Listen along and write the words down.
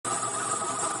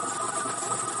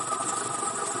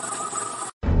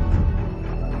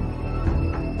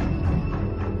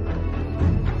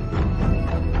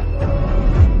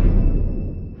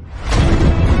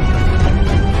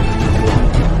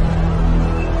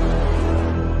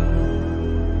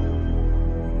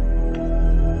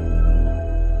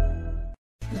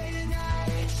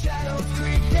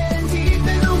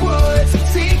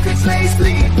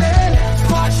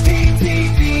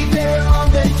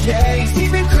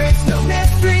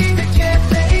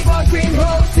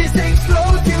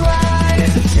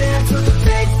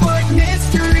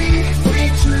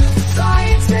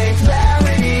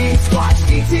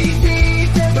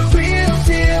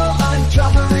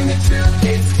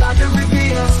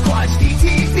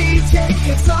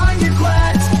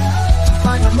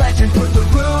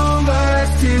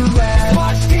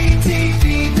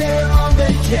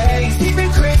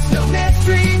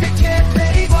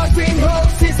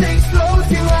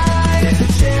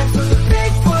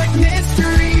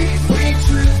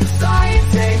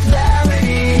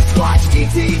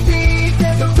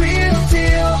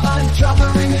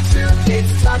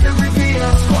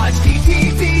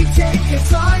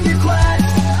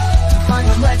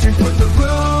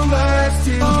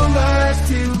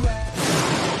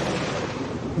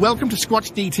Welcome to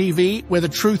Squatch-D TV, where the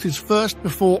truth is first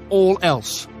before all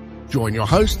else. Join your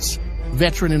hosts,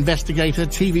 veteran investigator,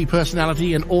 TV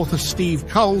personality, and author Steve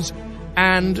Kulls,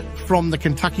 and from the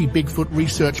Kentucky Bigfoot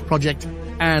Research Project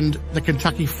and the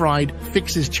Kentucky Fried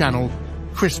Fixes channel,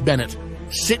 Chris Bennett.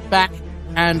 Sit back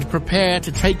and prepare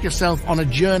to take yourself on a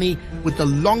journey with the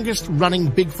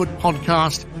longest-running Bigfoot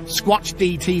podcast,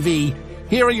 Squatch-D TV.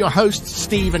 Here are your hosts,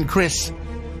 Steve and Chris.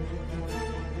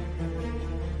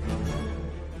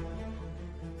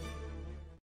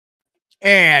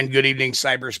 And good evening,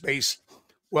 cyberspace.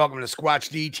 Welcome to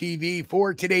Squatch-D TV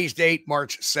for today's date,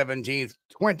 March 17th,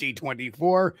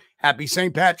 2024. Happy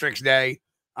St. Patrick's Day.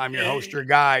 I'm your host, your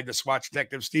guide, the Squatch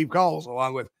Detective, Steve Kulls,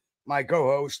 along with my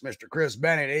co-host, Mr. Chris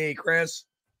Bennett. Hey, Chris.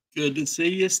 Good to see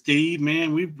you, Steve.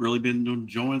 Man, we've really been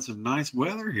enjoying some nice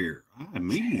weather here. I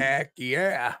mean, heck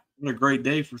yeah. What a great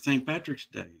day for St. Patrick's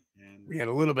Day. And we had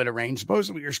a little bit of rain.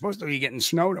 You're supposed to be getting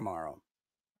snow tomorrow.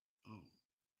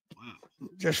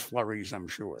 Just flurries, I'm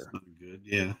sure. That's not good,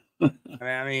 yeah.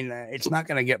 I mean, it's not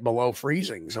going to get below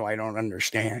freezing, so I don't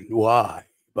understand why.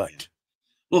 But yeah.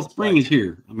 Well, spring is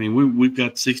here. I mean, we've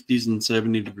got 60s and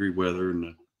 70-degree weather,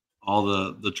 and all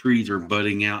the trees are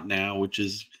budding out now, which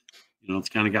is, you know, it's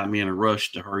kind of got me in a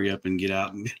rush to hurry up and get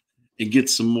out and get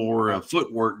some more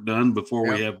footwork done before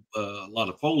we have a lot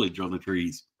of foliage on the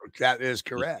trees. That is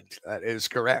correct. That is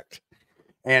correct.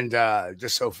 And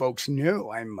just so folks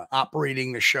knew, I'm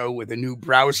operating the show with a new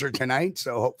browser tonight.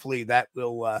 So hopefully that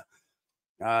will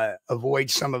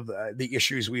avoid some of the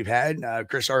issues we've had.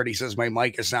 Chris already says my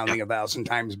mic is sounding 1,000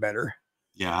 times better.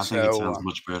 Yeah, I think it sounds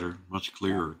much better, much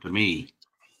clearer to me.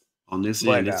 On this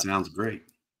end, it sounds great.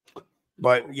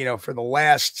 But, you know, for the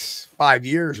last 5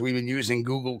 years, we've been using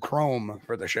Google Chrome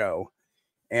for the show.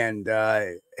 And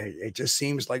it just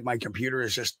seems like my computer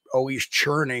is just always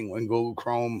churning when Google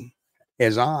Chrome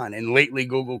is on. And lately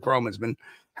Google Chrome has been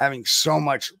having so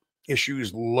much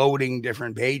issues loading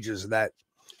different pages that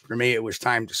for me it was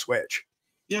time to switch.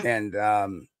 And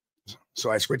so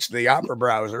I switched to the Opera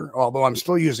browser, although I'm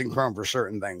still using Chrome for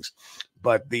certain things,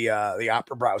 but the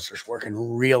Opera browser is working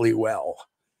really well.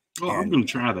 Well, I'm going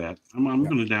to try that. I'm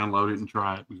going to download it and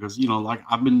try it because, you know, like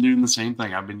I've been doing the same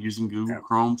thing. I've been using Google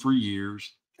Chrome for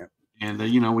years. And,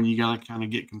 you know, when you got to kind of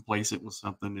get complacent with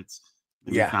something, it's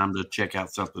time to check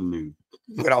out something new.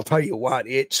 But I'll tell you what,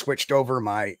 it switched over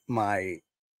my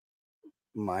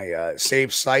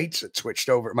save sites. It switched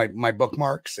over my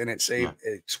bookmarks, and it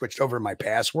switched over my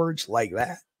passwords like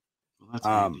that. Well, that's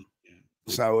handy.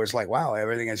 So it was like, wow,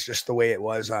 everything is just the way it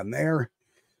was on there,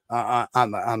 on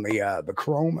the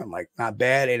Chrome. I'm like, not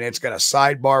bad, and it's got a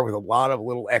sidebar with a lot of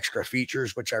little extra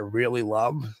features, which I really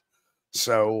love.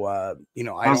 So you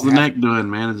know, how's the neck doing,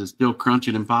 man? Is it still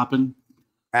crunching and popping?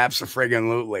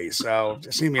 Absolutely. So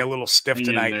just see me a little stiff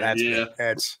tonight.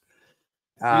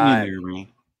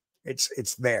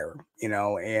 It's there, you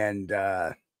know, and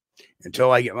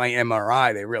until I get my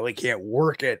MRI, they really can't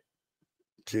work it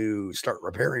to start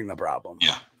repairing the problem.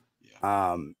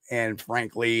 And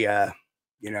frankly,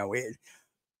 you know,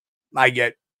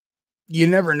 you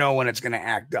never know when it's going to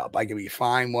act up. I can be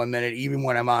fine 1 minute, even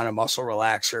when I'm on a muscle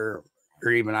relaxer or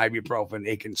even ibuprofen,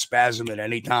 it can spasm at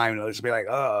any time. And it'll just be like,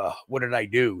 oh, what did I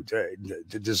do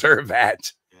to deserve that?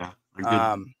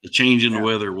 Yeah. The change in the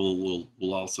weather will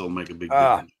also make a big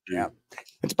difference. Yeah.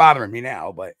 It's bothering me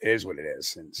now, but it is what it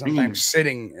is. And sometimes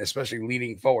sitting, especially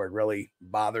leaning forward, really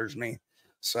bothers me.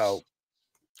 So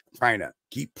trying to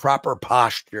keep proper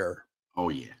posture. Oh,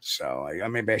 yeah. So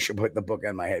maybe I should put the book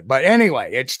on my head. But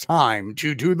anyway, it's time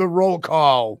to do the roll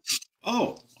call.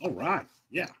 Oh, all right.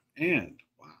 Yeah. And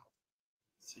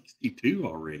 62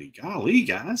 already. Golly,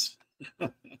 guys.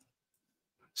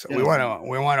 So we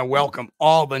want to welcome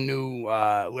all the new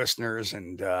listeners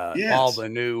and all the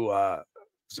new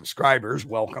subscribers.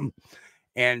 Welcome.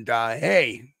 And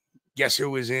hey, guess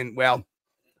who was in? Well,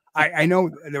 I know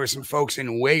there were some folks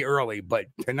in way early, but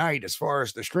tonight, as far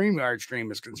as the StreamYard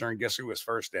stream is concerned, guess who was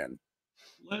first in?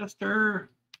 Lester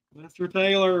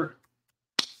Taylor.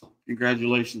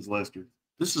 Congratulations, Lester.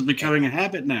 This is becoming a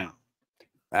habit now.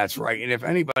 That's right. And if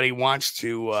anybody wants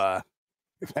to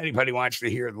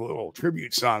hear the little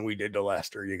tribute song we did to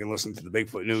Lester, you can listen to the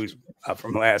Bigfoot News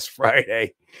from last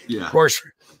Friday. Yeah. Of course,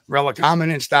 Relic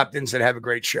commented, stopped in, said, have a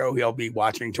great show. He'll be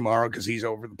watching tomorrow because he's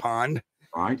over the pond.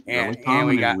 All right. And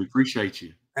we appreciate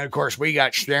you. And of course, we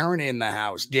got Sharon in the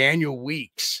house, Daniel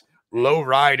Weeks, Low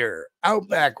Rider,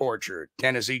 Outback Orchard,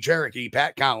 Tennessee Cherokee,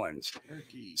 Pat Collins,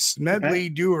 Smedley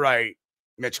Do-Right,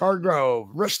 Mitch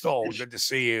Hargrove, Bristol, good to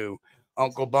see you.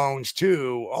 Uncle Bones,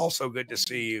 too, also good to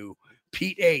see you.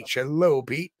 Pete H. Hello,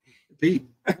 Pete.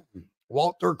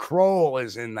 Walter Kroll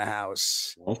is in the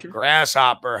house. Walter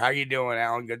Grasshopper, how you doing,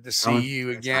 Alan? Good to see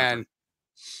you again.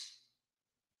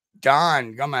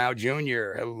 Don Gumow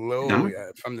Jr. Hello,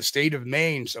 from the state of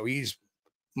Maine. So he's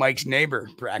Mike's neighbor.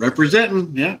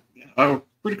 Representing, yeah. Oh,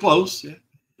 pretty close, yeah.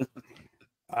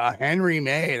 Henry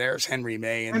May. There's Henry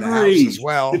May in the house as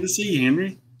well. Good to see you,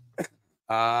 Henry.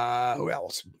 Who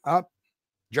else?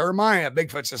 Jeremiah,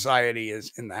 Bigfoot Society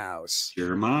is in the house.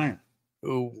 Jeremiah.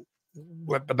 Who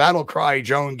let the battle cry,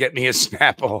 Joan, get me a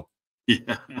Snapple.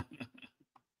 Yeah.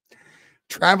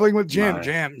 Traveling with Jim.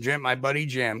 Jim, my buddy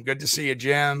Jim. Good to see you,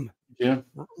 Jim. Yeah.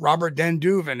 Robert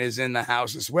Denduven is in the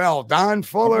house as well. Don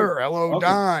Fuller. Hello,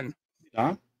 Don.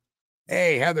 Don.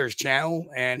 Hey, Heather's channel.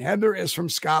 And Heather is from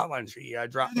Scotland. She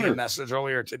dropped me a message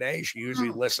earlier today. She usually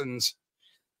listens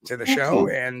to the show.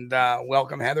 And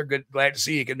welcome, Heather. Glad to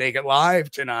see you can make it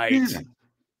live tonight. Yeah.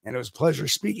 And it was a pleasure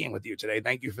speaking with you today.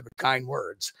 Thank you for the kind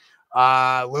words.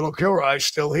 Little Kilroy's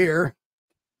still here.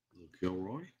 Little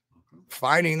Kilroy. Okay.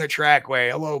 Finding the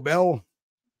trackway. Hello, Bill.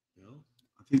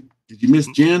 Did you miss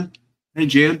Jen? Hey,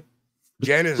 Jen.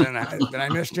 Jen is in. Did I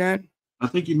miss Jen? I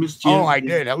think you missed Jen. Oh, I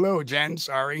did. Hello, Jen.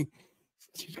 Sorry.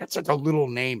 That's such a little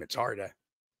name. It's hard to.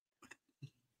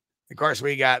 Of course,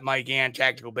 we got Mike and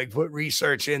Tactical Bigfoot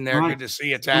Research in there. Good to see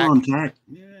you, Tac.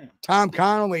 Yeah. Tom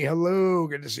Connolly. Hello.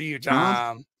 Good to see you,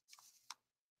 Tom.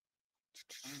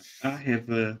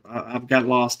 I've got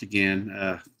lost again.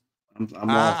 I'm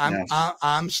lost now.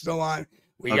 I'm still on.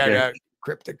 We got a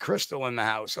Cryptic Crystal in the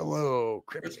house. Hello,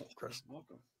 Cryptic Crystal.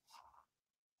 Welcome.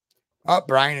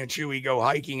 Brian and Chewy go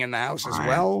hiking in the house as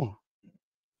well.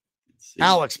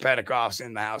 Alex Petikoff's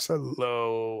in the house.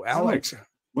 Hello, Alex.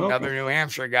 Another New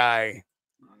Hampshire guy.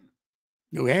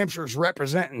 New Hampshire's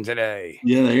representing today.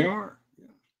 Yeah, they are.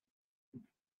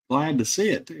 Glad to see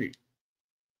it, too.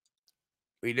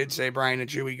 We did say Brian and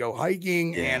Chewy go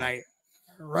hiking, and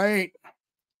right.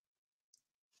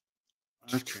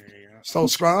 Okay. So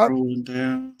Scrub,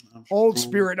 Old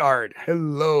Spirit Art.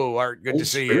 Hello, Art. Good to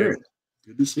see you.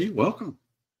 Good to see you. Welcome.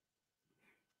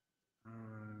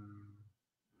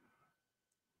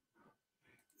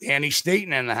 Danny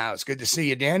Staten in the house. Good to see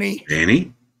you, Danny.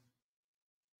 Danny.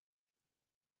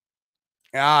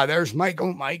 There's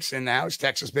Michael. Mike's in the house.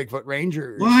 Texas Bigfoot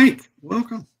Rangers. Mike,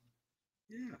 welcome.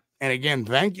 Yeah. And again,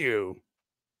 thank you.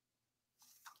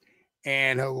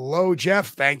 And hello,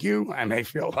 Jeff. Thank you. I may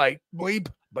feel like bleep,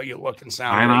 but you look and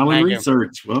sound. Pine Island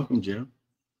Research. Welcome, Jeff.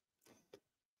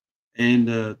 And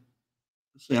let's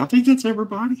see, I think that's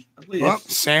everybody.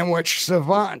 Sandwich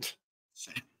Savant.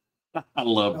 I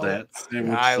love that.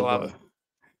 I love it.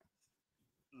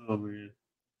 Oh, man.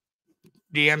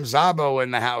 DM Zabo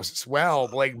in the house as well.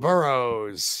 Blake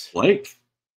Burrows. Blake.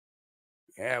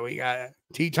 Yeah, we got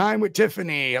Tea Time with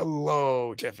Tiffany.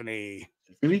 Hello, Tiffany.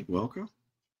 Tiffany, welcome.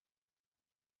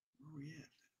 Oh, yeah.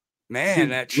 Man,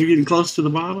 we're getting close to the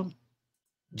bottom.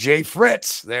 Jay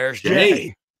Fritz. There's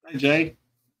Jay. Hi, Jay.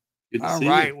 Good to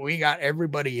see you. We got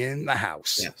everybody in the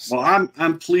house. Yeah. Well,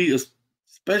 I'm pleased,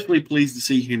 especially pleased to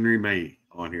see Henry May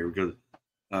on here because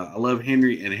I love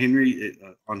Henry, and Henry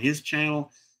on his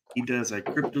channel, he does a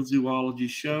cryptozoology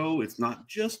show. It's not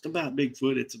just about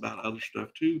Bigfoot; it's about other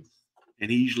stuff too. And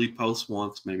he usually posts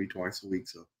once, maybe twice a week.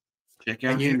 So check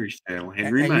out Henry's channel,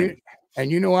 Henry May.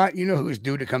 And you know what? You know who's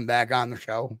due to come back on the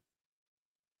show?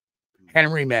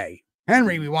 Henry May.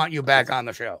 Henry, we want you back on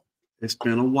the show. It's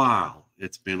been a while.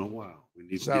 It's been a while. We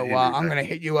need so I'm going to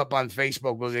hit you up on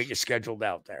Facebook. We'll get you scheduled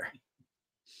out there.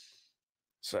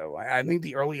 So I think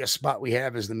the earliest spot we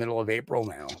have is the middle of April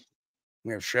now.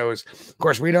 We have shows. Of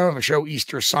course, we don't have a show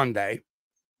Easter Sunday.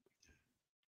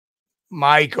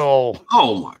 Michael.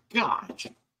 Oh, my gosh.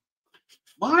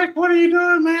 Mike, what are you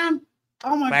doing, man?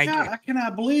 Oh, my God. I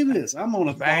cannot believe this. I'm on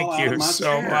a Thank you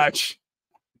so much.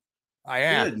 I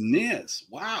am. Goodness.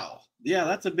 Wow. Yeah,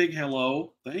 that's a big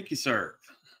hello. Thank you, sir.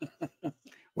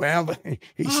 Well,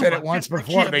 he said it once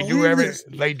before. They do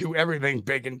everything. They do everything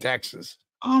big in Texas.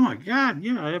 Oh my God!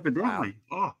 Yeah, evidently.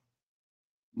 Wow. Oh,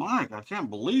 Mike, I can't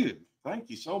believe it. Thank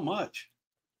you so much.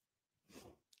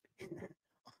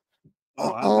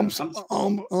 Alms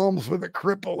for the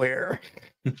cripple here.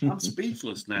 I'm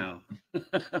speechless now.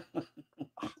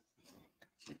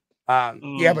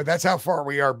 Yeah, but that's how far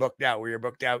we are booked out. We are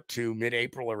booked out to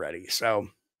mid-April already. So,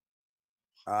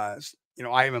 I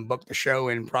haven't booked the show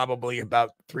in probably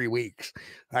about 3 weeks.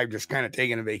 I've just kind of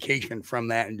taken a vacation from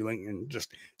that and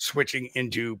just switching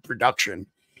into production.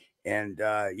 And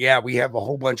we have a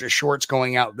whole bunch of shorts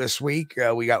going out this week.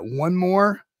 We got one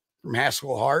more from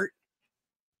Haskell Hart,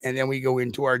 and then we go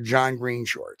into our John Green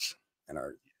shorts and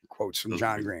our quotes from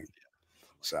John Green.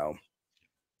 So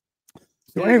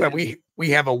anyway, we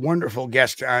have a wonderful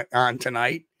guest on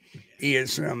tonight. He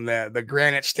is from the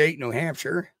Granite State, New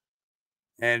Hampshire.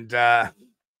 And,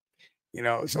 you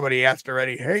know, somebody asked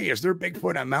already, hey, is there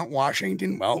Bigfoot on Mount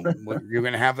Washington? Well, you're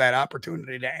going to have that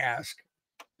opportunity to ask.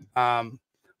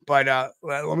 But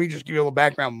let me just give you a little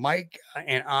background. Mike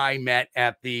and I met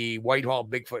at the Whitehall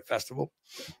Bigfoot Festival.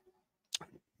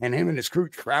 And him and his crew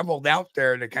traveled out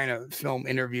there to kind of film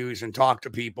interviews and talk to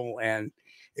people. And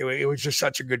it was just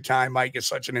such a good time. Mike is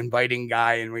such an inviting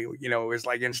guy. And we, you know, it was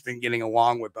like instant getting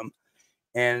along with him.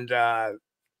 And,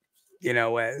 you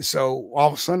know, so all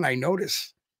of a sudden I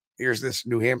noticed here's this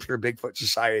New Hampshire Bigfoot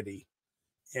Society.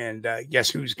 And guess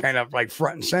who's kind of like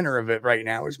front and center of it right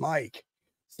now is Mike.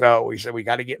 So we said, we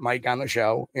got to get Mike on the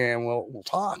show and we'll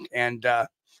talk. And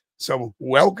so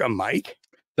welcome, Mike.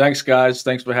 Thanks, guys.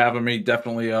 Thanks for having me.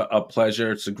 Definitely a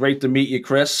pleasure. It's great to meet you,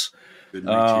 Chris. Good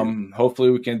to meet you. Hopefully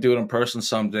we can do it in person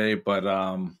someday. But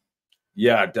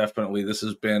yeah, definitely. This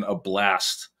has been a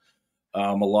blast.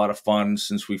 A lot of fun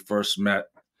since we first met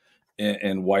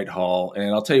in Whitehall.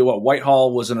 And I'll tell you what,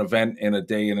 Whitehall was an event in a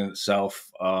day in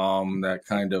itself.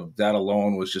 That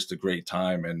alone was just a great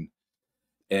time.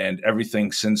 And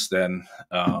everything since then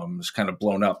has kind of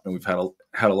blown up, and we've had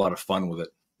a lot of fun with it.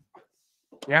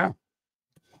 Yeah.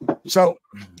 So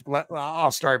I'll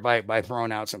start by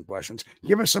throwing out some questions.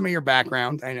 Give us some of your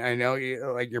background. I know you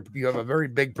have a very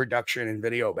big production and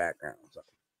video background.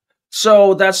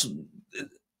 So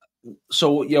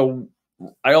you know,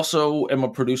 I also am a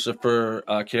producer for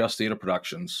Chaos Theater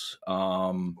Productions.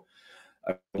 My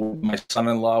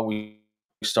son-in-law, we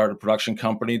started a production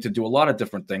company to do a lot of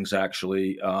different things.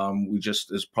 Actually,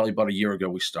 it's probably about a year ago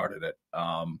we started it.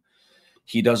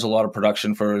 He does a lot of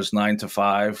production for his 9 to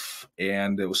 5,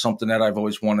 and it was something that I've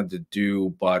always wanted to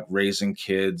do. But raising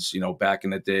kids, you know, back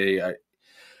in the day,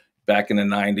 back in the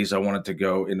 90s, I wanted to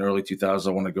go in early 2000s.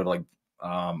 I wanted to go to like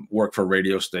work for a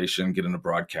radio station, get into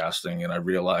broadcasting, and I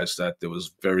realized that there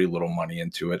was very little money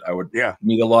into it. I would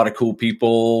meet a lot of cool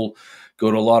people, go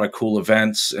to a lot of cool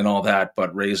events and all that,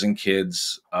 but raising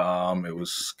kids, it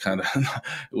was kind of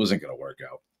it wasn't going to work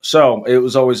out. So it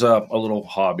was always a little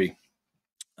hobby.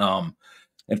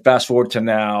 And fast forward to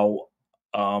now,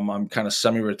 I'm kind of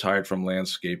semi-retired from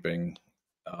landscaping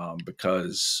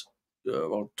because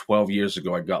about 12 years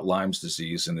ago, I got Lyme's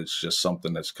disease, and it's just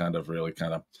something that's really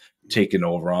taken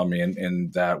over on me,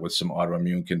 and that with some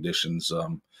autoimmune conditions.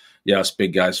 Us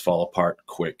big guys fall apart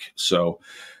quick. So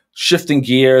shifting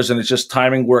gears, and it's just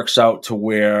timing works out to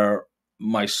where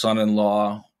my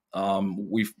son-in-law,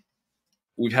 we've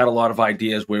had a lot of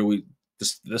ideas where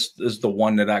this is the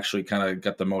one that actually kind of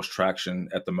got the most traction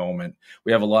at the moment.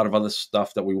 We have a lot of other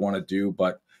stuff that we want to do,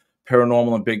 but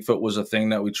paranormal and Bigfoot was a thing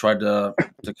that we tried to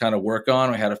kind of work on.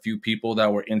 We had a few people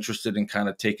that were interested in kind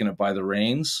of taking it by the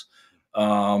reins.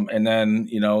 And then,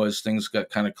 you know, as things got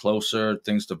kind of closer,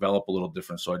 things develop a little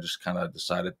different. So I just kind of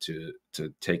decided to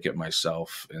take it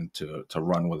myself and to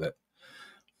run with it.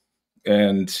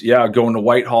 And yeah, going to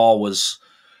Whitehall was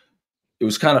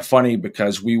kind of funny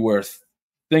because we were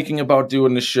thinking about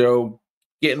doing the show,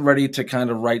 getting ready to kind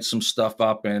of write some stuff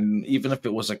up. And even if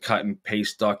it was a cut and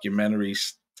paste documentary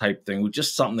type thing, with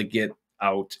just something to get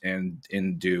out and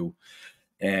do.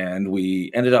 And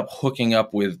we ended up hooking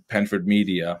up with Penford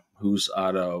Media, who's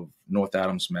out of North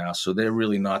Adams, Mass. So they're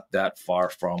really not that far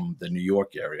from the New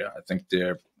York area. I think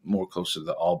they're more close to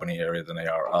the Albany area than they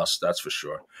are us, that's for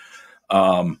sure.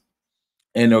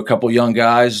 And a couple of young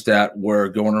guys that were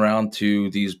going around to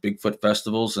these Bigfoot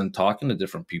festivals and talking to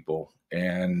different people.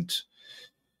 And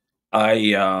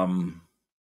we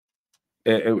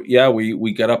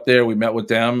got up there, we met with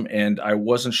them, and I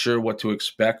wasn't sure what to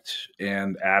expect.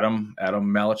 And Adam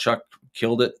Malachuk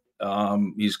killed it.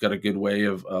 He's got a good way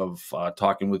of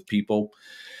talking with people.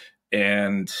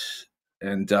 And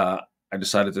I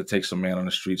decided to take some man on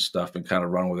the street stuff and kind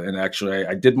of run with it. And actually,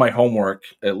 I did my homework,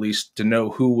 at least to know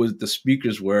who the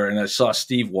speakers were. And I saw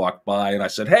Steve walk by, and I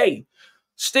said, "Hey,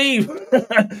 Steve,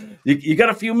 you got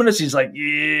a few minutes?" He's like,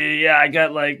 "Yeah, I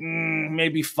got like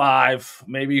maybe 5.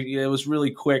 Maybe." It was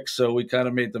really quick, so we kind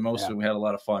of made the most of it. We had a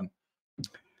lot of fun.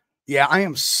 Yeah, I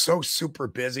am so super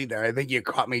busy there. I think you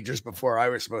caught me just before I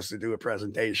was supposed to do a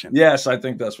presentation. Yes, I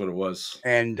think that's what it was.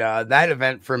 And that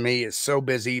event for me is so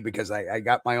busy because I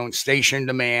got my own station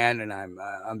to man, and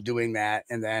I'm doing that.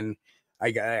 And then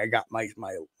I got my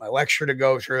lecture to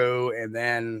go through, and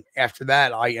then after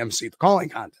that I MC the calling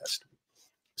contest.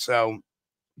 So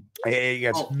it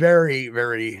gets very,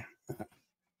 very.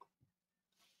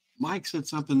 Mike said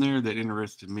something there that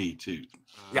interested me too.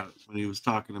 When he was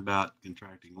talking about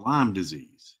contracting Lyme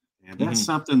disease. And that's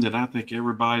something that I think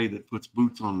everybody that puts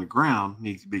boots on the ground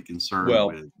needs to be concerned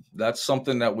with. That's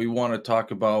something that we want to talk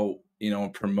about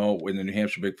and promote in the New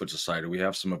Hampshire Bigfoot Society. We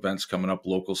have some events coming up,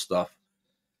 local stuff.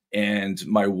 And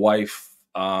my wife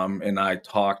and I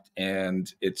talked,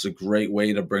 and it's a great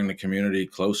way to bring the community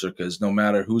closer, because no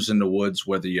matter who's in the woods,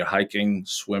 whether you're hiking,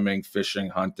 swimming, fishing,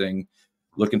 hunting,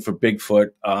 looking for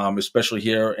Bigfoot, especially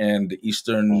here in the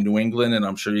eastern New England, and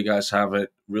I'm sure you guys have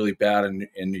it really bad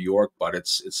in New York, but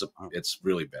it's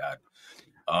really bad.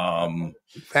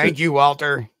 Thank you,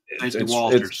 Walter. Thank you,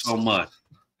 Walter, so much.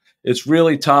 It's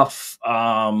really tough,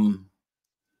 to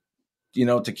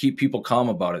keep people calm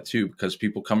about it too, because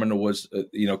people come in the woods,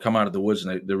 come out of the woods,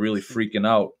 and they're really freaking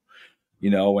out,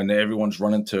 and everyone's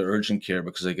running to urgent care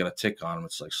because they got a tick on them.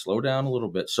 It's like, slow down a little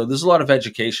bit. So there's a lot of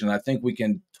education. I think we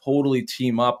can totally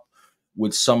team up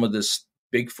with some of this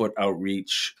Bigfoot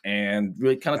outreach and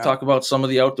really kind of talk about some of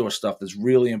the outdoor stuff that's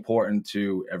really important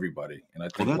to everybody. And I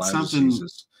think that's Lyme something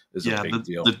disease is a big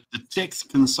deal. The ticks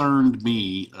concerned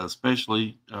me,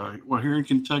 especially here in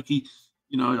Kentucky.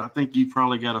 I think you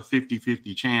probably got a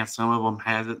 50-50 chance. Some of them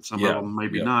has it, some of them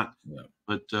maybe not. Yeah.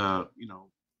 But,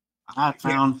 I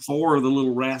found 4 of the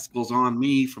little rascals on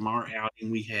me from our outing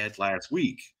we had last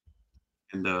week.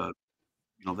 And,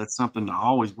 that's something to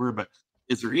always worry about.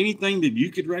 Is there anything that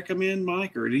you could recommend,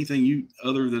 Mike, or anything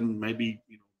other than maybe,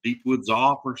 deep woods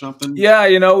off or something? Yeah,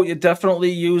 you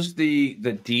definitely use the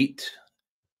DEET,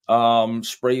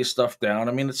 spray your stuff down.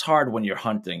 I mean, it's hard when you're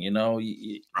hunting,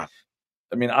 right.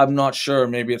 I mean, I'm not sure.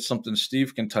 Maybe it's something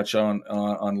Steve can touch on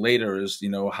later. Is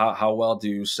how well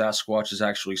do Sasquatches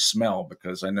actually smell?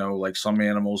 Because I know like some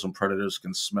animals and predators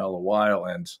can smell a while.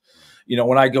 And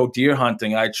when I go deer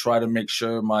hunting, I try to make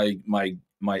sure my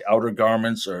outer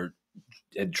garments are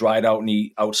dried out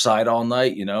and outside all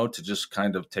night. To just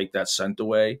kind of take that scent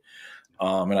away.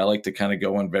 And I like to kind of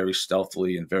go in very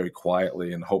stealthily and very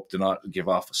quietly and hope to not give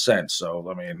off a scent.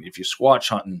 So I mean, if you're squatch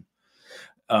hunting,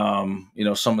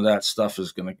 some of that stuff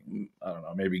is going to, I don't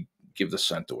know, maybe give the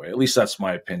scent away. At least that's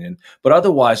my opinion. But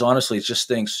otherwise, honestly, it's just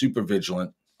staying super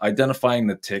vigilant, identifying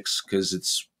the ticks, because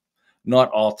it's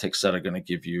not all ticks that are going to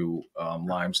give you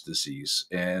Lyme's disease.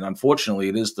 And unfortunately,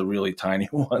 it is the really tiny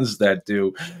ones that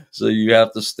do. So you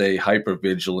have to stay hyper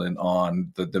vigilant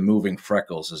on the moving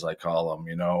freckles, as I call them.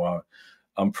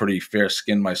 I'm pretty fair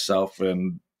skinned myself,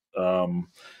 and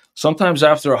sometimes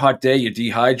after a hot day, you're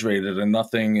dehydrated and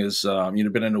nothing is,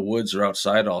 you've been in the woods or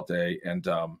outside all day, and,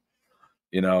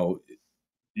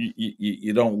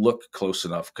 you don't look close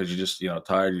enough because you're just,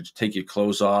 tired. You take your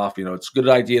clothes off. It's a good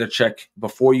idea to check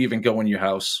before you even go in your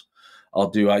house.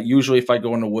 Usually if I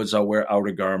go in the woods, I'll wear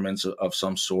outer garments of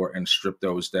some sort and strip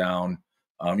those down.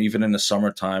 Even in the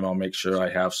summertime, I'll make sure I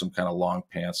have some kind of long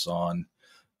pants on,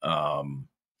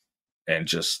 and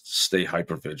just stay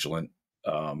hyper vigilant.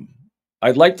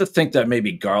 I'd like to think that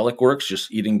maybe garlic works.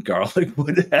 Just eating garlic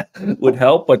would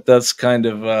help, but that's kind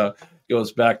of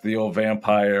goes back to the old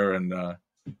vampire and.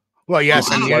 Well,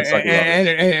 yes,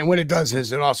 and what it does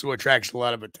is it also attracts a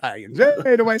lot of Italians.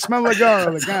 Hey, do I smell like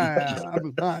garlic?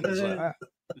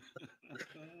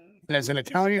 And as an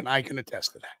Italian, I can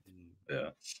attest to that.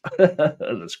 Yeah,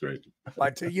 that's great.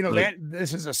 But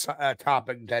this is a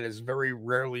topic that is very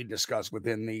rarely discussed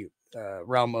within the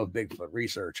realm of Bigfoot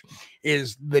research,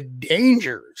 is the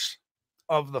dangers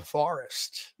of the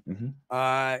forest. Mm-hmm.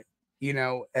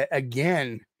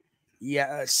 Again,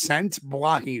 scent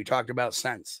blocking. You talked about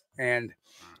scents, and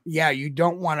you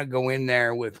don't want to go in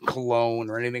there with cologne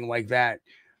or anything like that.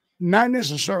 Not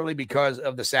necessarily because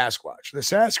of the Sasquatch. The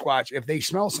Sasquatch, if they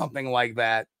smell something like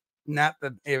that,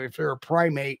 if they're a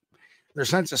primate, their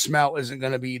sense of smell isn't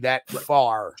going to be that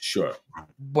far. Sure.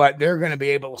 But they're going to be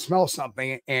able to smell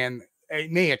something, and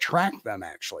it may attract them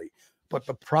actually. But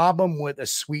the problem with a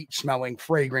sweet smelling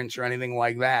fragrance or anything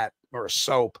like that, or a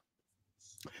soap,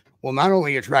 will not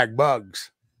only attract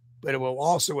bugs, but it will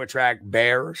also attract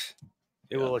bears.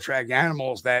 It will attract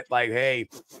animals that like, hey,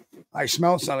 I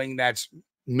smell something that's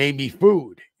maybe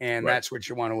food, and that's what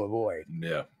you want to avoid.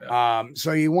 Yeah.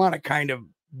 So you want to kind of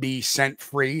be scent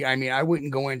free. I mean, I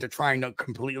wouldn't go into trying to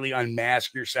completely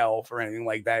unmask yourself or anything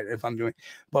like that if I'm doing,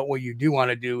 but what you do want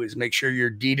to do is make sure you're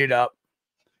deeded up.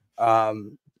 Because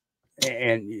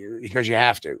you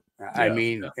have to,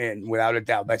 and without a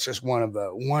doubt, that's just one of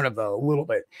the little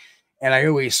bit. And I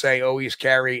always say, always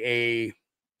carry a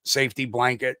safety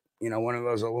blanket, one of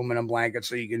those aluminum blankets,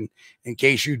 so you can, in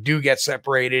case you do get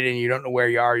separated and you don't know where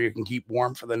you are, you can keep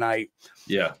warm for the night.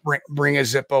 Yeah. Bring a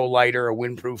Zippo lighter, a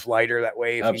windproof lighter. That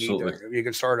way, if you need to, you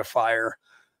can start a fire.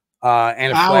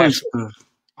 And a flash.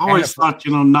 I always thought,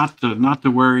 not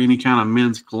to wear any kind of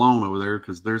men's cologne over there,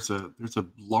 because there's a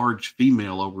large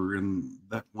female over in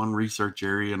that one research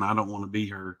area, and I don't want to be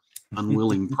her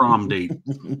unwilling prom date.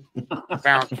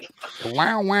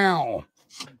 Wow.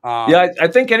 Yeah, I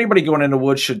think anybody going into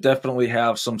woods should definitely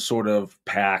have some sort of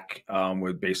pack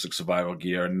with basic survival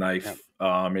gear, a knife,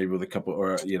 maybe with a couple,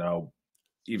 or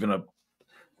even a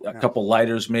couple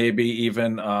lighters, maybe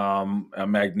even a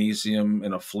magnesium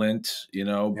and a flint,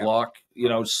 block,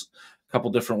 a couple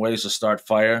different ways to start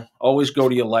fire. Always go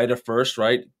to your lighter first,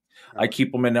 right? I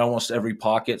keep them in almost every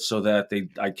pocket so that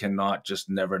I cannot just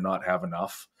never not have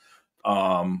enough.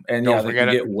 And don't they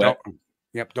can get wet.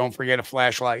 Don't forget a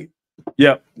flashlight.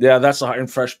 Yep. Yeah, that's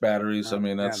and fresh batteries. I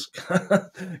mean, that's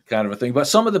kind of a thing. But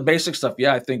some of the basic stuff,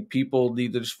 I think people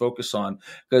need to just focus on,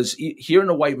 because here in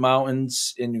the White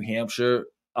Mountains in New Hampshire,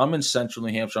 I'm in central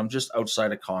New Hampshire. I'm just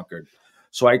outside of Concord.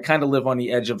 So I kind of live on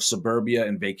the edge of suburbia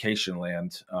and vacation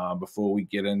land before we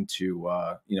get into,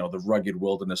 the rugged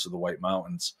wilderness of the White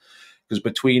Mountains. Because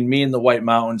between me and the White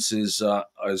Mountains is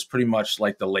pretty much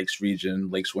like the Lakes region,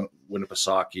 Lakes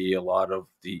Winnipesaukee, a lot of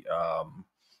the,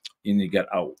 and you get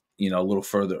out, a little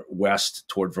further west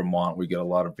toward Vermont, we get a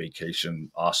lot of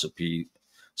vacation Ossipee,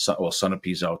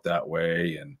 Sunappees out that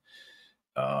way, and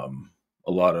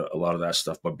a lot of that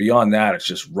stuff. But beyond that, it's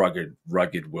just rugged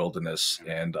wilderness.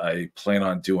 And I plan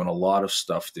on doing a lot of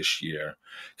stuff this year,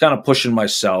 kind of pushing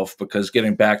myself, because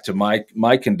getting back to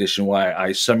my condition, why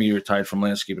I semi-retired from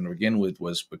landscaping to begin with,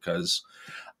 was because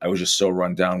I was just so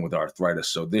run down with arthritis.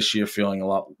 So this year, feeling a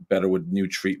lot better with new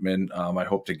treatment. I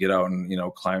hope to get out and,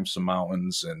 climb some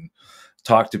mountains and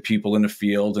talk to people in the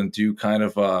field and do kind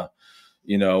of a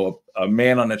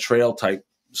man on a trail type,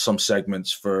 some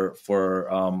segments for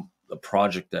a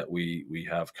project that we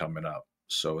have coming up.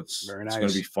 So it's going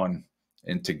to be fun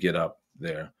and to get up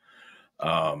there.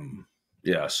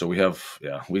 So we have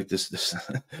we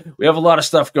have a lot of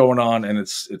stuff going on, and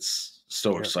it's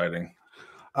so exciting.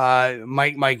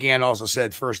 Mike Gann also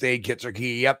said first aid kits are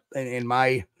key. Yep. And in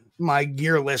my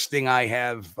gear listing, I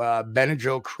have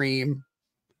Benadryl cream.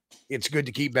 It's good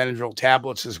to keep Benadryl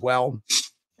tablets as well.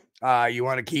 You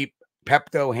want to keep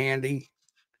Pepto handy.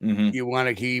 Mm-hmm. You want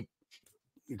to keep,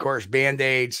 of course,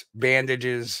 Band-Aids,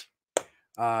 bandages,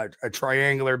 a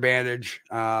triangular bandage.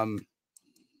 I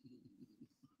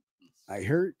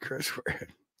heard Chris.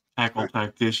 Tackle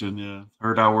tactician, yeah.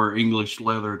 Heard I wear English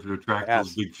leather to attract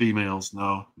those big females.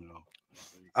 No.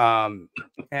 And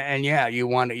you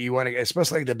want to,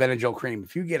 especially the Benadryl cream.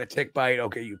 If you get a tick bite,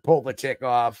 okay, you pull the tick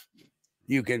off.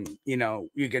 You can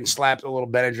slap a little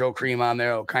Benadryl cream on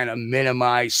there. It'll kind of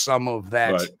minimize some of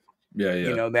that. Right.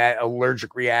 Yeah. That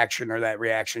allergic reaction or that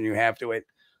reaction you have to it.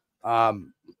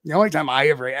 The only time I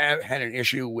ever had an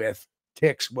issue with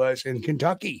ticks was in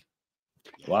Kentucky.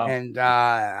 Wow. And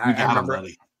I remember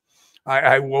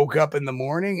I woke up in the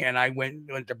morning and I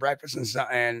went to breakfast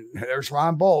and there's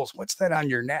Ron Bowles. What's that on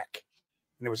your neck?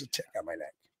 And there was a tick on my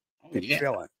neck. Didn't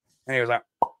feel it. And he was like,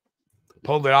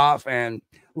 pulled it off. And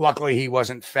luckily he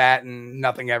wasn't fat and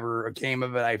nothing ever came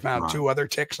of it. I found 2 other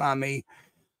ticks on me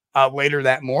later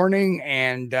that morning,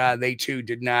 and they too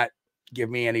did not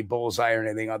give me any bullseye or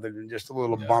anything other than just a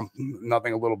little bump.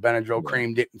 Nothing a little Benadryl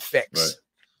cream didn't fix.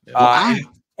 Right.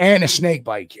 And a snake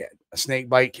bite kit. A snake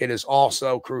bite kit is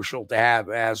also crucial to have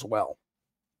as well.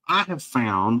 I have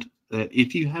found that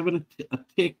if you have a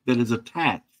tick that is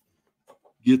attached,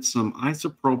 get some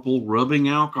isopropyl rubbing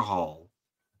alcohol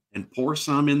and pour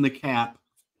some in the cap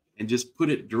and just put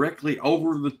it directly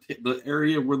over the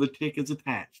area where the tick is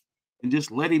attached, and just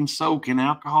let him soak in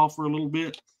alcohol for a little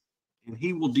bit, and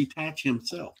he will detach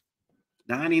himself.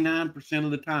 99%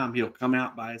 of the time, he'll come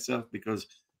out by himself, because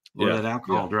that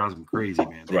alcohol drives him crazy,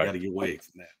 man. They got to get away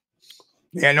from that.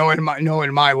 Yeah,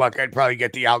 knowing my luck, I'd probably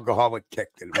get the alcoholic tick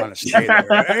and want to stay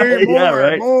there.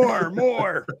 Hey,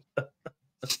 more.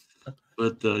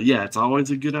 But it's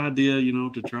always a good idea,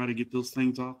 to try to get those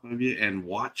things off of you, and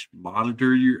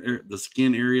monitor the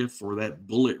skin area for that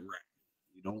bullet rash.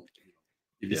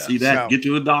 If you see that, get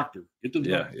to a doctor.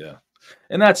 Yeah.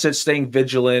 And that's it. Staying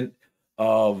vigilant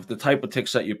of the type of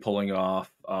ticks that you're pulling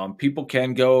off. People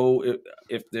can go,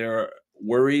 if they're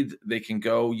worried, they can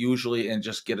go usually and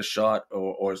just get a shot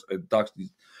or a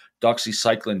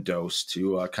doxycycline dose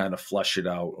to kind of flush it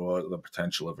out, or the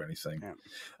potential of anything. Yeah.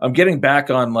 I'm getting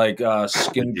back on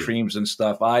skin creams and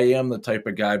stuff. I am the type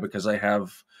of guy, because I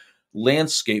have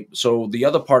landscape. So the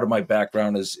other part of my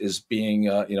background is being,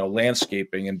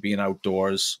 landscaping and being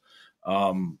outdoors,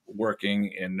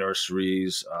 working in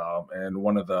nurseries. And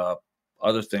one of the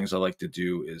other things I like to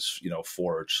do is,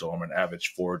 forage. So I'm an avid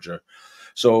forager.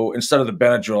 So instead of the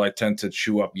Benadryl, I tend to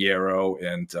chew up yarrow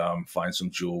and find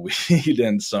some jewelweed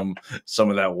and some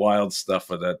of that wild stuff,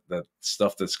 or that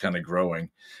stuff that's kind of growing.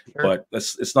 Sure. But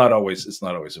it's not always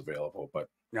available. But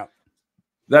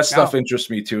that stuff interests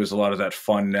me too. Is a lot of that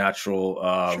fun natural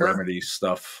remedy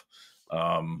stuff.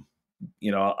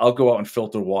 I'll go out and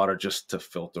filter water just to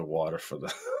filter water for the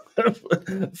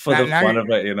fun of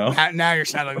it, Now you're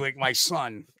sounding like my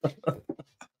son.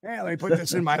 Yeah, let me put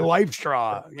this in my life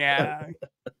straw. Yeah.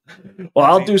 Well,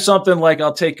 I'll do something like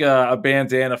I'll take a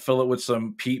bandana, fill it with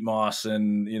some peat moss,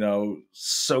 and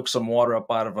soak some water up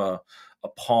out of a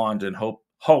pond, and hope,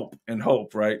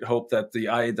 right? Hope that the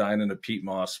iodine in the peat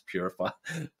moss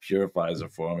purifies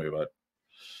it for me. But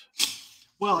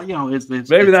well,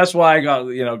 maybe that's why I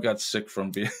got sick from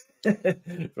being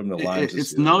from the Lyme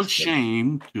disease. It's no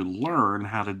shame to learn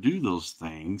how to do those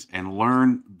things and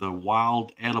learn the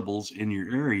wild edibles in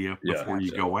your area before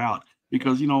you go out.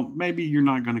 Because, maybe you're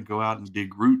not going to go out and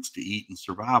dig roots to eat and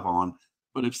survive on.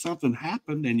 But if something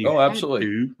happened and you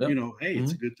absolutely. Hey,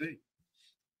 it's a good thing.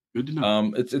 Good to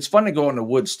know. It's fun to go in the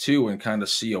woods too and kind of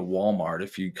see a Walmart.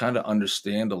 If you kind of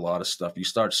understand a lot of stuff, you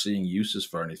start seeing uses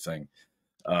for anything.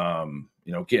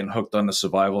 Getting hooked on the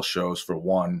survival shows for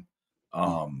one,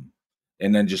 and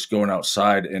then just going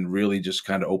outside and really just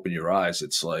kind of open your eyes.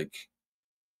 It's like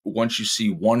once you see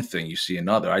one thing, you see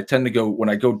another. I tend to go, when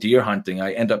I go deer hunting,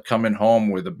 I end up coming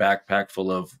home with a backpack full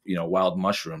of wild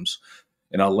mushrooms.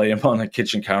 And I'll lay them on the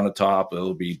kitchen countertop.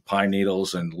 It'll be pine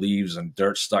needles and leaves and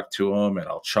dirt stuck to them. And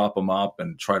I'll chop them up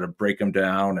and try to break them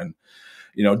down and,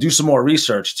 do some more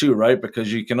research too, right?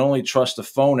 Because you can only trust a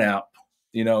phone app,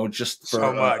 just for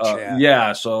so much.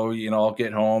 So, I'll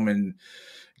get home and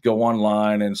go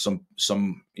online and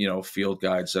some field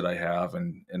guides that I have.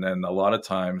 And then a lot of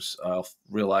times I'll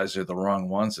realize they're the wrong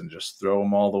ones and just throw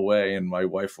them all away. And my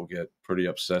wife will get pretty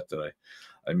upset that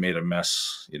I made a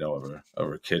mess, of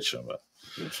her kitchen. But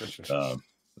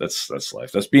that's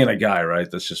life. That's being a guy, right?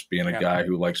 That's just being a guy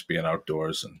who likes being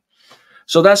outdoors. And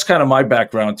so that's kind of my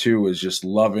background too, is just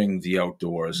loving the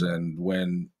outdoors. And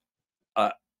when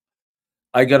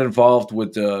I got involved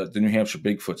with the New Hampshire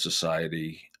Bigfoot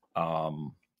Society,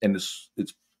 and it's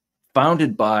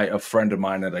founded by a friend of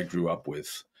mine that I grew up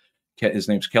with. His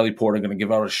name's Kelly Porter. I'm going to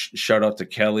give out a shout out to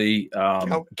Kelly.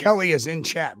 Kelly is in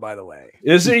chat, by the way.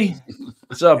 Is he?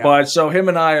 What's up, bud? So him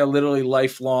and I are literally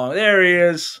lifelong. There he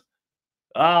is.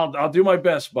 I'll do my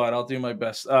best, bud. I'll do my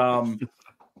best.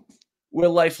 We're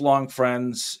lifelong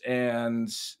friends, and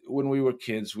when we were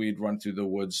kids, we'd run through the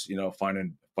woods,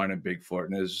 finding Bigfoot.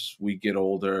 And as we get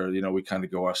older, we kind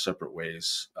of go our separate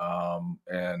ways,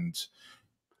 and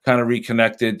kind of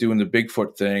reconnected doing the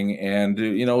Bigfoot thing. And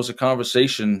it was a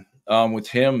conversation with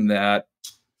him that,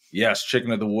 yes,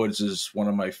 Chicken of the Woods is one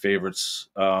of my favorites,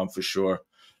 for sure.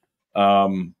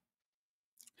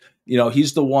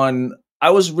 He's the one. I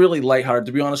was really lighthearted,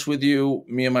 to be honest with you.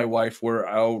 Me and my wife were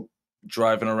out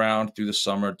driving around through the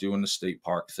summer, doing the state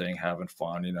park thing, having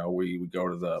fun. We go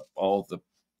to all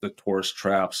the tourist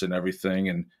traps and everything,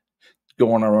 and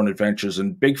go on our own adventures.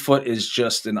 And Bigfoot is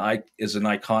just an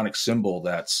iconic symbol.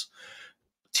 That's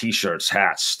T-shirts,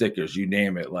 hats, stickers, you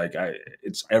name it.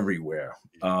 It's everywhere.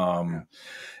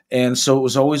 And so it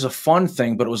was always a fun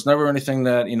thing, but it was never anything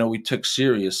that, we took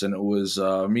serious. And it was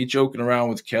me joking around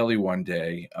with Kelly one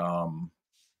day. And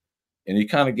he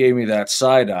kind of gave me that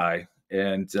side eye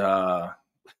and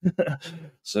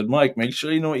said, Mike, make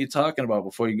sure you know what you're talking about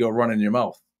before you go running your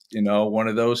mouth. One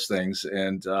of those things.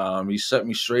 And he set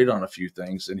me straight on a few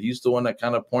things. And he's the one that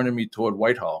kind of pointed me toward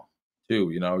Whitehall too.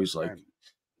 He's like,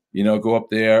 go up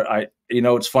there.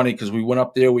 It's funny because we went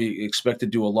up there, we expected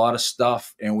to do a lot of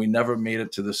stuff, and we never made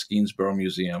it to the Skeensboro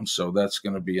Museum. So that's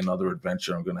going to be another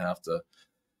adventure I'm going to have to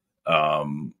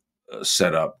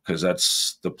set up, because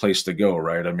that's the place to go,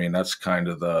 right? I mean, that's kind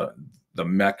of the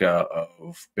mecca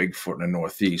of Bigfoot in the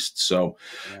Northeast. So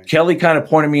Kelly kind of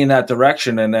pointed me in that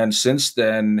direction. And then since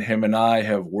then, him and I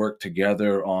have worked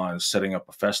together on setting up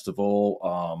a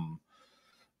festival,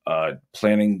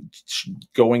 planning,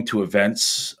 going to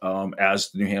events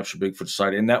as the New Hampshire Bigfoot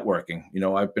Society, and networking.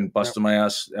 I've been busting my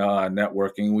ass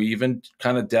networking. We even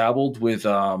kind of dabbled with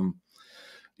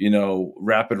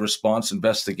rapid response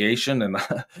investigation, and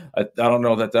I don't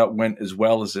know that went as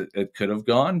well as it could have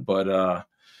gone, but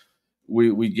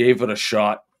we gave it a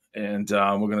shot. And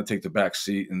we're going to take the back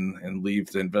seat and leave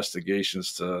the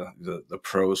investigations to the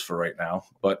pros for right now.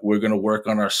 But we're going to work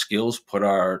on our skills, put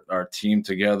our team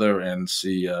together, and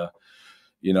see, how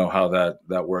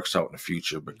that works out in the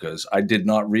future. Because I did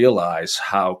not realize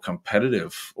how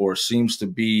competitive, or seems to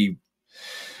be,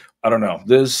 I don't know,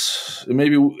 there's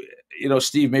maybe,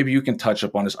 Steve, maybe you can touch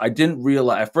up on this. I didn't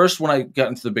realize at first, when I got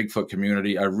into the Bigfoot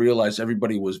community, I realized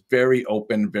everybody was very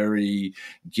open, very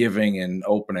giving and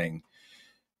opening.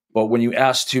 But when you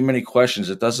ask too many questions,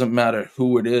 it doesn't matter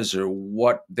who it is or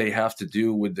what they have to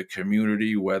do with the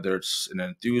community, whether it's an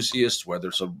enthusiast, whether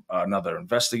it's another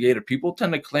investigator. People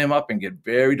tend to clam up and get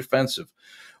very defensive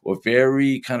or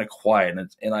very kind of quiet.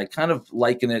 And I kind of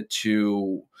liken it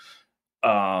to,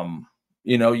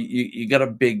 you know, you got a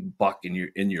big buck in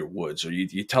your woods, or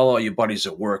you tell all your buddies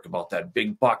at work about that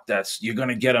big buck you're going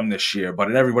to get him this year,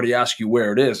 but everybody asks you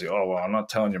where it is. Oh, well, I'm not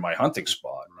telling you my hunting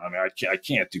spot. I mean, I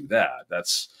can't do that.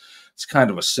 It's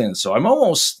kind of a sin. So I'm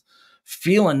almost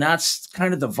feeling that's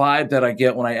kind of the vibe that I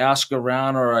get when I ask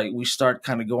around, or we start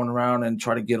kind of going around and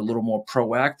try to get a little more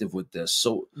proactive with this.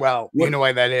 So, well, you know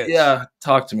why that is? Yeah.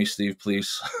 Talk to me, Steve,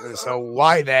 please. So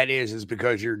why that is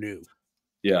because you're new.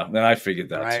 Yeah. And I figured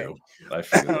that too. I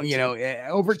figured that you know,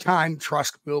 over time,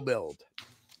 trust will build,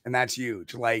 and that's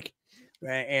huge. Like,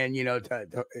 and you know,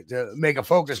 to make a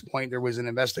focus point, there was an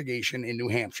investigation in New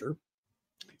Hampshire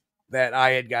that I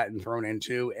had gotten thrown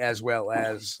into, as well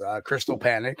as Crystal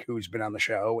Panic, who's been on the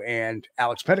show, and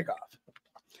Alex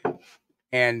Petikoff.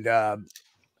 And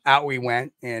out we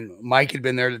went, and Mike had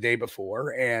been there the day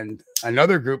before, and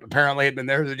another group apparently had been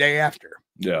there the day after.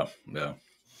 Yeah, yeah.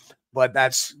 But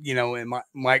that's, you know, and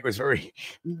Mike was very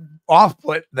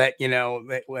off-put that, you know,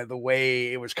 the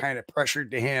way it was kind of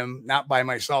pressured to him, not by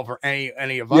myself or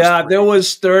any of us. Yeah, there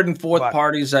was third and fourth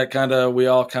parties that we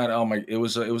all kind of, it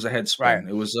was a head spin. Right.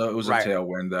 It was a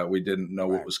tailwind that we didn't know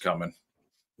what was coming.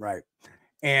 Right.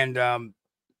 And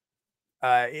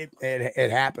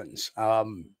it happens.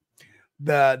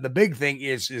 The big thing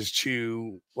is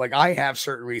to, like, I have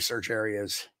certain research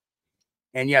areas.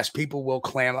 And yes, people will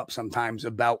clam up sometimes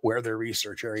about where their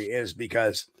research area is,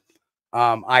 because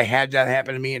I had that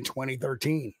happen to me in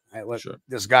 2013. I let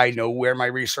this guy know where my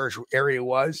research area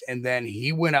was, and then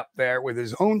he went up there with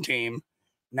his own team,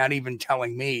 not even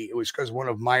telling me. It was because one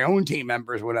of my own team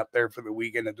members went up there for the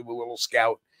weekend to do a little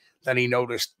scout. Then he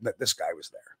noticed that this guy was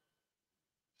there.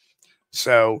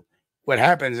 So what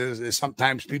happens is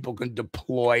sometimes people can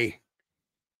deploy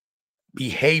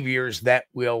behaviors that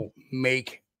will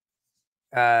make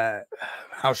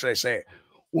how should I say it?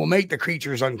 Will make the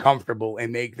creatures uncomfortable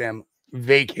and make them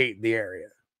vacate the area.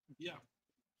 Yeah.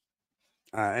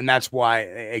 And that's why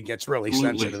it gets really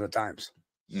sensitive at times.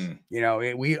 You know,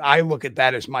 I look at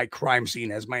that as my crime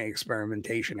scene, as my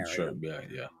experimentation area. Sure. Yeah.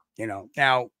 Yeah. You know,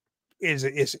 now is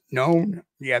it known?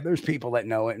 Yeah, there's people that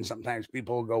know it, and sometimes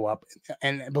people go up,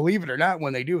 and believe it or not,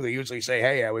 when they do, they usually say,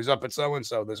 "Hey, I was up at so and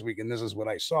so this week, and this is what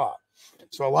I saw."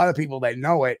 So a lot of people that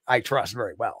know it, I trust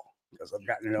very well, because I've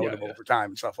gotten to know them over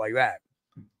time and stuff like that.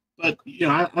 But, you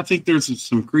know, I think there's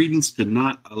some credence to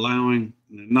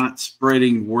not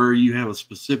spreading where you have a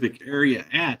specific area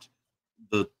at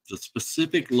the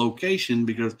specific location,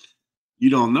 because you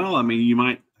don't know. I mean, you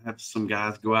might have some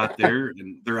guys go out there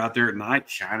and they're out there at night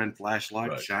shining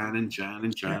flashlights, shining.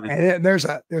 And there's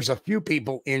a few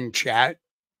people in chat.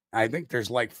 I think there's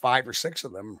like 5 or 6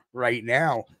 of them right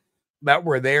now that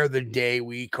were there the day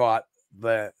we caught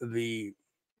the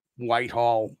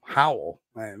Whitehall howl,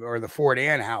 or the Fort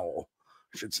Ann howl,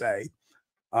 I should say,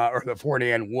 or the Fort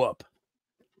Ann whoop.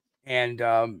 And,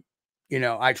 you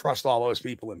know, I trust all those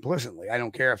people implicitly. I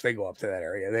don't care if they go up to that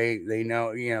area. They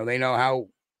know, you know, they know how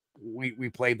we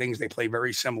play things. They play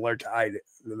very similar to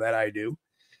that I do.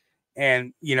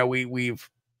 And, you know,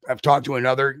 I've talked to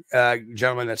another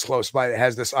gentleman that's close by that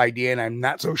has this idea, and I'm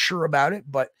not so sure about it,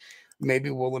 but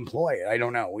maybe we'll employ it. I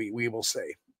don't know. We will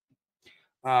see.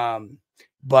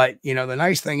 But, you know, the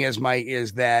nice thing is, Mike,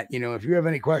 is that, you know, if you have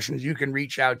any questions, you can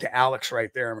reach out to Alex right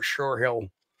there. I'm sure he'll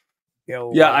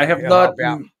I have not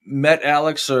met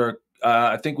Alex, or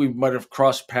I think we might have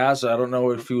crossed paths. I don't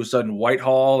know if he was in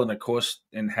Whitehall and, of course,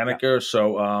 in Henniker. Yeah.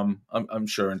 So I'm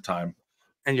sure in time.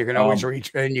 And you can always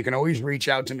reach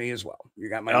out to me as well. You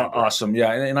got my number. Awesome.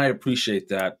 Yeah. And I appreciate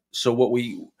that. So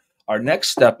our next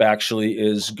step actually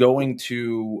is going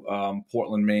to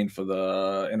Portland, Maine for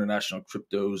the International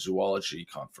Cryptozoology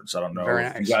Conference. I don't know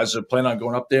if you guys are planning on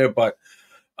going up there, but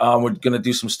we're going to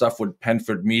do some stuff with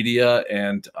Penford Media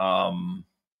and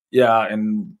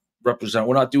and represent.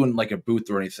 We're not doing like a booth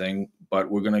or anything, but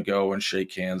we're going to go and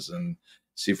shake hands and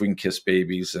see if we can kiss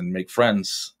babies and make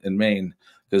friends in Maine,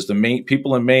 because the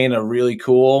people in Maine are really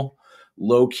cool,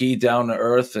 low key, down to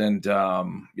earth, and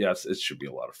it should be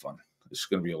a lot of fun. It's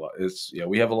going to be a lot.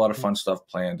 We have a lot of fun stuff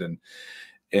planned, and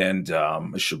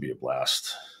it should be a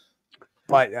blast.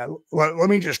 But let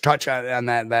me just touch on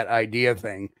that idea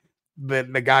thing.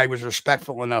 The guy was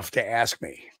respectful enough to ask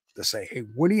me to say, "Hey,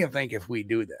 what do you think if we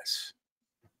do this?"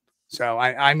 So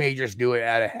I may just do it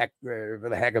for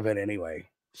the heck of it anyway.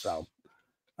 So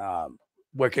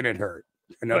what can it hurt?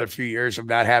 another few years of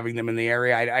not having them in the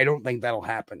area. I don't think that'll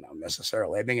happen now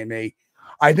necessarily. I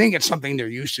think it's something they're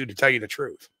used to tell you the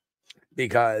truth,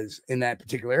 because in that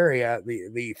particular area,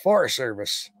 the Forest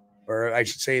Service, or I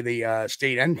should say the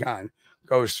state NCON,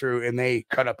 goes through and they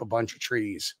cut up a bunch of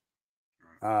trees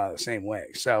the same way.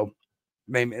 So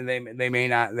they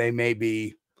may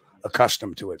be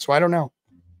accustomed to it. So I don't know.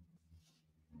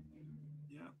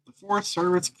 Yeah, the Forest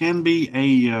Service can be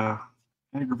a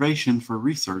aggravation for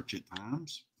research at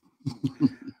times.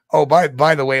 Oh,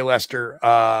 by the way, Lester,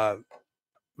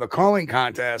 the calling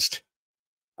contest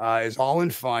is all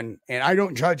in fun, and I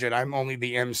don't judge it. I'm only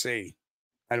the MC.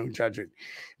 I don't judge it.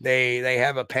 They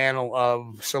have a panel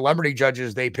of celebrity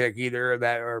judges they pick, either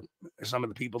that or some of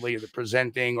the people either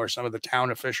presenting or some of the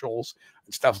town officials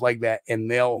and stuff like that. And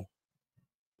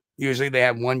usually they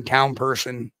have one town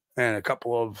person and a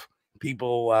couple of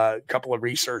people, a couple of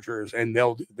researchers, and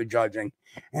they'll do the judging.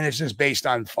 And it's just based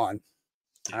on fun.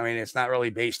 I mean, it's not really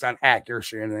based on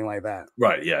accuracy or anything like that.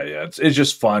 Right. Yeah. Yeah. It's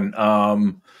just fun.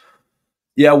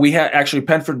 Yeah, we had actually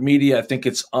Penford Media. I think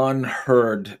it's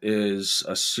Unheard is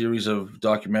a series of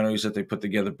documentaries that they put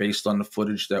together based on the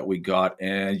footage that we got,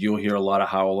 and you'll hear a lot of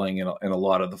howling and a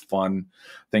lot of the fun.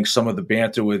 I think some of the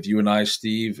banter with you and I,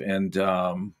 Steve, and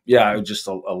yeah, just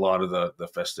a lot of the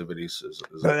festivities.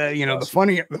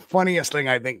 The funniest thing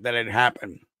I think that had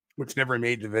happened, which never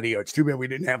made the video. It's too bad we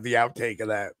didn't have the outtake of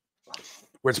that.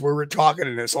 Which we were talking,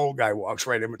 and this old guy walks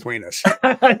right in between us.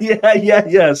 Yeah.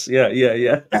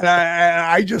 And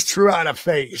I just threw out a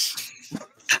face.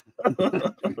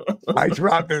 I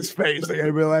dropped this face. I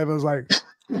was like,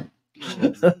 yeah,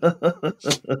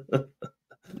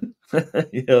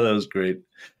 that was great.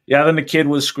 Yeah, then the kid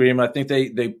was screaming. I think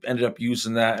they ended up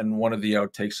using that in one of the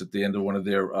outtakes at the end of one of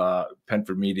their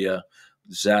Penford Media.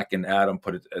 Zach and Adam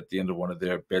put it at the end of one of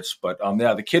their bits, but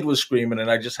yeah, the kid was screaming,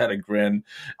 and I just had a grin,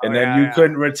 and you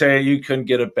couldn't retain, you couldn't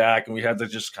get it back, and we had to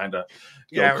just kind of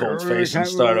go cold face and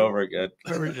start over again.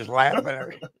 We were just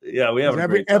laughing. Yeah, we have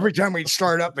every time we'd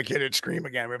start up, the kid would scream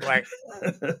again. We'd be like,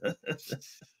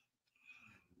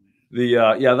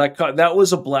 that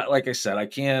was a black. Like I said, I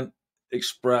can't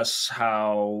express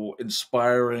how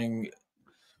inspiring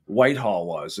Whitehall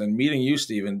was, and meeting you,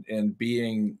 Steve, and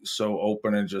being so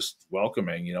open and just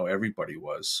welcoming. Everybody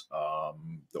was.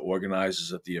 The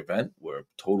organizers at the event were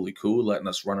totally cool, letting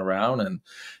us run around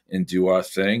and do our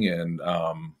thing. And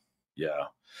yeah.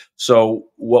 So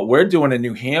what we're doing in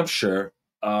New Hampshire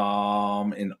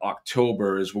in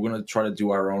October is we're going to try to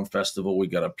do our own festival. We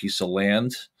got a piece of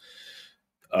land.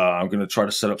 I'm going to try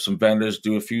to set up some vendors,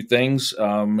 do a few things,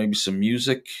 maybe some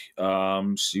music,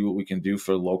 see what we can do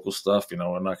for local stuff.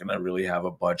 We're not going to really have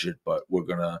a budget, but we're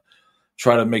going to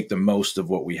try to make the most of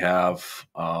what we have.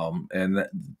 And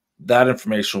that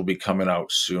information will be coming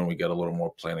out soon. We got a little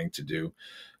more planning to do.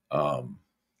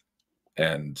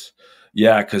 And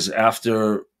yeah, because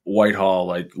after Whitehall,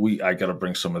 I got to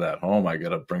bring some of that home. I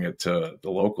got to bring it to the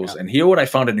locals. Yeah. And here, what I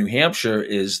found in New Hampshire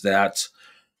is that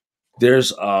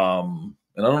there's,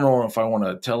 and I don't know if I want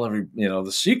to tell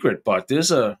the secret, but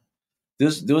there's a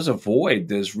void.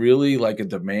 There's really like a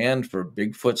demand for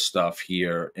Bigfoot stuff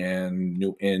here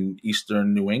in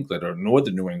Eastern New England, or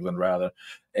Northern New England rather.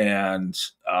 And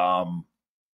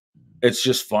it's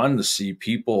just fun to see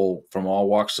people from all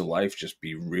walks of life just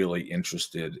be really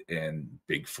interested in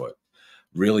Bigfoot,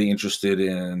 really interested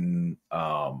in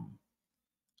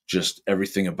just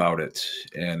everything about it.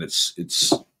 And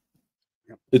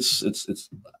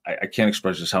I can't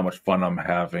express just how much fun I'm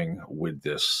having with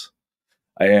this.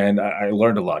 And I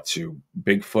learned a lot too.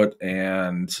 Bigfoot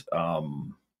and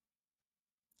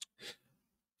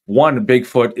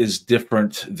Bigfoot is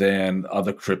different than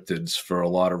other cryptids for a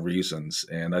lot of reasons.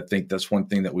 And I think that's one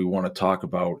thing that we want to talk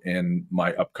about in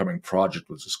my upcoming project,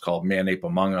 which is called Man Ape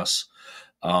Among Us,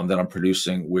 that I'm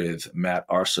producing with Matt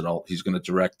Arsenal. He's going to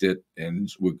direct it,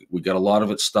 and we got a lot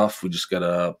of its stuff. We just got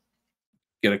to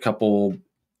get a couple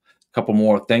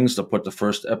more things to put the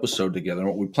first episode together. And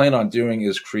what we plan on doing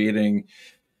is creating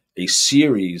a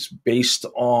series based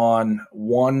on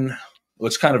one. Well,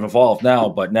 it's kind of evolved now,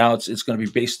 but now it's going to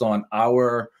be based on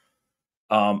our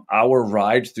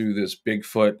ride through this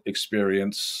Bigfoot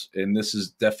experience. And this is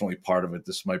definitely part of it.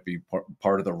 This might be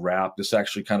part of the wrap. This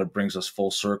actually kind of brings us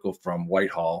full circle from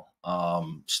Whitehall,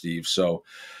 Steve. So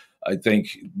I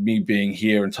think me being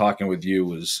here and talking with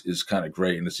you is kind of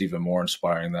great, and it's even more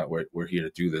inspiring that we're here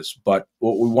to do this. But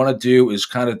what we want to do is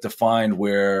kind of define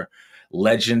where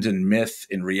legend and myth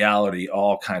and reality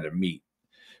all kind of meet.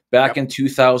 Back in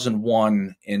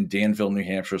 2001 in Danville, New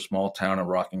Hampshire, a small town in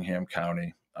Rockingham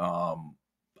County,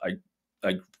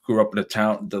 I grew up in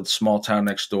the small town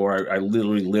next door. I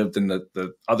literally lived in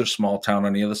the other small town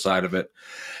on the other side of it.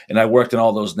 And I worked in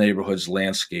all those neighborhoods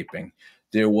landscaping.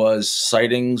 There was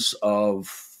sightings of,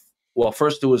 well,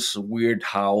 first there was weird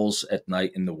howls at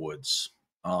night in the woods.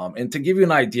 And to give you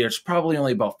an idea, it's probably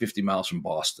only about 50 miles from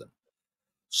Boston.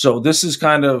 So this is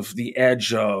kind of the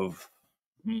edge of,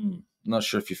 I'm not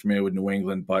sure if you're familiar with New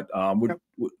England, but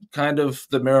kind of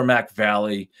the Merrimack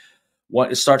Valley.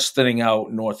 It starts thinning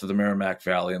out north of the Merrimack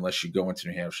Valley, unless you go into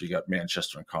New Hampshire. You got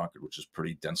Manchester and Concord, which is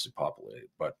pretty densely populated.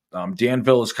 But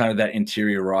Danville is kind of that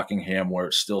interior Rockingham where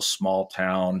it's still small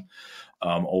town,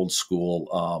 old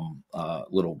school,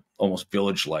 little almost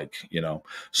village-like, you know.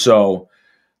 So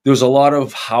there was a lot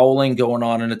of howling going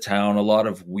on in the town, a lot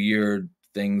of weird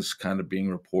things kind of being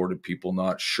reported, people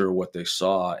not sure what they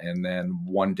saw. And then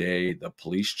one day the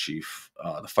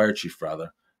fire chief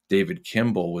rather, David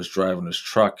Kimball, was driving his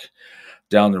truck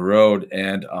down the road,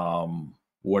 and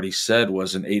what he said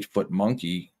was an 8-foot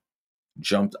monkey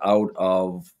jumped out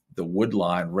of the wood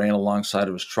line, ran alongside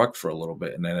of his truck for a little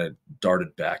bit, and then it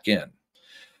darted back in.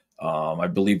 I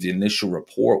believe the initial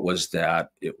report was that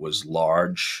it was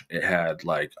large. It had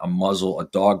like a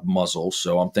dog muzzle.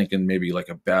 So I'm thinking maybe like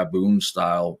a baboon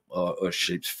style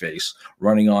shaped face,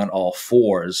 running on all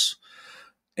fours.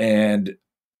 And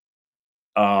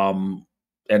then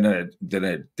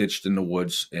it ditched in the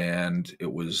woods, and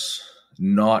it was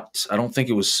not, I don't think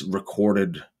it was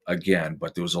recorded again,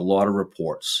 but there was a lot of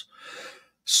reports.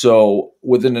 So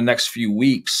within the next few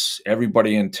weeks,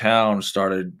 everybody in town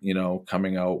started,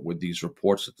 coming out with these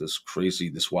reports that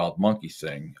this wild monkey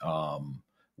thing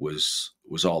was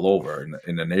all over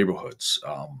in the neighborhoods.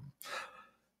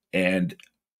 And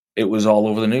it was all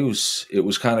over the news. It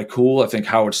was kind of cool. I think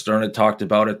Howard Stern had talked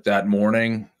about it that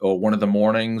morning, or one of the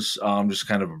mornings, just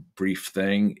kind of a brief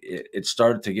thing. It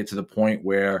started to get to the point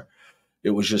where it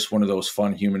was just one of those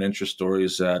fun human interest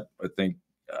stories that I think,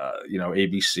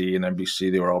 ABC and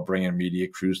NBC, they were all bringing media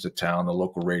crews to town. The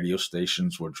local radio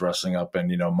stations were dressing up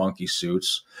in, monkey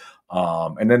suits.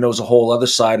 And then there was a whole other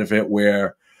side of it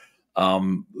where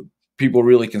people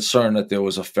really concerned that there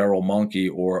was a feral monkey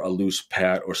or a loose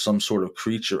pet or some sort of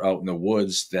creature out in the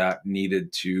woods that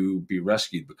needed to be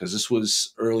rescued, because this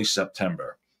was early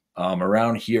September.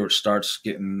 Around here, it starts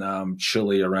getting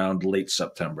chilly around late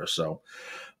September. So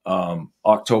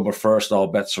October 1st, all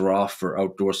bets are off for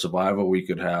outdoor survival. We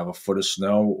could have a foot of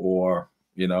snow, or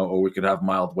we could have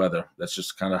mild weather. That's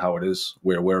just kind of how it is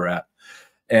where we're at.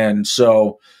 And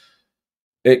so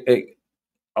a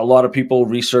lot of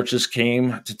researchers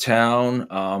came to town.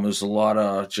 There was a lot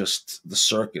of just the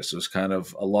circus. It was kind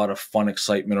of a lot of fun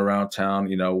excitement around town.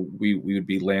 We would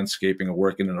be landscaping or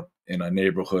working in a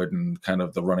neighborhood, and kind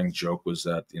of the running joke was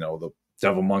that, the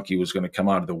devil monkey was going to come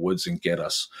out of the woods and get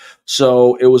us.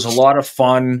 So it was a lot of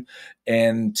fun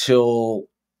and we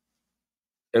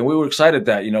were excited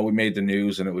that, we made the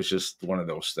news, and it was just one of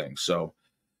those things. So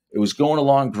it was going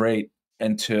along great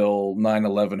until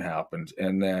 9/11 happened,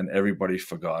 and then everybody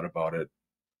forgot about it,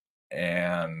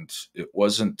 and it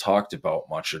wasn't talked about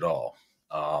much at all.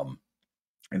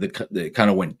 And it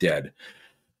kind of went dead.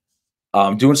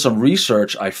 Doing some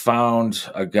research, I found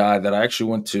a guy that I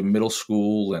actually went to middle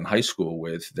school and high school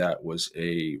with that was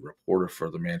a reporter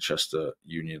for the Manchester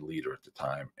Union Leader at the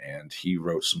time, and he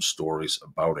wrote some stories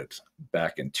about it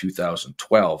back in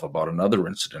 2012 about another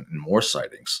incident and more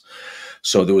sightings.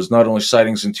 So there was not only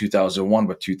sightings in 2001,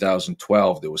 but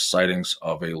 2012, there was sightings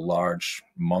of a large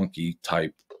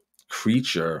monkey-type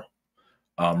creature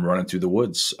running through the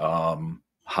woods,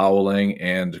 howling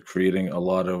and creating a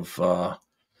lot of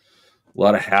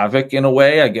havoc in a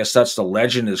way. I guess that's the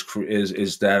legend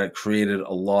is that it created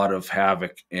a lot of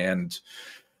havoc. And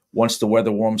once the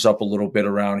weather warms up a little bit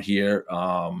around here,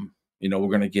 we're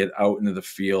going to get out into the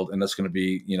field, and that's going to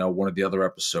be, one of the other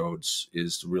episodes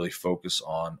is to really focus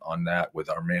on that with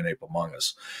our man ape among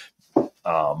us.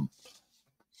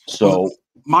 So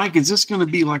Mike, is this going to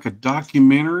be like a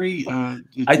documentary?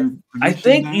 I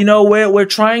think, we're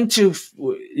trying to,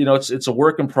 it's a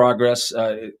work in progress.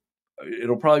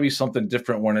 It'll probably be something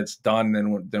different when it's done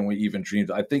than we even dreamed.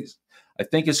 I think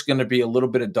it's going to be a little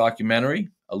bit of documentary,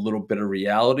 a little bit of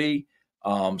reality,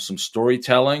 some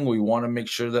storytelling. We want to make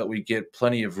sure that we get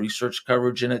plenty of research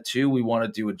coverage in it too. We want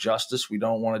to do it justice. We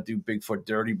don't want to do Bigfoot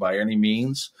dirty by any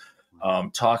means.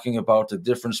 Talking about the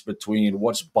difference between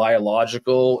what's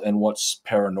biological and what's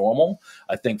paranormal.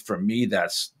 I think for me,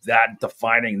 that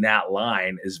defining that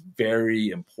line is very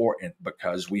important,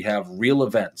 because we have real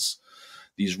events.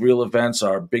 These real events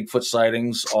are Bigfoot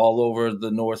sightings all over the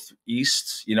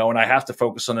Northeast, and I have to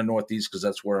focus on the Northeast because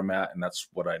that's where I'm at and that's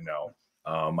what I know.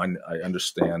 I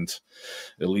understand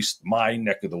at least my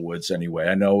neck of the woods anyway.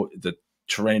 I know the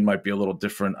terrain might be a little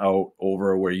different out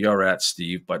over where you're at,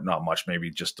 Steve, but not much. Maybe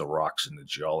just the rocks and the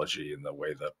geology and the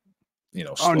way that,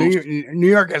 Oh, New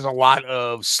York has a lot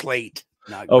of slate.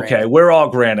 Not okay, granite. we're all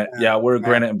granite. Yeah, we're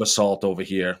granite and basalt over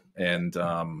here, and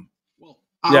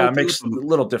yeah, it makes a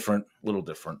little different.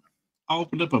 I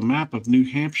opened up a map of New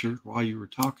Hampshire while you were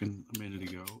talking a minute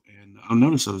ago, and I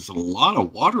noticed there's a lot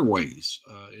of waterways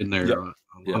in there, Yep.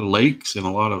 a lot of lakes and a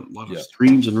lot of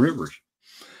streams and rivers.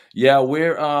 Yeah,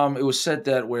 we're it was said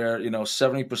that we're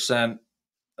 70%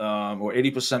 or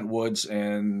 80% woods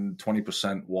and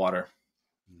 20% water.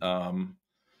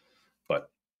 But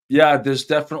yeah, there's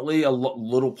definitely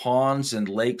little ponds and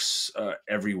lakes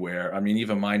everywhere. I mean,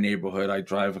 even my neighborhood, I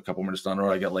drive a couple minutes down the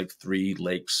road, I got like 3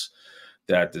 lakes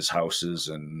that there's houses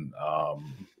and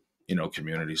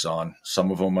communities on.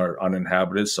 Some of them are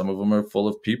uninhabited, some of them are full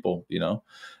of people,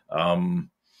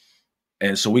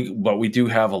 and so we do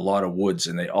have a lot of woods,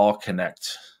 and they all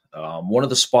connect. One of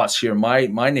the spots here,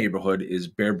 my neighborhood, is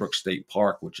Bear Brook State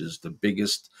Park, which is the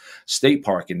biggest state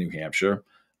park in New Hampshire.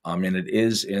 And it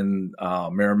is in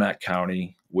Merrimack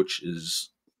County, which is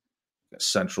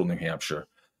central New Hampshire.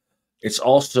 It's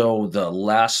also the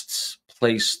last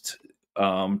place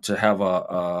to have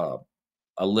a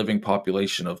living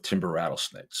population of timber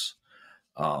rattlesnakes.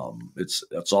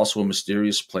 It's also a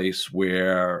mysterious place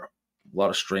where a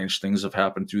lot of strange things have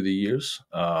happened through the years.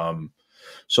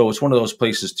 So it's one of those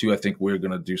places too. I think we're going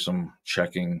to do some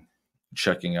checking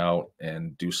out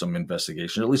and do some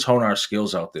investigation, at least hone our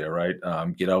skills out there, right?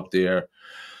 Get out there,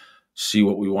 see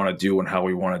what we want to do and how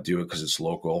we want to do it, because it's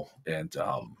local. And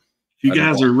if you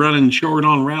guys are running short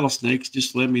on rattlesnakes,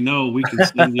 just let me know. We can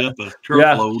send you up a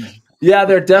truckload. Yeah,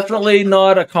 they're definitely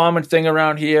not a common thing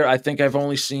around here. I think I've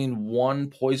only seen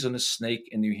one poisonous snake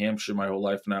in New Hampshire my whole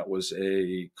life, and that was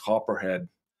a copperhead.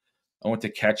 I went to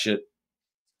catch it,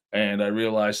 and I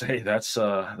realized, hey, that's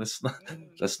not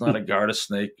a garter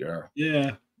snake.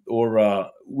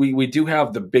 We do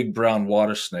have the big brown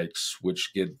water snakes,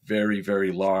 which get very,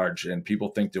 very large, and people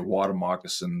think they're water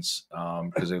moccasins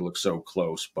because they look so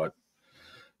close. But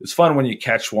it's fun when you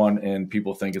catch one and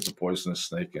people think it's a poisonous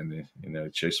snake, and they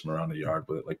chase them around the yard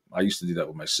with it. Like I used to do that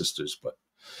with my sisters, but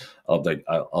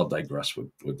I'll digress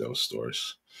with those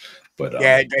stories. But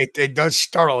yeah, it does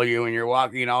startle you when you're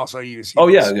walking. Also, you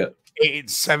see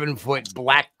 7 foot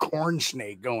black corn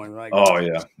snake going like,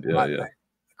 yeah.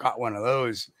 Caught one of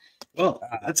those. Well,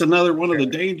 that's another one of the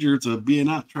dangers of being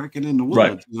out trekking in the woods.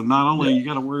 Right. Not only you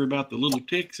got to worry about the little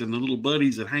ticks and the little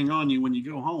buddies that hang on you when you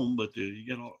go home, but you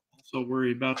got to also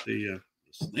worry about the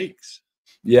snakes.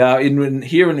 Yeah,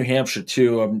 here in New Hampshire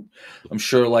too. I'm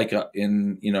sure, like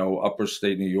in upper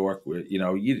state New York, where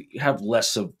you have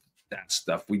less of that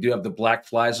stuff. We do have the black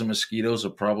flies and mosquitoes are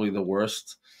probably the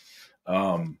worst.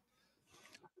 Well,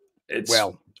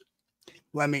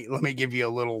 let me give you a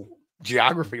little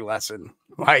geography lesson.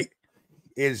 Right,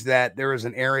 is that there is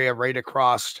an area right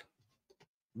across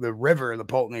the river, the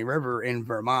Pulteney River in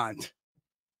Vermont,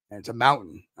 and it's a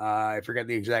mountain. I forget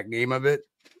the exact name of it,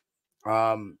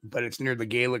 but it's near the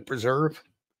Gaelic Preserve,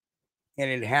 and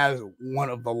it has one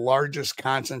of the largest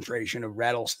concentration of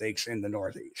rattlesnakes in the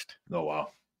Northeast. Oh, wow.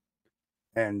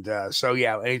 And so,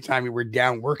 yeah, anytime you were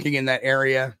down working in that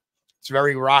area, it's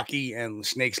very rocky, and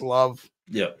snakes love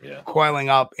coiling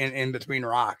up in between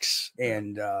rocks.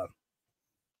 And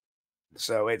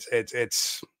so it's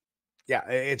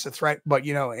a threat. But,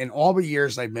 in all the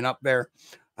years I've been up there,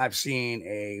 I've seen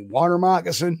a water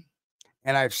moccasin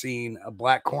and I've seen a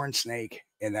black corn snake,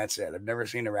 and that's it. I've never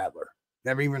seen a rattler.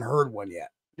 Never even heard one yet.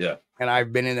 Yeah. And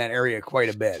I've been in that area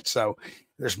quite a bit. So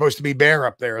there's supposed to be bear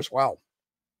up there as well.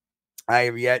 I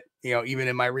have yet, even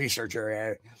in my research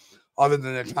area, other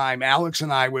than the time Alex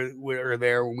and I were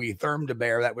there when we thermed a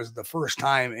bear, that was the first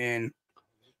time in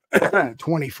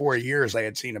 24 years I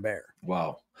had seen a bear.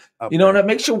 Wow. And that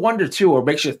makes you wonder too, or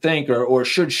makes you think, or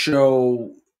should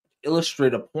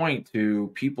illustrate a point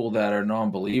to people that are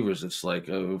non-believers. It's like,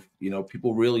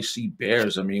 people really see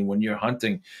bears. I mean, when you're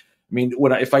hunting,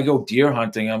 if I go deer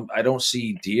hunting, I don't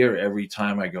see deer every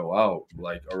time I go out,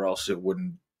 or else it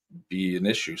wouldn't be an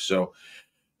issue. So,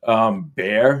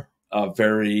 bear,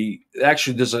 actually,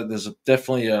 there's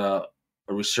definitely a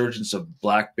resurgence of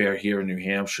black bear here in New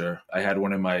Hampshire. I had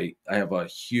I have a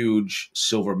huge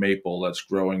silver maple that's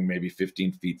growing maybe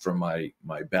 15 feet from my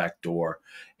back door.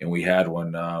 And we had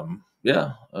one,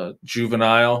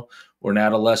 juvenile or an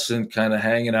adolescent kind of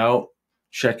hanging out,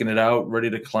 checking it out, ready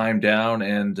to climb down.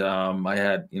 And I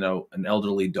had, an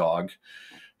elderly dog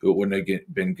it wouldn't have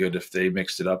been good if they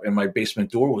mixed it up. And my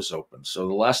basement door was open. So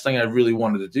the last thing I really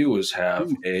wanted to do was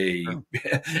have a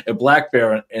black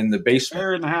bear in the basement.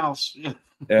 Bear in the house. Yeah.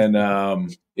 And,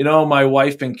 you know, my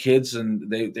wife and kids, and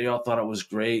they all thought it was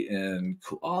great. And,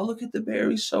 oh, look at the bear.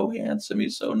 He's so handsome.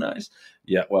 He's so nice.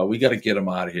 Yeah, well, we got to get him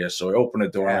out of here. So I opened the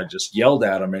door and I just yelled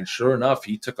at him. And sure enough,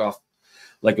 he took off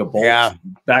like a bolt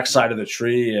backside of the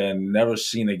tree and never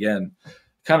seen again.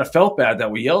 Kind of felt bad that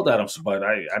we yelled at him, but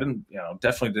I didn't, you know,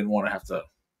 definitely didn't want to have to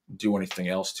do anything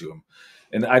else to him.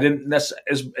 And I didn't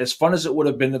necessarily, as fun as it would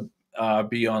have been to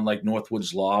be on like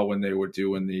Northwoods Law when they were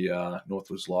doing the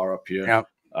Northwoods Law up here. Yep.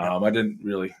 I didn't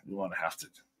really want to have to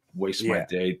waste my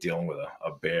day dealing with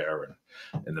a bear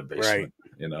in the basement,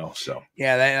 you know. So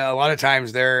a lot of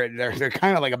times they're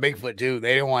kind of like a Bigfoot too.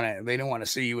 They don't want to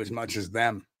see you as much as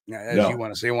them as you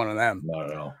want to see one of them.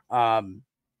 No.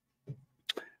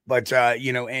 But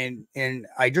you know, and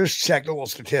I just checked a little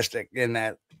statistic in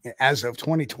that as of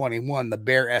 2021, the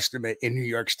bear estimate in New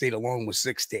York State alone was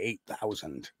 6,000 to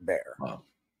 8,000 bear. Wow.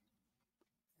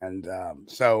 And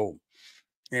so,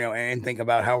 you know, and think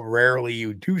about how rarely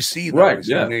you do see those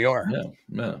in New York.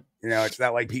 Yeah. You know, it's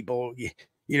not like people,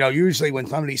 you know, usually when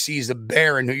somebody sees a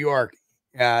bear in New York,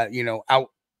 you know,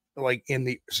 out like in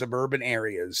the suburban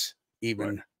areas,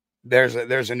 even there's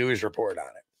a news report on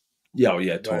it.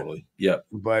 Yeah, totally.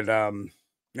 But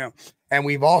you know, and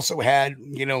we've also had,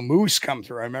 you know, moose come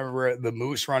through. I remember the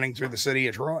moose running through the city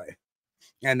of Troy.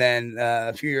 And then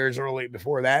a few years early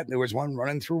before that, there was one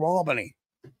running through Albany.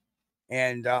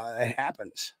 And it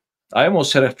happens. I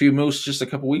almost had a few moose just a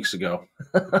couple weeks ago.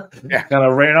 Kind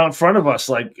of ran out in front of us,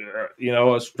 like, you know,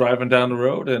 I was driving down the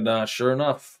road, and sure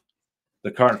enough,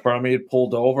 the car in front of me had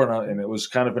pulled over, and it was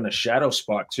kind of in a shadow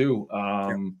spot too,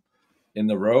 in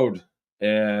the road.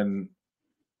 And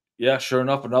yeah, sure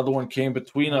enough, another one came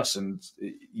between us, and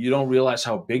you don't realize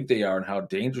how big they are and how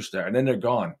dangerous they are, and then they're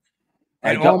gone.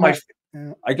 I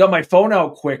got my phone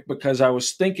out quick because I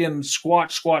was thinking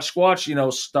squatch, you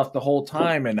know, stuff the whole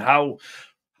time, and how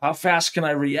fast can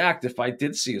I react if I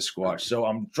did see a squatch? So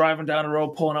I'm driving down the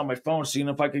road, pulling out my phone, seeing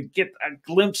if I could get a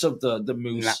glimpse of the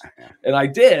moose, and I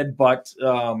did, but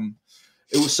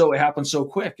it happened so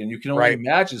quick, and you can only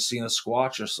imagine seeing a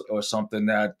squatch or something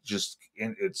that just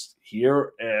it's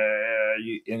here,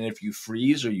 and if you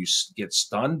freeze or you get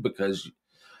stunned because.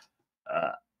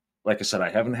 Like I said, I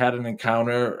haven't had an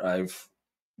encounter.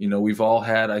 We've all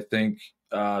had, I think,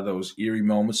 those eerie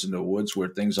moments in the woods where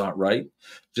things aren't right.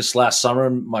 Just last summer,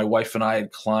 my wife and I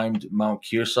had climbed Mount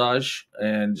Kearsarge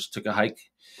and just took a hike.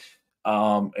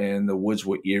 And the woods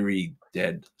were eerie,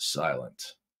 dead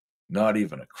silent. Not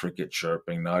even a cricket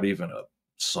chirping, not even a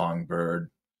songbird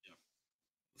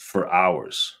for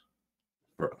hours.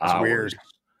 For hours. Weird.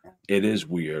 It is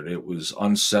weird. It was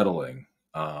unsettling.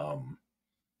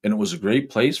 And it was a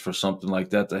great place for something like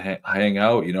that to hang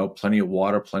out, you know, plenty of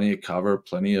water, plenty of cover,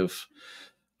 plenty of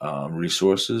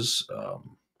resources.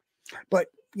 But,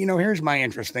 you know, here's my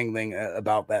interesting thing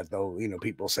about that, though. You know,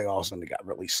 people say all of a sudden it got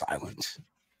really silent.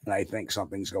 And I think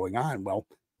something's going on. Well,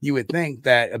 you would think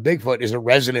that a Bigfoot is a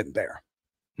resident there.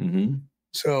 Mm-hmm.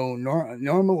 So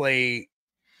normally,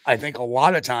 I think a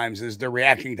lot of times is they're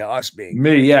reacting to us being.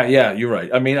 Me, yeah, you're right.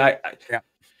 I mean,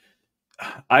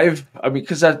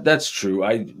 because that's true.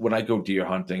 When I go deer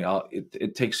hunting,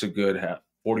 it takes a good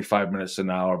 45 minutes an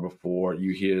hour before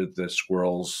you hear the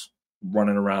squirrels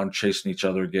running around chasing each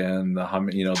other again, the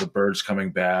humming, you know, the birds coming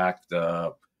back,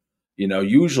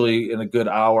 usually in a good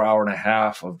hour and a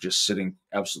half of just sitting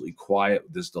absolutely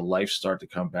quiet, does the life start to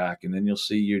come back, and then you'll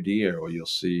see your deer, or you'll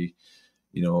see,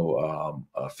 you know,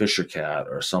 a fisher cat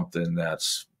or something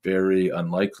that's very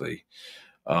unlikely.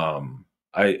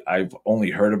 I've only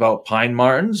heard about pine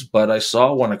martens, but I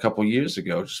saw one a couple years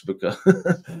ago just because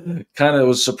kind of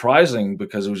was surprising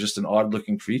because it was just an odd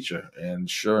looking creature. And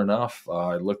sure enough,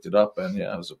 I looked it up, and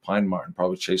it was a pine marten,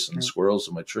 probably chasing squirrels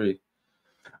in my tree.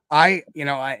 In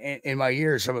my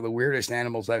years, some of the weirdest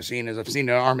animals I've seen is an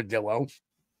armadillo,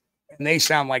 and they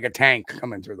sound like a tank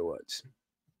coming through the woods.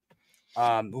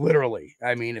 Literally.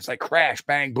 I mean, it's like crash,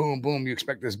 bang, boom, boom. You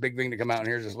expect this big thing to come out, and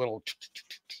here's this little,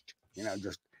 you know,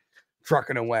 just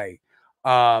trucking away.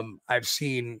 I've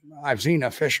seen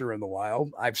a fisher in the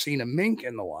wild. I've seen a mink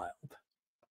in the wild.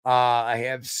 I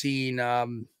have seen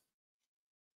there's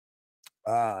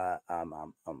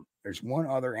one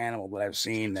other animal that I've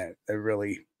seen that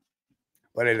really,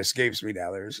 but it escapes me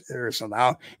now. There's some,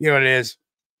 you know what it is,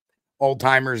 old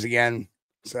timers again.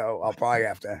 So I'll probably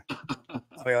have to.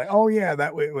 I'll be like, oh yeah,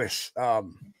 that was.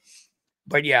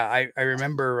 But yeah, I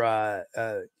remember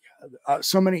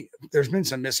there's been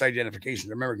some misidentifications. I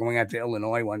remember going out to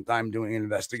Illinois one time doing an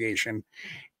investigation,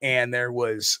 and there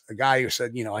was a guy who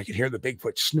said, I could hear the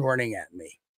Bigfoot snorting at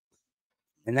me.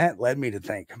 And that led me to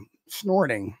think,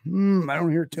 snorting. I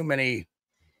don't hear too many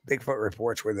Bigfoot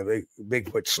reports where the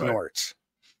Bigfoot snorts.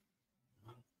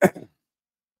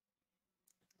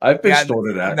 I've been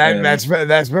snorted at.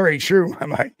 That's very true.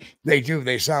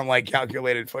 They sound like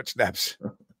calculated footsteps.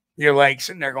 You're like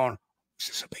sitting there going, is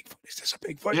this a Bigfoot? Is this a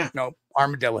Bigfoot? Yeah. No,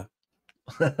 armadillo.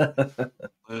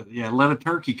 Yeah, let a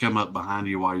turkey come up behind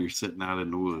you while you're sitting out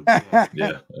in the woods.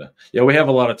 Yeah. We have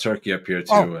a lot of turkey up here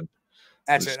too. Oh, and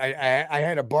that's it. I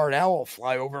had a barred owl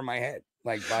fly over my head,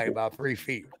 like by about 3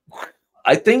 feet.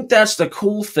 I think that's the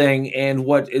cool thing, and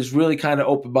what is really kind of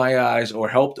opened my eyes, or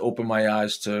helped open my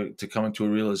eyes to come into a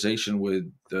realization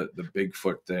with the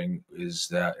Bigfoot thing, is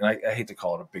that, and I hate to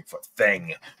call it a Bigfoot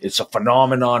thing, it's a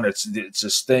phenomenon, it's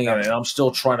this thing, and I'm still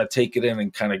trying to take it in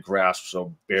and kind of grasp,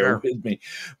 so bear with me.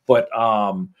 But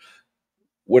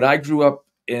when I grew up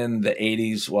in the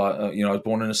 80s, well, I was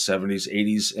born in the 70s,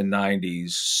 80s, and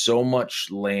 90s, so much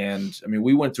land. I mean,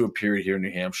 we went through a period here in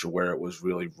New Hampshire where it was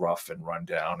really rough and run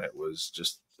down. It was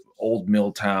just old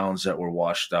mill towns that were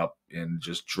washed up and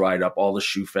just dried up. All the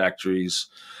shoe factories,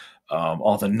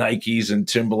 all the Nikes and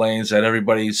Timberlands that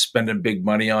everybody's spending big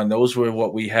money on. Those were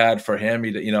what we had for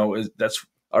hand-me-down. That's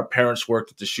our parents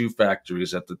worked at the shoe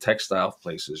factories, at the textile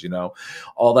places,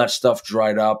 all that stuff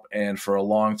dried up. And for a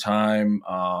long time,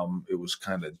 it was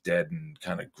kind of dead and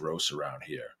kind of gross around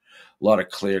here. A lot of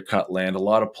clear cut land, a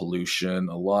lot of pollution,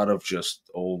 a lot of just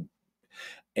old.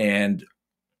 And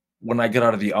when I got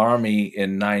out of the Army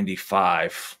in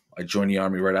 95, I joined the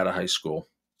Army right out of high school.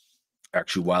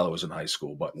 Actually, while I was in high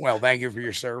school, but well, thank you for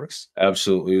your service.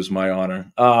 Absolutely. It was my honor.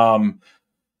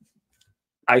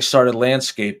 I started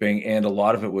landscaping, and a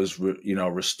lot of it was,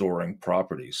 restoring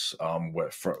properties,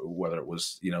 whether it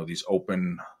was, these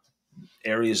open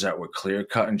areas that were clear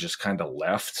cut and just kind of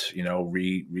left,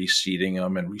 reseeding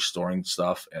them and restoring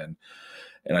stuff. And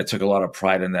I took a lot of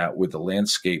pride in that with the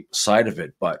landscape side of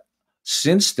it. But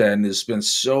since then, there's been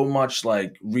so much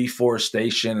like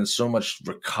reforestation and so much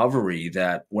recovery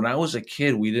that when I was a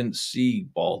kid, we didn't see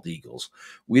bald eagles.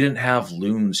 We didn't have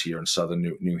loons here in southern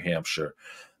New Hampshire.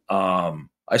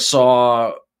 I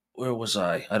saw, where was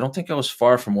I? I don't think I was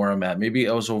far from where I'm at. Maybe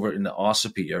I was over in the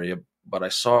Ossipee area, but I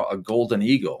saw a golden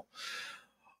eagle.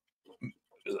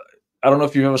 I don't know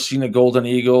if you've ever seen a golden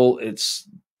eagle. It's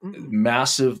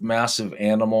massive, massive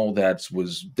animal that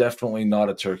was definitely not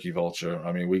a turkey vulture.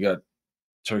 I mean, we got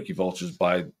turkey vultures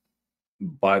by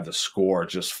the score,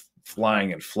 just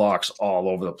flying in flocks all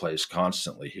over the place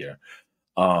constantly here.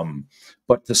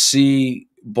 But to see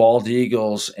bald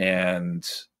eagles and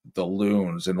the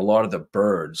loons and a lot of the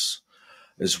birds,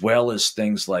 as well as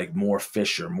things like more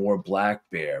fisher, more black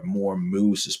bear, more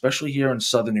moose, especially here in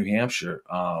southern New Hampshire,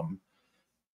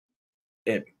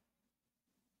 it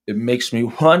makes me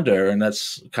wonder, and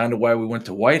that's kind of why we went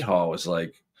to Whitehall,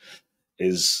 and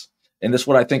this is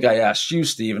what I think I asked you,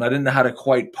 Steve, and I didn't know how to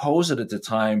quite pose it at the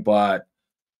time, but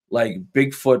like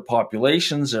Bigfoot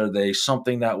populations, are they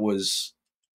something that was,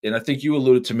 and I think you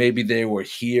alluded to maybe they were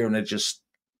here and it just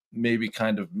maybe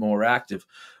kind of more active,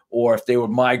 or if they were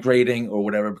migrating or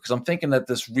whatever, because I'm thinking that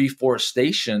this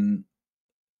reforestation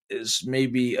is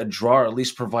maybe a draw, or at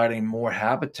least providing more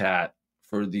habitat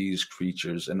for these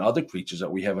creatures and other creatures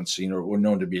that we haven't seen or were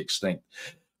known to be extinct.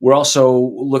 We're also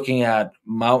looking at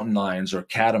mountain lions, or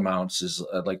catamounts, as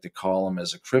I'd like to call them,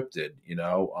 as a cryptid.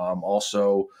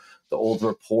 Also the old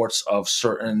reports of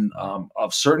certain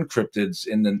cryptids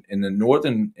in the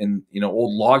northern,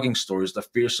 old logging stories, the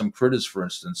fearsome critters, for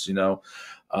instance.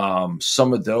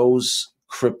 Some of those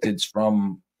cryptids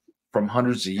from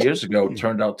hundreds of years ago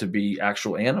turned out to be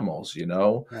actual animals.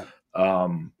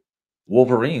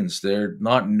 Wolverines, they're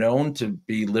not known to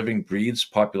be living breeds,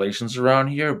 populations around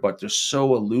here, but they're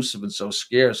so elusive and so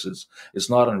scarce. It's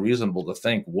not unreasonable to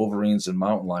think wolverines and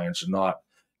mountain lions are not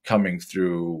coming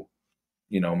through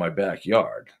my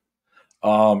backyard.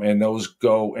 And those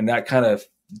go, and that kind of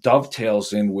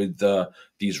dovetails in with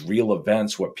these real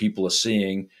events, what people are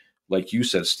seeing. Like you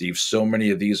said, Steve, so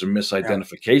many of these are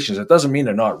misidentifications. It doesn't mean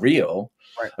they're not real.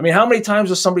 Right. I mean, how many times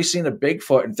has somebody seen a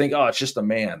Bigfoot and think, oh, it's just a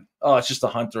man. Oh, it's just a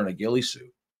hunter in a ghillie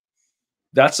suit.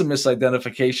 That's a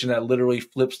misidentification that literally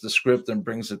flips the script and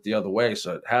brings it the other way.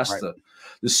 So it has to,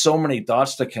 there's so many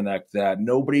dots to connect that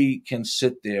nobody can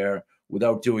sit there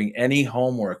without doing any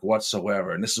homework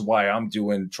whatsoever. And this is why I'm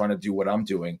trying to do what I'm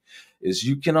doing, is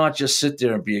you cannot just sit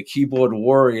there and be a keyboard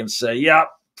warrior and say, yeah,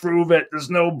 prove it. There's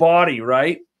no body,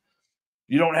 right?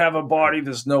 You don't have a body.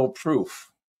 There's no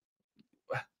proof.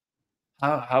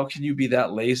 how can you be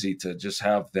that lazy to just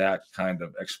have that kind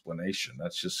of explanation?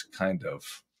 That's just kind of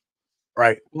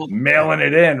Right. Well, mailing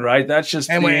it in, right? That's just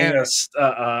And being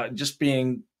when, just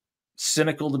being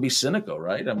cynical to be cynical,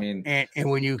 right? I mean, and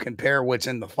when you compare what's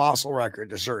in the fossil record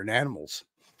to certain animals,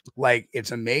 like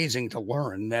it's amazing to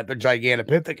learn that the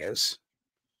Gigantopithecus,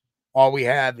 all we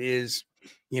have is,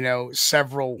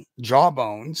 several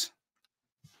jawbones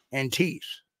and teeth.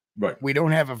 right. We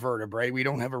don't have a vertebrae. We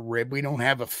don't have a rib. We don't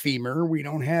have a femur. We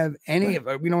don't have any of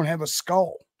it. We don't have a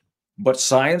skull. But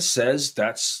science says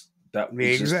that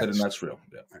They existed and exist. that's real.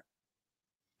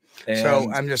 Yeah. So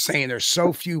And I'm just saying there's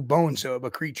so few bones of a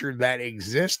creature that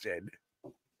existed.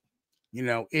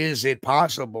 Is it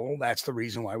possible? That's the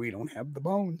reason why we don't have the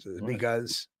bones, is Right.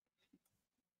 because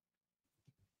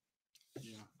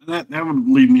that would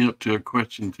lead me up to a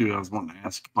question too. I was wanting to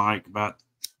ask Mike about.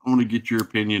 I want to get your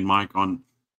opinion, Mike, on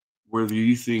whether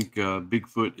you think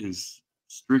Bigfoot is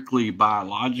strictly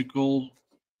biological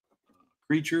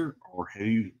creature, or have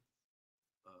you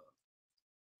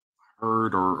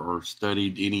heard or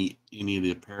studied any of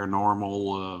the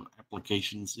paranormal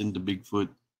applications into Bigfoot?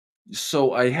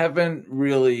 so I haven't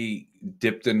really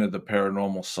dipped into the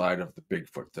paranormal side of the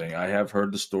Bigfoot thing. I have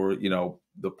heard the story,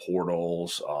 the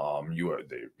portals.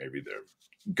 Maybe they're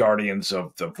guardians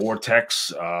of the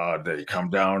vortex. They come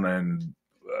down and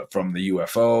from the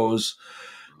UFOs.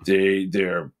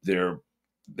 They're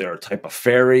a type of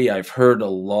fairy. I've heard a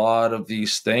lot of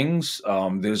these things.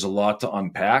 There's a lot to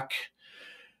unpack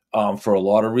for a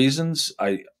lot of reasons.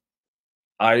 I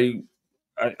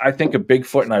think of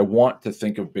Bigfoot, and I want to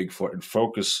think of Bigfoot and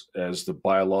focus as the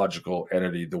biological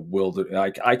entity, the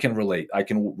wilderness. I can relate. I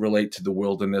can relate to the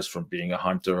wilderness from being a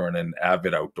hunter and an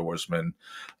avid outdoorsman.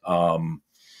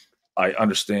 I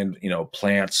understand,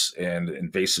 plants and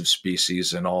invasive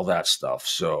species and all that stuff.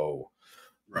 So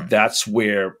that's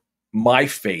where my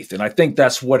faith, and I think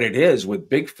that's what it is with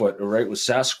Bigfoot, right? With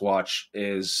Sasquatch,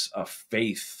 is a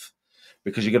faith,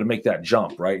 because you got to make that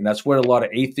jump, right? And that's where a lot of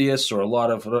atheists, or a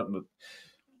lot of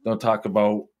don't talk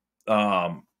about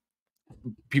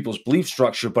people's belief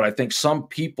structure, but I think some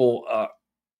people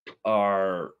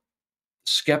are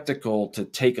skeptical to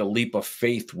take a leap of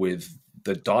faith with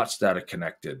the dots that are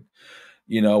connected.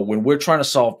 When we're trying to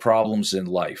solve problems in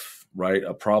life, right?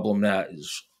 A problem that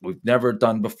we've never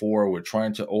done before, we're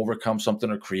trying to overcome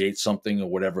something or create something or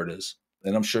whatever it is.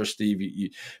 And I'm sure, Steve, you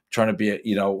trying to be,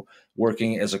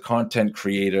 working as a content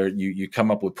creator, you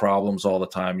come up with problems all the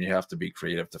time. You have to be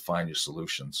creative to find your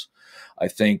solutions. I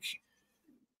think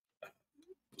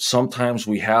sometimes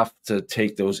we have to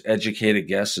take those educated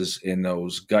guesses in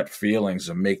those gut feelings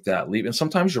and make that leap. And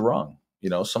sometimes you're wrong.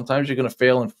 Sometimes you're going to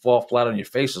fail and fall flat on your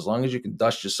face. As long as you can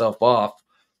dust yourself off.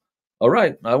 All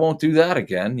right, I won't do that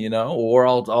again, or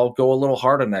I'll go a little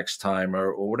harder next time,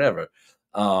 or whatever.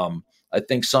 I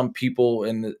think some people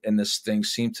in this thing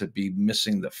seem to be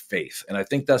missing the faith, and I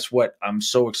think that's what I'm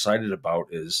so excited about,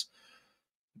 is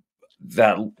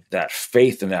that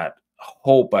faith and that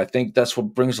hope. I think that's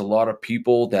what brings a lot of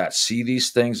people that see these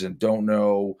things and don't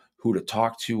know who to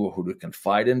talk to or who to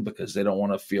confide in, because they don't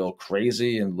want to feel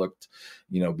crazy and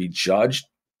be judged.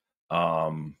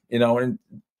 And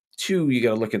two, you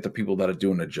got to look at the people that are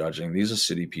doing the judging. These are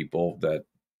city people that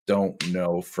don't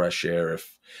know fresh air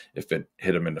if it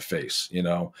hit them in the face.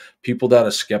 People that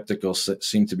are skeptical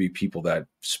seem to be people that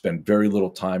spend very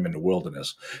little time in the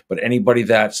wilderness. But anybody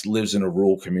that lives in a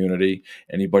rural community,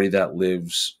 anybody that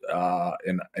lives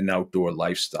in an outdoor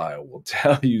lifestyle will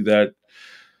tell you that,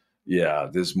 yeah,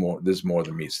 there's more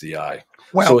than meets the eye.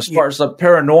 Well, so as far as the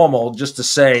paranormal, just to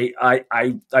say,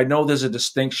 I know there's a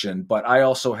distinction, but I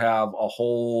also have a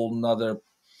whole nother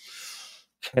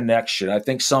connection. I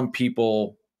think some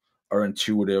people are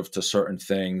intuitive to certain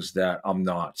things that I'm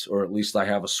not, or at least I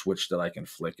have a switch that I can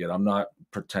flick it. I'm not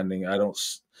pretending.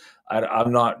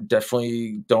 I'm not,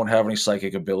 definitely don't have any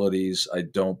psychic abilities. I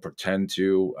don't pretend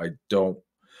to. I don't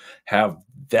have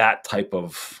that type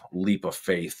of leap of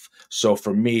faith. So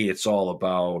for me, it's all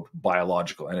about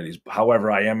biological entities. However,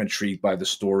 I am intrigued by the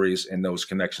stories and those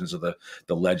connections of the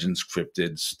legends,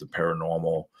 cryptids, the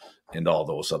paranormal, and all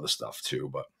those other stuff too.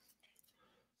 But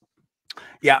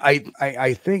yeah,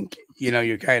 I think,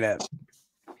 you kind of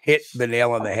hit the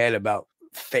nail on the head about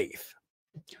faith.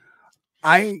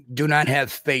 I do not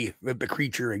have faith that the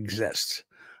creature exists.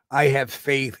 I have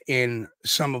faith in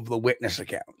some of the witness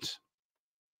accounts.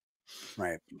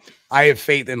 Right. I have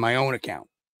faith in my own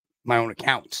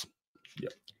accounts.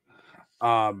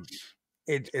 yeah.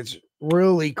 It's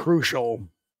really crucial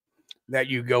that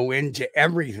you go into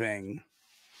everything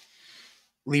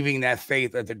leaving that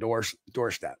faith at the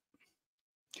doorstep.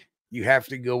 You have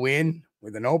to go in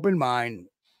with an open mind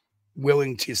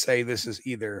willing to say this is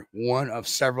either one of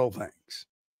several things.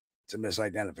 It's a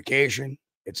misidentification,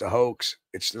 it's a hoax,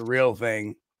 it's the real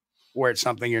thing, or it's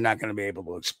something you're not going to be able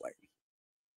to explain.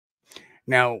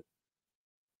 Now,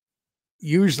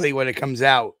 usually when it comes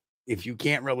out, if you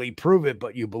can't really prove it,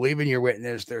 but you believe in your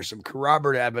witness, there's some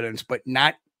corroborative evidence, but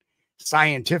not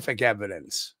scientific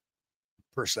evidence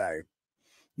per se.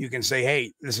 You can say,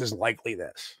 hey, this is likely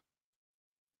this.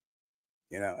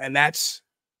 You know, and that's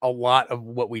a lot of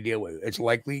what we deal with. It's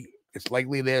likely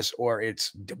this, or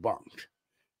it's debunked.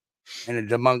 And a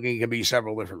debunking can be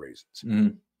several different reasons.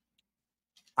 Mm.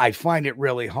 I find it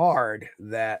really hard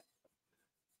that,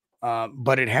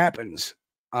 but it happens.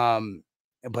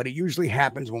 But it usually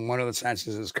happens when one of the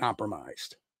senses is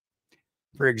compromised.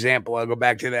 For example, I'll go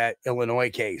back to that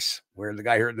Illinois case where the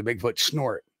guy heard the Bigfoot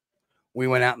snort. We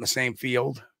went out in the same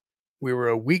field. We were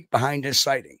a week behind his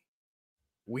sighting.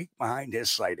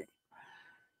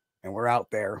 And we're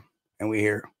out there and we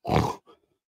hear,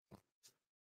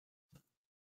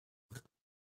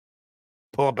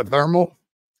 pull up a thermal.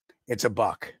 It's a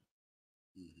buck.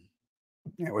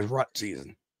 It was rut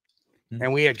season.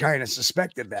 And we had kind of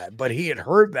suspected that, but he had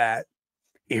heard that.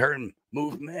 He heard him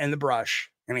move in the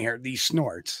brush, and he heard these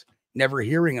snorts, never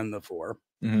hearing them before.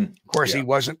 Of course, he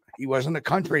wasn't a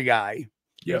country guy.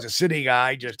 He was a city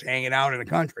guy just hanging out in the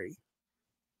country.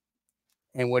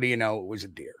 And what do you know? It was a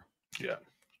deer. Yeah.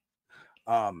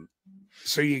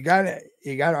 So you gotta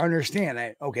understand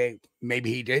that, okay,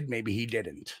 maybe he did, maybe he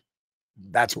didn't.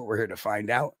 That's what we're here to find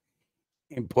out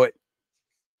and put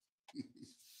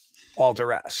all to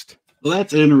rest. Well,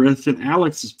 that's interesting.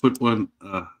 Alex has put one.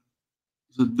 So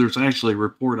there's actually a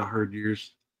report I heard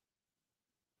years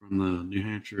from the New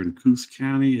Hampshire and Coos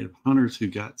County of hunters who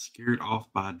got scared off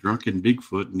by a drunken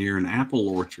Bigfoot near an apple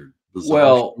orchard.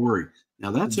 Bizarre story.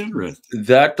 Now that's interesting.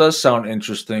 That does sound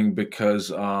interesting because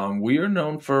we are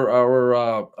known for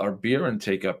our beer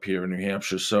intake up here in New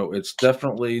Hampshire, so it's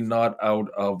definitely not out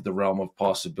of the realm of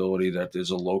possibility that there's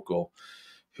a local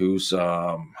who's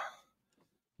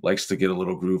likes to get a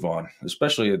little groove on,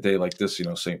 especially a day like this, you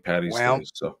know, St. Patty's Day.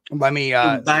 So let me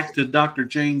back to Dr.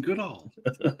 Jane Goodall.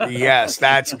 Yes,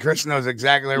 that's Chris knows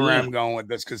exactly where I'm going with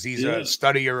this because he's a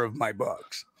studier of my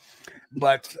books.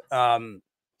 But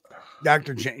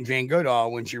Dr. Jane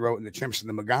Goodall, when she wrote in The Chimps and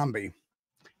the Mugambi,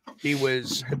 he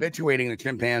was habituating the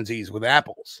chimpanzees with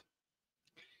apples.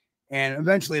 And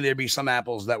eventually there'd be some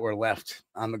apples that were left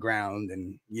on the ground,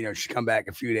 and you know, she'd come back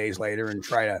a few days later and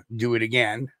try to do it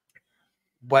again.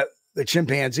 But the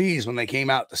chimpanzees, when they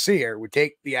came out to see her, would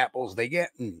take the apples they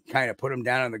get and kind of put them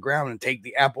down on the ground and take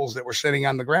the apples that were sitting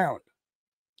on the ground.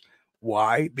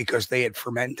 Why? Because they had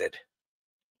fermented.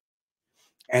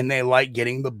 And they like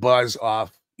getting the buzz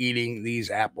off eating these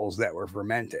apples that were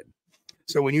fermented.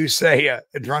 So when you say a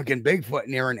drunken Bigfoot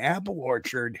near an apple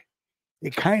orchard,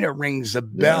 it kind of rings a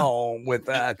bell with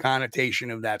a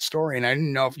connotation of that story. And I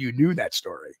didn't know if you knew that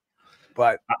story.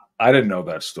 But I didn't know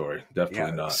that story.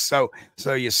 Definitely not. So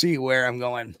you see where I'm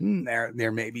going.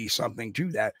 There may be something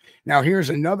to that. Now, here's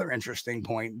another interesting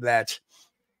point. That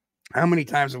how many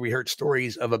times have we heard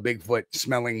stories of a Bigfoot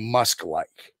smelling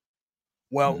musk-like?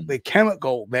 Well, the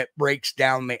chemical that breaks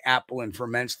down the apple and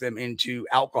ferments them into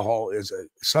alcohol is a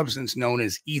substance known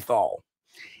as ethol.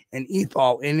 And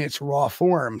ethol, in its raw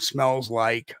form, smells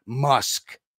like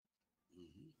musk.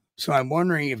 So I'm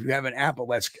wondering if you have an apple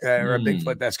that's or a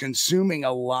Bigfoot that's consuming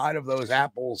a lot of those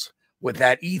apples with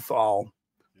that ethol,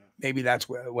 maybe that's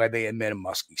why they emit a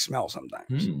musky smell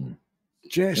sometimes.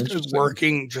 Just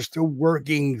a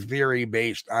working theory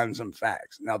based on some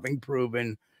facts. Nothing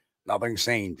proven, nothing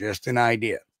sane, just an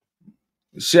idea.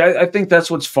 See, I think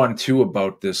that's what's fun too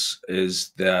about this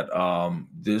is that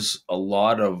there's a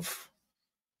lot of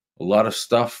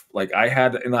stuff. Like I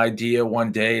had an idea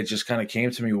one day, it just kind of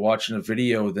came to me watching a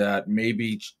video that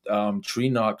maybe tree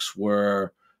knocks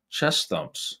were chest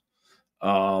thumps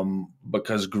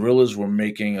because gorillas were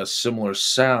making a similar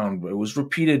sound. It was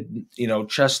repeated, you know,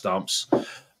 chest thumps.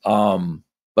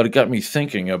 But it got me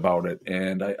thinking about it,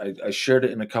 and I shared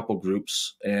it in a couple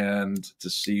groups and to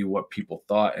see what people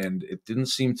thought, and it didn't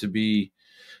seem to be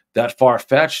that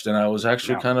far-fetched, and I was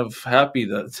actually kind of happy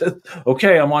that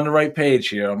okay, I'm on the right page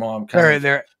here. I'm kind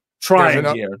of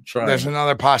trying here. There's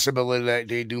another possibility that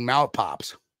they do mouth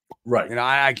pops. Right. You know,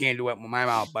 I can't do it with my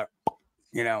mouth, but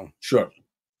you know. Sure.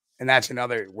 And that's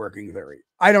another working theory.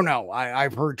 I don't know.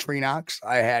 I've heard tree knocks.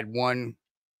 I had one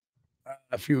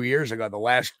a few years ago. The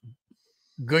last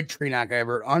good tree knock I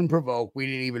ever heard, unprovoked. We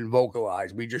didn't even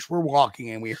vocalize. We just were walking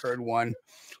and we heard one.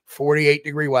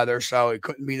 48-degree weather, so it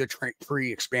couldn't be the tree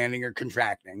expanding or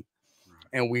contracting.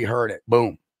 And we heard it,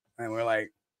 boom. And we're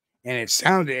like, and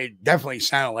it definitely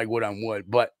sounded like wood on wood,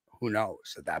 but who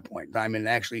knows at that point in time? And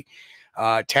actually,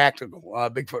 tactical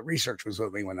Bigfoot research was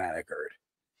living when that occurred.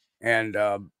 And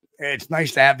it's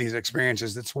nice to have these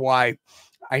experiences. That's why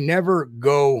I never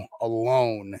go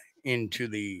alone into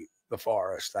the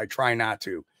forest. I try not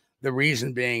to. The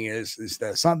reason being is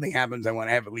that something happens, I want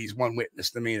to have at least one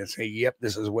witness to me to say, yep,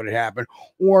 this is what had happened.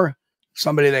 Or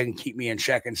somebody that can keep me in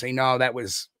check and say, no, that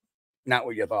was not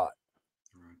what you thought.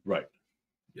 Right.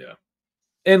 Yeah.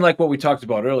 And like what we talked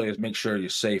about earlier is make sure you're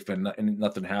safe and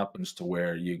nothing happens to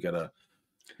where you gotta,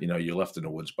 you're left in the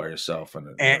woods by yourself. And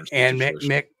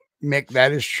Mick,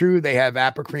 that is true. They have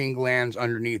apocrine glands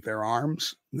underneath their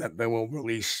arms that they will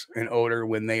release an odor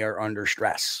when they are under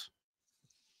stress.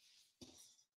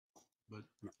 But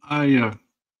I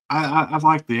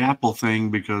like the apple thing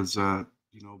because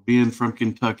being from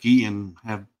Kentucky and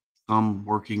have some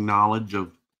working knowledge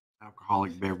of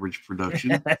alcoholic beverage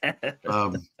production,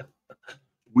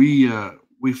 we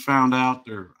found out,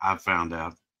 or I found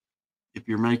out, if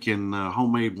you're making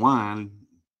homemade wine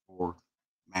or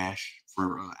mash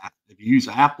if you use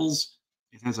apples,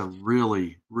 it has a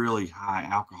really, really high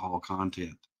alcohol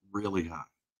content, really high.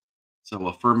 So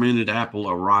a fermented apple,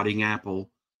 a rotting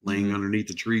apple laying underneath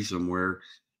the tree somewhere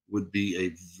would be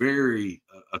a very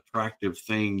attractive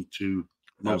thing to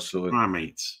most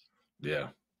primates. Yeah,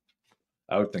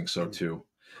 I would think so too.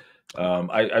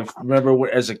 I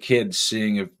remember as a kid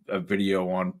seeing a video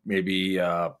on maybe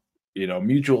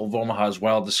Mutual of Omaha's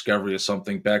Wild Discovery or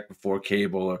something back before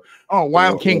cable.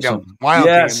 Wild Kingdom.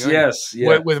 Yes.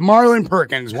 Yeah. With Marlon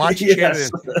Perkins. Watch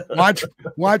Yes.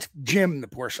 watch Jim, the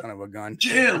poor son of a gun.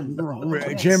 Jim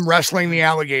wrestling the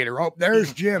alligator. Oh,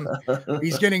 there's Jim.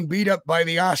 He's getting beat up by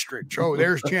the ostrich. Oh,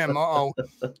 there's Jim.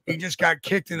 He just got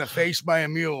kicked in the face by a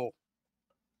mule.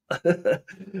 But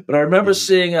I remember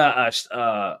seeing a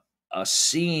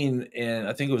scene in,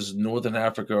 I think it was Northern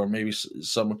Africa or maybe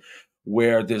somewhere,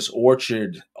 where this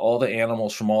orchard, all the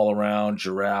animals from all around,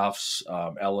 giraffes,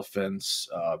 elephants,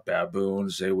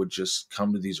 baboons, they would just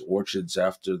come to these orchards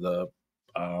after the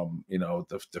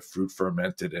fruit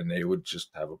fermented, and they would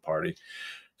just have a party.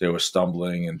 They were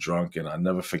stumbling and drunk, and I'll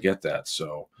never forget that.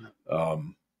 So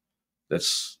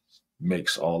that's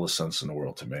makes all the sense in the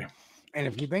world to me. And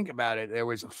if you think about it, there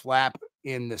was a flap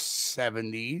in the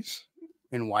 70s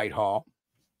in Whitehall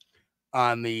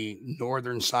on the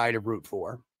northern side of Route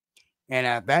 4. And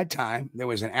at that time, there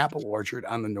was an apple orchard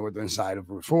on the northern side of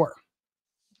Route 4.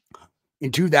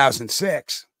 In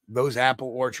 2006, those apple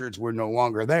orchards were no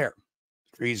longer there.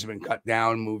 Trees have been cut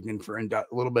down, moved in for a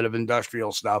little bit of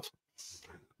industrial stuff.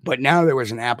 But now there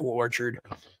was an apple orchard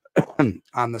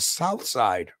on the south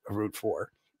side of Route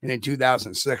 4. And in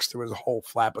 2006, there was a whole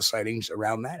flap of sightings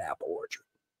around that apple orchard.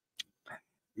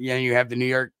 Yeah, you have the New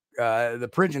York, the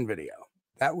Pridgeon video.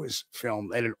 That was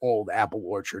filmed at an old apple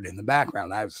orchard in the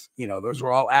background. Those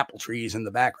were all apple trees in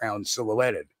the background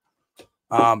silhouetted.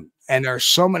 And there are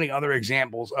so many other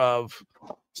examples of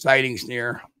sightings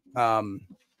near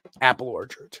apple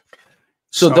orchards.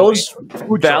 So those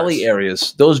valley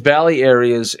areas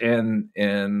in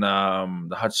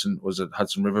the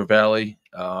Hudson River Valley.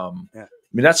 I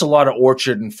mean, that's a lot of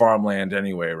orchard and farmland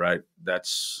anyway, right?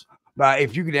 That's.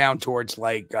 If you go down towards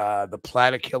like the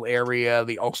Plattekill area,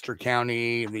 the Ulster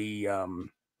County, the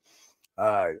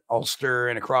Ulster,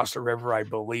 and across the river, I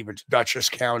believe it's Dutchess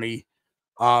County.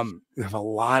 There's a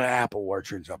lot of apple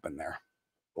orchards up in there.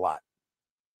 A lot.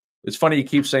 It's funny you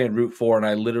keep saying Route 4, and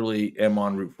I literally am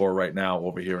on Route 4 right now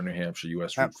over here in New Hampshire,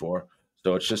 US Route 4.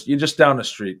 So it's you're just down the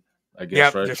street, I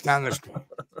guess, right? Just down the street.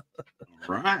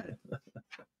 Right.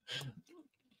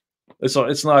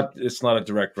 It's not a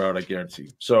direct route, I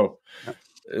guarantee. So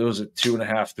it was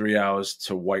 2.5, 3 hours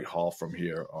to Whitehall from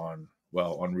here on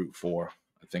Route 4.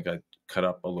 I think I cut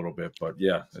up a little bit, but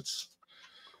yeah, it's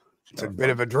a bit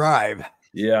of a drive.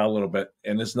 Yeah, a little bit.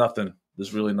 And there's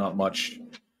really not much.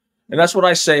 And that's what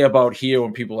I say about here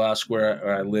when people ask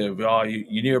where I live. Oh,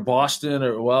 you near Boston?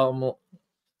 Or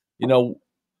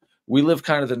we live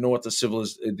kind of the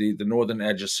northern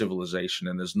edge of civilization,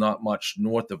 and there's not much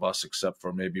north of us except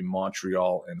for maybe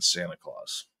Montreal and Santa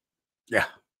Claus. Yeah.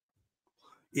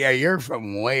 Yeah, you're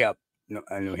from way up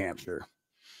New Hampshire.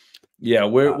 Yeah,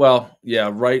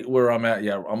 right where I'm at.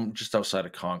 Yeah, I'm just outside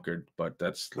of Concord, but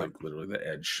that's like literally the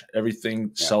edge.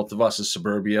 Everything south of us is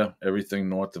suburbia. Everything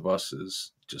north of us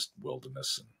is just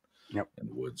wilderness and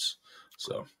woods.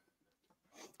 So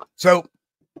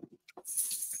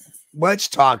let's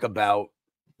talk about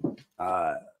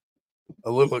a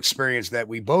little experience that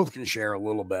we both can share a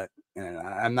little bit. And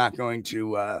I'm not going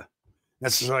to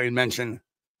necessarily mention.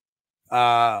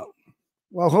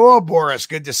 Well, hello, Boris.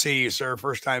 Good to see you, sir.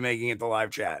 First time making it to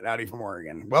live chat. Howdy from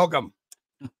Oregon. Welcome,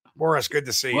 Boris. Good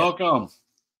to see you. Welcome.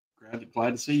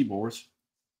 Glad to see you, Boris.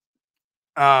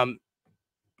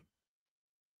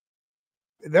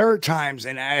 There are times,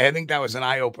 and I think that was an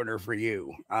eye opener for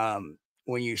you,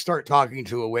 when you start talking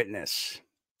to a witness,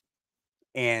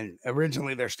 and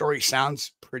originally their story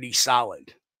sounds pretty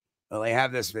solid. Well, they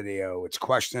have this video, it's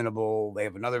questionable. They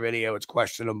have another video, it's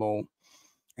questionable.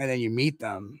 And then you meet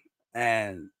them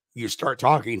and you start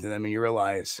talking to them and you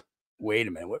realize, wait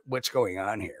a minute, what's going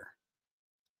on here?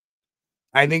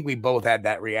 I think we both had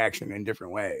that reaction in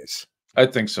different ways. I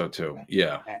think so too.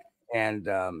 Yeah. And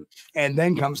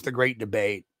then comes the great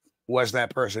debate. Was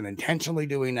that person intentionally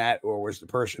doing that, or was the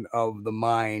person of the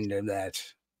mind and that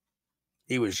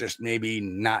he was just maybe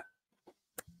not,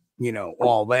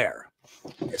 all there?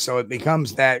 So it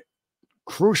becomes that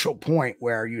crucial point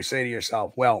where you say to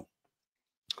yourself, well,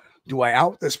 do I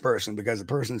out this person because the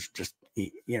person's just,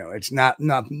 it's not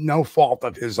no fault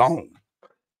of his own,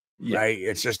 right?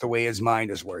 It's just the way his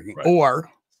mind is working. Right.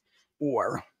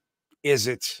 Or is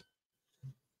it,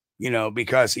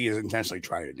 because he is intentionally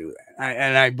trying to do that?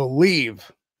 And I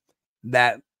believe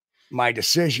that my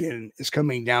decision is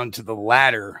coming down to the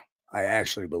latter. I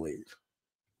actually believe.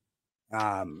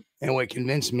 And what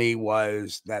convinced me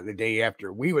was that the day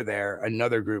after we were there,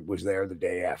 another group was there the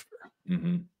day after.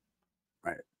 Mm-hmm.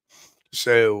 Right.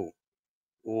 So,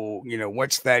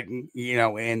 what's that, and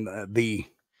and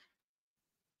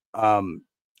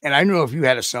I don't know if you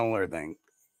had a similar thing.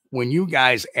 When you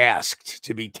guys asked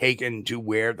to be taken to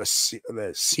where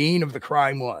the scene of the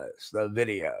crime was, the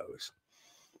videos,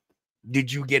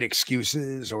 did you get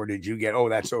excuses, or did you get, oh,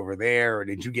 that's over there, or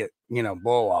did you get,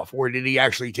 blow off, or did he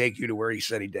actually take you to where he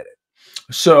said he did it?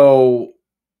 So,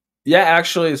 yeah,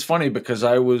 actually, it's funny because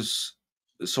I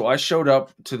showed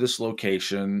up to this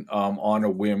location on a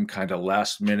whim, kind of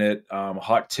last minute,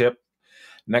 hot tip.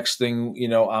 Next thing,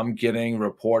 I'm getting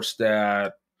reports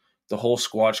that the whole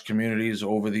Squatch community is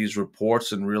over these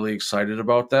reports and really excited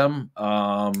about them.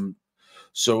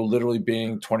 So literally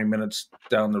being 20 minutes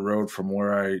down the road from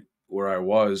where I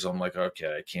was, I'm like,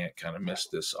 okay, I can't kind of miss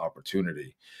this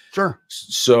opportunity. Sure.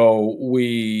 So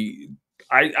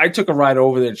I took a ride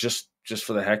over there just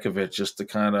for the heck of it, just to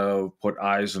kind of put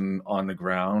eyes on the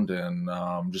ground and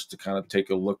just to kind of take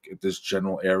a look at this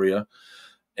general area.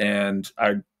 And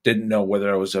I didn't know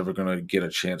whether I was ever going to get a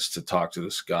chance to talk to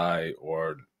this guy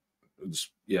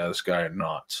this guy or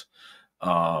not.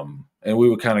 And we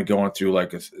were kind of going through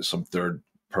like some third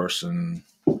person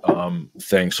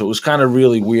thing. So it was kind of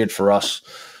really weird for us.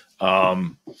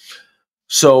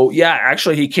 So yeah,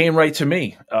 actually he came right to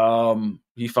me.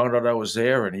 He found out I was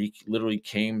there and he literally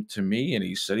came to me and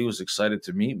he said he was excited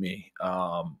to meet me.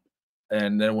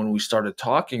 And then when we started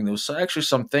talking, there was actually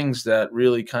some things that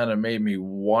really kind of made me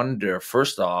wonder,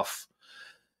 first off,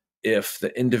 if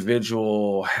the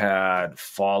individual had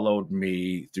followed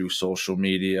me through social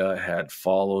media, had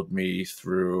followed me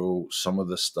through some of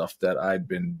the stuff that I'd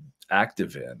been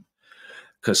active in.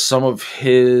 Because some of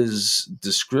his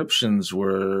descriptions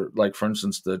were like, for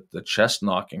instance, the chest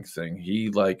knocking thing.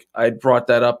 I brought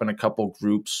that up in a couple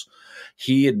groups.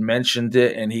 He had mentioned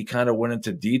it and he kind of went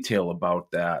into detail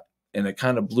about that. And it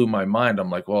kind of blew my mind. I'm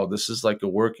like, well, this is like a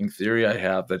working theory I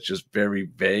have that's just very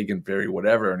vague and very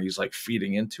whatever. And he's like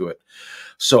feeding into it.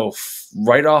 So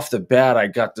right off the bat, I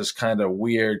got this kind of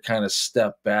weird kind of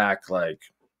step back, like,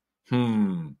 I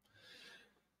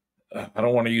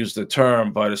don't want to use the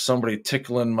term, but is somebody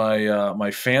tickling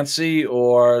my fancy,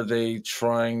 or are they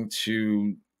trying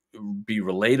to be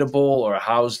relatable, or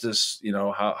how's this,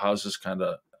 how is this going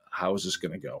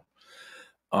to go?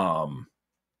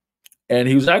 And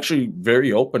he was actually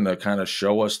very open to kind of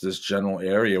show us this general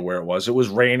area where it was. It was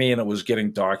rainy and it was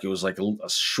getting dark. It was like a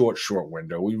short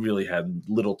window. We really had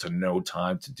little to no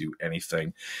time to do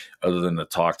anything other than to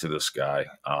talk to this guy.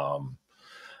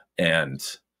 And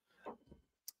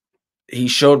he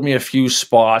showed me a few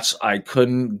spots. I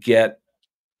didn't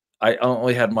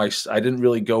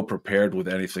really go prepared with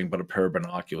anything but a pair of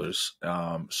binoculars.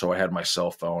 So I had my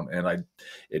cell phone and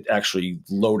it actually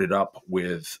loaded up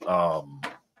with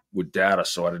data,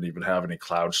 so I didn't even have any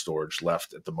cloud storage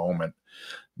left at the moment,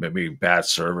 maybe bad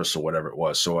service or whatever it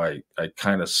was. So I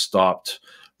kind of stopped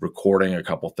recording a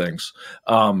couple things.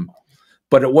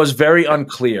 But it was very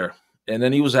unclear. And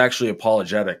then he was actually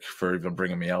apologetic for even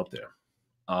bringing me out there.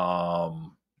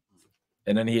 And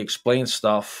then he explained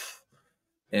stuff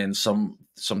and some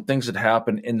things that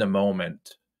happened in the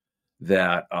moment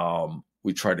that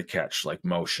we tried to catch, like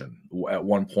motion. At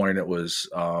one point, it was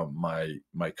my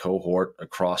cohort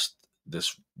across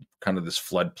this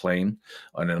floodplain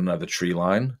on another tree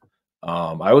line.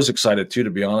 I was excited too,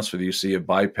 to be honest with you. See a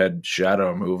biped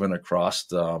shadow moving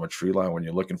across a tree line when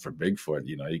you're looking for Bigfoot,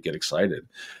 you get excited.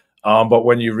 But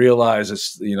when you realize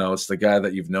it's, you know, it's the guy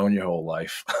that you've known your whole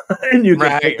life and you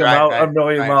can pick him out a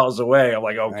million miles away. I'm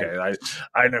like, okay,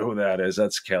 I know who that is.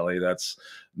 That's Kelly. That's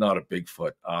not a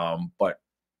Bigfoot. But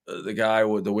the guy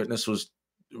with the witness was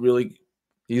really,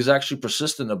 he's actually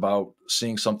persistent about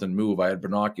seeing something move. I had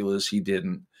binoculars. He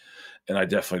didn't. And I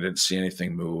definitely didn't see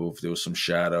anything move. There was some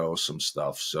shadow, some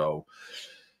stuff. So,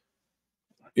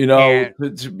 you know,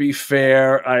 to be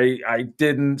fair, I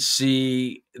didn't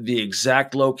see the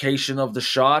exact location of the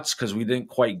shots because we didn't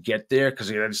quite get there because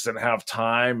I just didn't have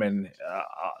time. And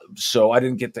so I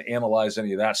didn't get to analyze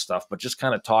any of that stuff. But just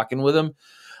kind of talking with him,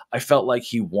 I felt like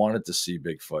he wanted to see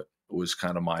Bigfoot. Was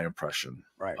kind of my impression.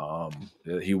 Right.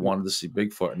 He wanted to see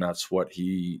Bigfoot, and that's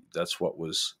what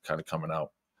was kind of coming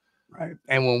out. Right.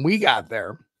 And when we got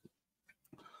there,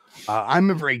 I'm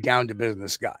a very down to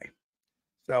business guy.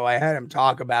 So I had him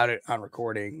talk about it on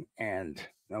recording. And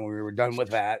when we were done with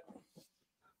that,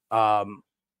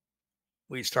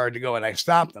 we started to go, and I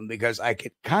stopped him because I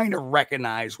could kind of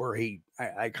recognize where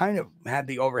I kind of had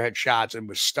the overhead shots and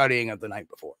was studying it the night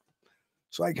before.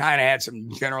 So I kind of had some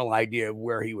general idea of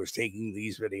where he was taking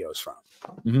these videos from.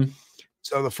 Mm-hmm.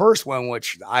 So the first one,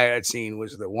 which I had seen,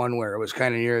 was the one where it was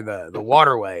kind of near the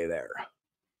waterway there.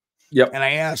 Yep. And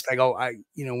I asked, I go, why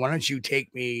don't you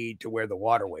take me to where the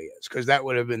waterway is? Because that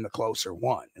would have been the closer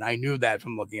one. And I knew that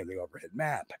from looking at the overhead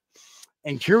map.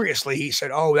 And curiously, he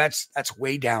said, oh, that's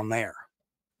way down there.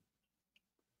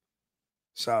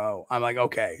 So I'm like,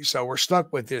 okay. So we're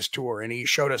stuck with this tour. And he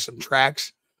showed us some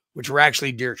tracks, which were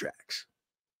actually deer tracks.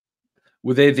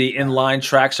 Were they the inline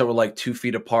tracks that were like 2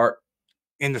 feet apart?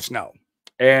 In the snow.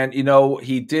 And, you know,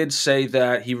 he did say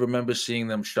that he remembers seeing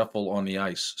them shuffle on the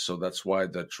ice. So that's why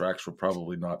the tracks were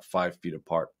probably not 5 feet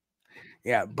apart.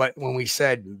 Yeah. But when we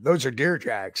said those are deer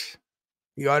tracks,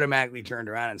 he automatically turned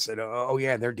around and said, oh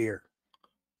yeah, they're deer.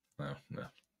 No.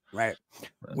 Right.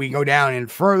 We go down in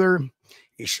further.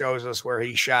 He shows us where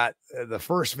he shot the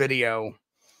first video.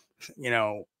 You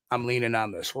know, I'm leaning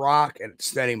on this rock and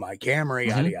steadying my camera,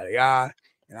 yada, yada, yada.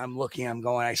 And I'm looking, I'm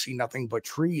going, I see nothing but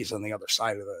trees on the other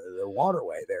side of the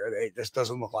waterway there. It just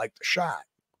doesn't look like the shot.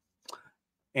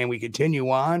 And we continue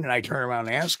on, and I turn around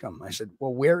and ask him, I said,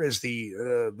 well, where is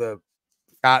the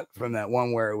shot from that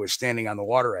one where it was standing on the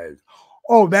water edge?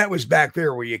 Oh, that was back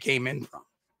there where you came in from.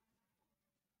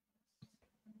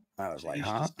 I was like,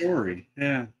 huh? Story.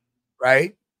 Yeah.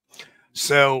 Right.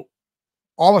 So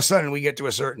all of a sudden we get to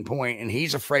a certain point, and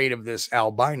he's afraid of this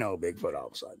albino Bigfoot all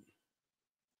of a sudden.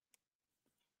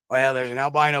 Well, there's an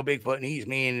albino Bigfoot, and he's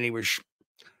mean, and he was,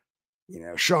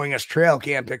 showing us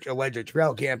alleged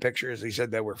trail cam pictures. He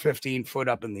said that we're 15 foot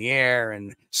up in the air,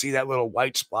 and see that little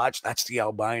white splotch? That's the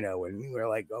albino. And we were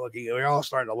like, oh, look, we're all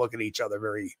starting to look at each other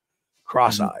very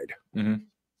cross-eyed. Mm-hmm.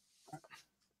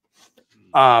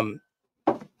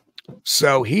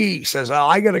 So he says, oh,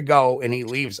 I got to go, and he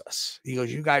leaves us. He goes,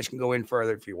 you guys can go in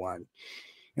further if you want.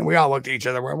 And we all looked at each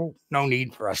other. Well, no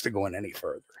need for us to go in any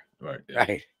further. Right.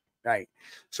 Yeah. Right.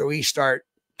 So we start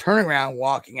turning around,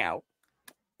 walking out,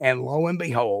 and lo and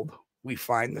behold, we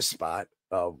find the spot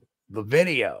of the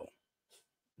video,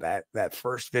 that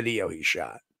first video he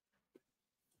shot.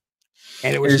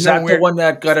 And it was Is that the one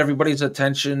that got everybody's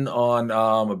attention on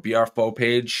a BR4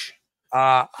 page?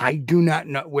 I do not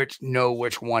know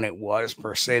which one it was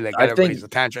per se that got everybody's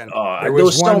attention. There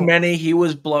was so many. He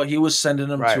was sending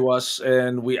them to us,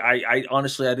 and I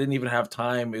honestly I didn't even have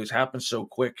time. It happened so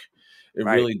quick. It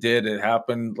really did. It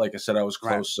happened. Like I said, I was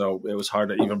close, so it was hard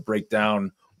to even break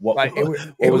down what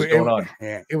was going on.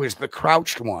 Yeah, it was the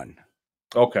crouched one.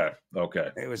 Okay.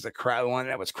 It was the one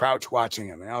that was crouched watching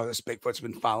him. And oh, this Bigfoot's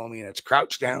been following me, and it's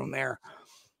crouched down there.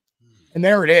 And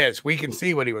there it is. We can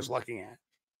see what he was looking at.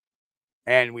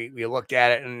 And we looked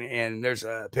at it, and there's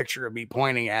a picture of me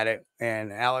pointing at it,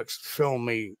 and Alex filmed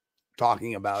me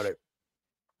talking about it.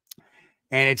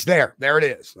 And it's there. There it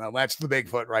is. Now that's the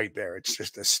Bigfoot right there. It's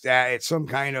just it's some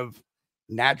kind of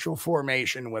natural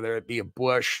formation, whether it be a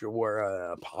bush or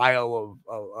a pile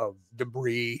of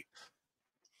debris.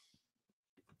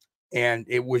 And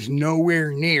it was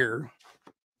nowhere near.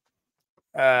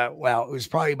 It was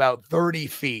probably about 30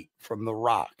 feet from the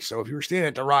rock. So if you were standing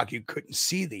at the rock, you couldn't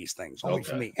see these things. Only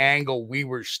from the angle we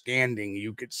were standing,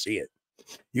 you could see it.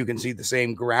 You can see the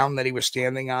same ground that he was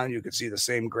standing on. You could see the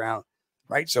same ground.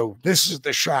 Right. So this is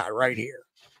the shot right here.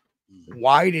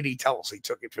 Why did he tell us he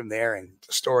took it from there? And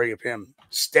the story of him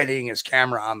steadying his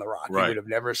camera on the rock. He would have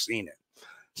never seen it.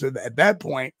 So at that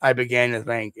point, I began to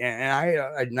think, and I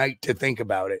had a night to think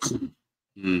about it.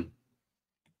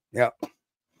 Yep.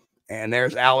 And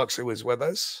there's Alex, who was with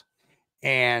us.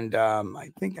 And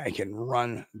I think I can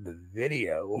run the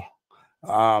video.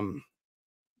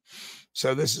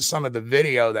 So this is some of the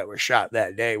video that was shot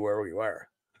that day where we were.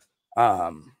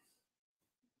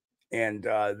 And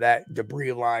that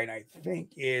debris line, I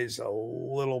think, is a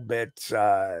little bit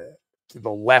to the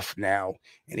left now.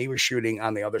 And he was shooting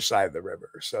on the other side of the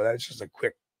river. So that's just a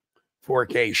quick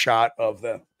 4K shot of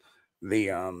the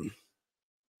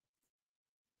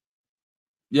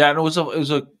Yeah, and it was a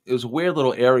weird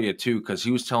little area too, because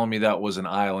he was telling me that was an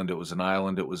island. It was an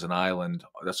island. It was an island.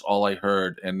 That's all I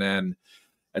heard. And then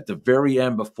at the very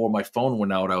end, before my phone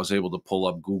went out, I was able to pull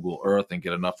up Google Earth and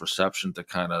get enough reception to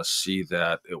kind of see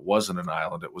that it wasn't an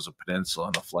island. It was a peninsula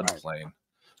and a floodplain.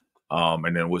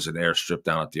 And then it was an airstrip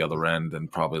down at the other end and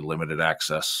probably limited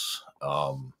access.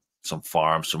 Some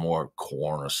farm, some more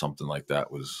corn or something like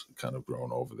that was kind of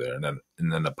grown over there. And then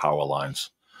the power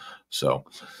lines. So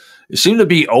it seemed to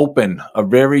be open, a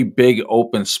very big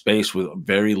open space with a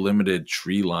very limited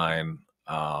tree line.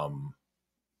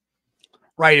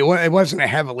 Right. It wasn't a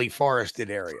heavily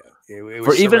forested area. It was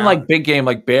for even surrounded. like big game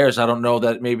like bears, I don't know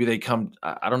that maybe they come.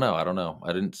 I don't know.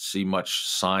 I didn't see much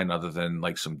sign other than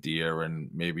like some deer and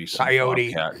maybe some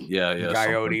coyote. bobcat. Yeah, Coyote,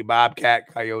 something.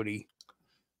 Bobcat, coyote,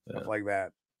 stuff like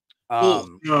that.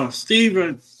 Well, Steve,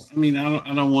 I mean,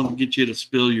 I don't want to get you to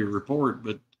spill your report,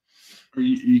 but are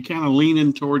you kind of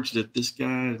leaning towards that this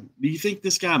guy, do you think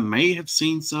this guy may have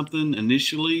seen something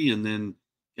initially and then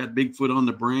got Bigfoot on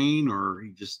the brain, or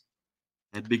he just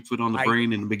had Bigfoot on the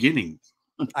brain in the beginning?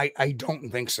 I don't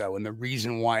think so. And the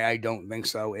reason why I don't think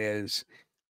so is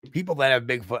people that have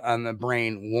Bigfoot on the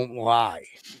brain won't lie,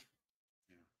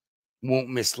 won't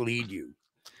mislead you.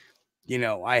 You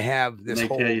know, I have this. They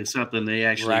whole, tell you something they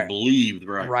actually believe,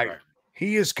 right?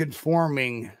 He is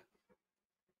conforming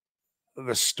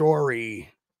the story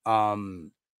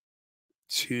to,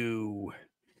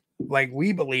 like,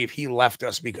 we believe he left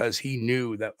us because he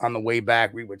knew that on the way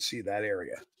back we would see that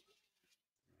area.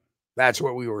 That's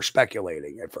what we were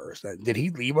speculating at first. Did he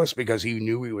leave us because he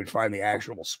knew we would find the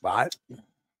actual spot?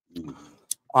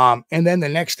 And then the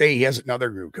next day he has another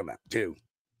group come out too.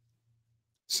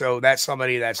 So that's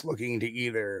somebody that's looking to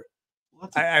either,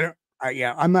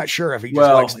 I'm not sure if he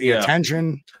just likes the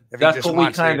attention. That's what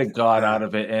we kind of got out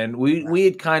of it. And we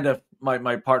had kind of,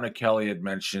 my partner Kelly had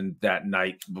mentioned that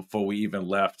night before we even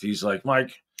left. He's like,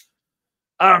 Mike,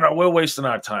 I don't know, we're wasting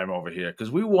our time over here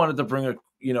because we wanted to bring a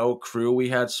crew. We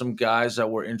had some guys that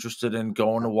were interested in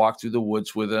going to walk through the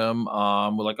woods with him.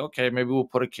 We're like, okay, maybe we'll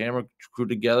put a camera crew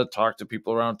together, talk to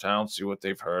people around town, see what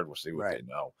they've heard, we'll see what they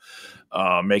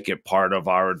know, make it part of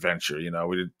our adventure.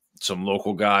 We did some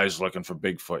local guys looking for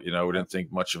Bigfoot. We didn't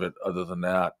think much of it other than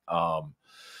that.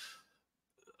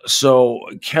 So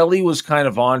Kelly was kind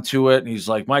of onto it, and he's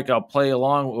like, Mike, I'll play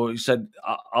along. Well, he said,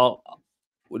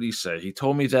 what did he say? He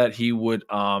told me that he would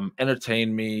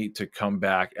entertain me to come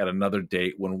back at another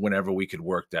date whenever we could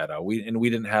work that out. We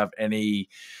didn't have anything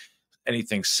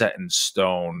set in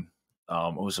stone.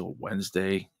 It was a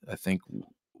Wednesday, I think,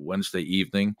 Wednesday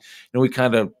evening. And we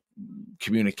kind of,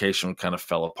 communication kind of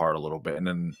fell apart a little bit. And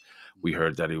then we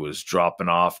heard that he was dropping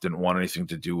off, didn't want anything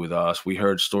to do with us. We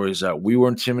heard stories that we were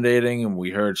intimidating, and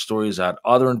we heard stories that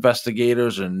other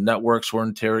investigators and networks were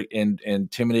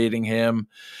intimidating him.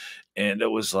 And it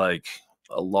was like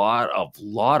a lot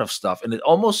of stuff. And it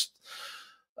almost,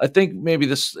 I think maybe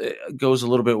this goes a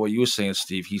little bit what you were saying,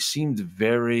 Steve. He seemed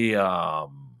very,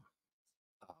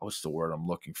 what's the word I'm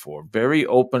looking for? Very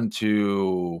open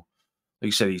to, like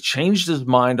you said, he changed his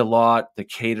mind a lot to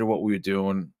cater what we were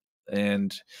doing.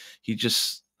 And he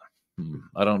just,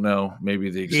 I don't know, maybe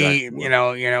the exact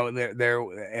word. They're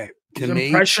he's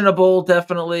impressionable,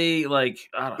 definitely. Like,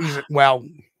 I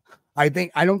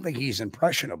don't think he's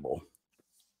impressionable.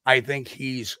 I think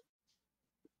he's,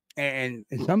 and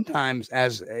sometimes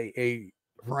as a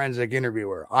forensic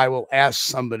interviewer, I will ask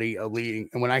somebody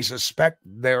and when I suspect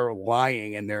they're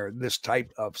lying and they're this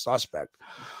type of suspect,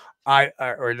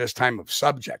 or this type of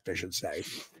subject, I should say,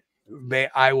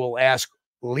 I will ask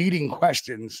leading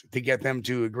questions to get them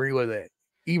to agree with it,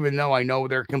 even though I know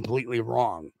they're completely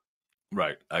wrong.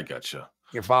 Right. I gotcha.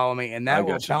 You follow me? And that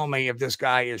will tell me if this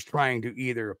guy is trying to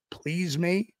either please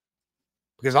me,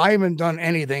 because I haven't done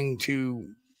anything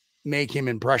to make him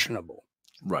impressionable.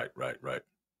 Right.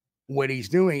 What he's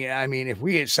doing, I mean, if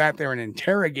we had sat there and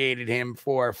interrogated him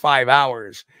for 5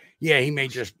 hours, he may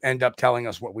just end up telling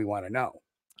us what we want to know.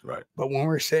 Right. But when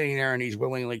we're sitting there and he's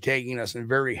willingly taking us and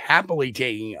very happily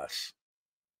taking us,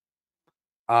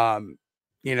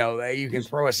 you can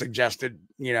throw a suggested,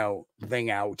 thing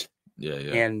out. Yeah.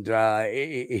 And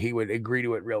he would agree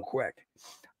to it real quick.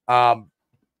 I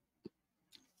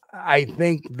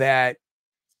think that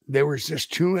there was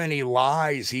just too many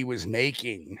lies he was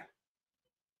making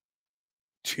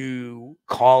to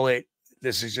call it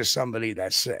this is just somebody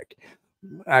that's sick.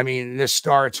 I mean, this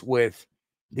starts with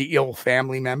the ill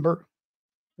family member.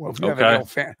 Well, if you have an ill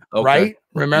family, right?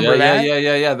 Remember that?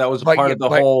 Yeah. That was part of the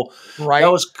whole. Right.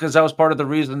 That was because that was part of the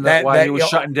reason that why he was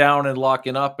shutting down and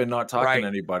locking up and not talking to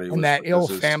anybody. And that ill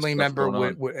family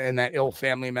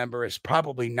member is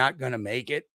probably not going to make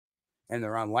it, and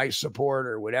they're on life support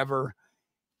or whatever.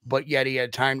 But yet he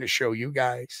had time to show you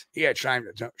guys. He had time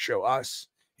to show us.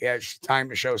 He had time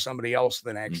to show somebody else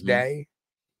the next day.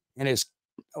 And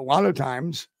a lot of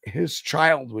times his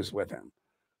child was with him.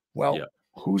 Well,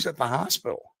 who's at the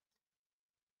hospital?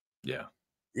 Yeah.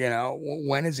 You know,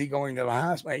 when is he going to the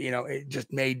hospital? You know, it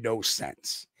just made no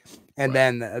sense. And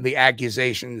then the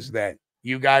accusations that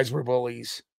you guys were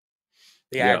bullies,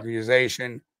 the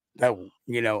accusation that,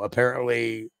 you know,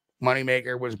 apparently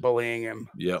Moneymaker was bullying him.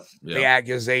 The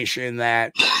accusation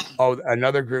that,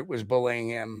 another group was bullying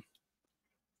him.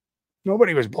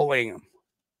 Nobody was bullying him.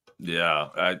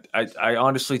 Yeah. I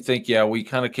honestly think, we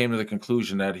kind of came to the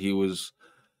conclusion that he was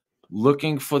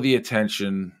looking for the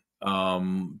attention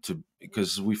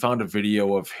because we found a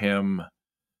video of him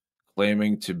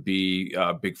claiming to be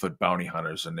Bigfoot bounty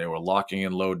hunters, and they were locking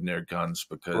and loading their guns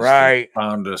because they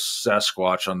found a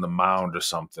Sasquatch on the mound or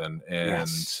something.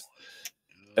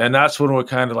 And that's when we're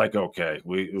kind of like, okay,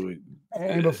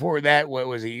 and before that, what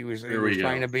was he? He was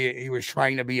trying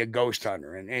to be a ghost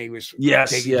hunter, and he was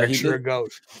taking a picture of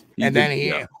ghosts. And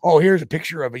then here's a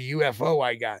picture of a UFO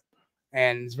I got,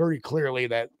 and it's very clearly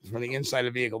that from the inside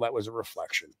of the vehicle that was a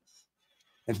reflection.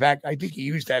 In fact, I think he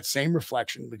used that same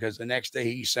reflection because the next day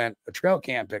he sent a trail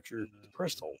cam picture to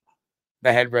Crystal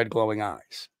that had red glowing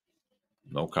eyes.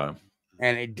 Okay,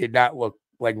 and it did not look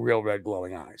like real red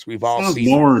glowing eyes. We've all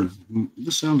seen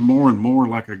this sounds more and more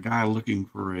like a guy looking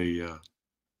for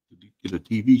get a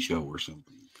TV show or something.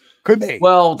 Could be.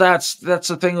 Well, that's the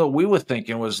thing that we were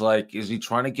thinking was like, is he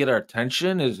trying to get our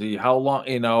attention? Is he how long?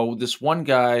 You know, this one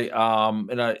guy,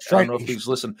 and I don't know if he's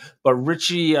listened, but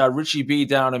Richie B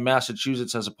down in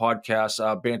Massachusetts has a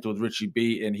podcast, Banter with Richie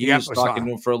B, and he was talking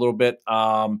to him for a little bit.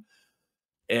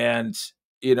 And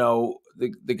you know,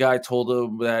 the guy told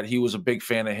him that he was a big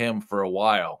fan of him for a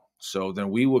while. So then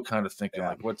we were kind of thinking,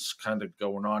 like, what's kind of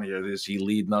going on here? Is he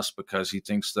leading us because he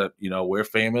thinks that, you know, we're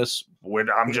famous?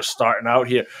 I'm just starting out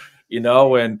here, you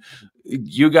know, and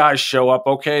you guys show up.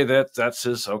 Okay, that's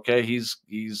his. Okay, he's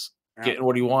getting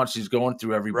what he wants. He's going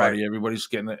through everybody. Everybody's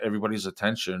getting everybody's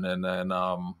attention. And then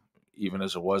even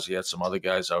as it was, he had some other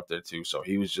guys out there too. So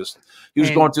he was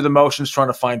going through the motions, trying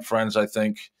to find friends, I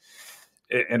think,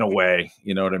 in a way,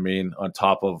 you know what I mean? On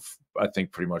top of, I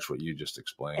think, pretty much what you just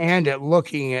explained. And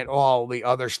looking at all the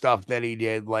other stuff that he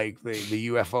did, like the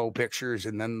UFO pictures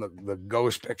and then the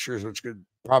ghost pictures, which could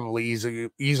probably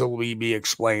easily be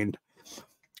explained.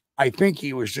 I think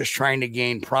he was just trying to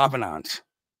gain provenance.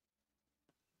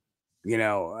 You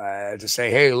know, to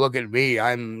say, hey, look at me.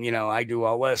 I'm, you know, I do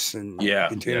all this and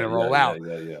continue to roll out.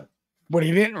 What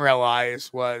he didn't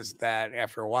realize was that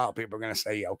after a while, people are going to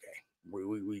say, okay,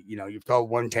 we you know, you've told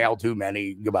one tale too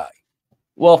many. Goodbye.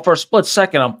 Well, for a split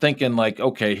second, I'm thinking like,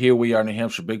 okay, here we are in New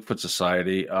Hampshire Bigfoot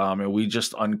Society, and we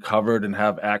just uncovered and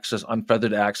have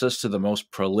unfeathered access to the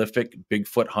most prolific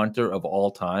Bigfoot hunter of all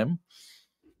time.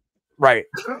 Right.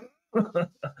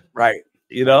 Right.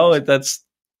 You know, that's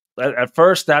at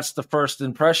first, that's the first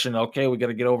impression. Okay, we got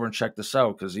to get over and check this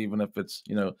out, because even if it's,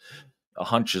 you know, a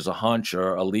hunch is a hunch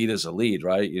or a lead is a lead,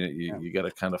 right? You got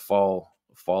to kind of follow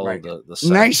the set.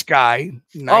 Nice guy.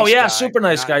 Super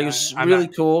nice guy. He was really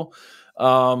cool.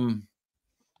 Totally.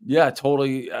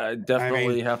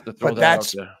 Definitely have to throw that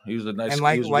out there. He was a nice,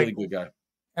 he was a really good guy.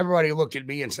 Everybody looked at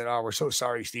me and said, "Oh, we're so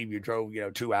sorry, Steve. You drove,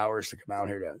 2 hours to come out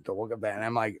here to look at that." And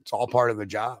I'm like, "It's all part of the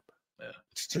job. Yeah.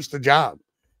 It's just the job,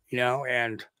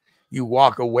 and you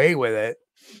walk away with it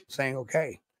saying,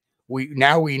 okay, we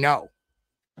know.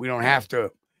 We don't have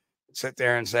to sit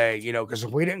there and say, because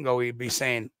if we didn't go, we'd be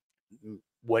saying,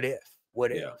 what if?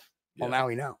 Yeah. Well, now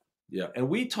we know. Yeah. And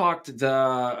we talked,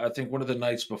 I think one of the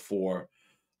nights before,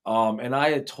 and I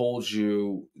had told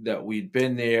you that we'd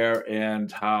been there and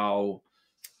how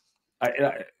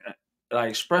I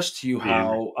expressed to you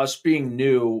how us being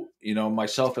new,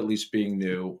 myself at least being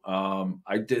new,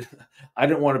 I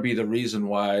didn't want to be the reason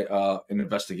why an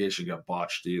investigation got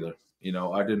botched either.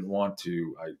 I didn't want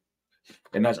to.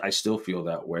 I still feel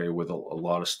that way with a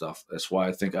lot of stuff. That's why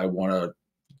I think I want to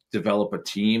develop a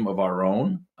team of our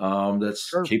own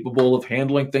that's capable of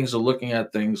handling things and looking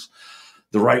at things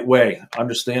the right way,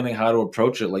 understanding how to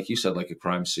approach it, like you said, like a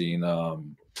crime scene,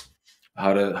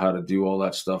 how to do all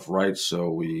that stuff right.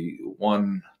 So we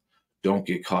don't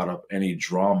get caught up any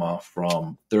drama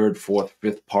from third, fourth,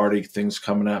 fifth party things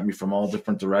coming at me from all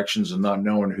different directions and not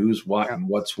knowing who's what and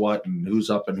what's what and who's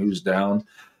up and who's down.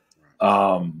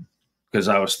 Because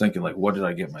I was thinking, like, what did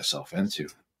I get myself into?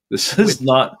 This is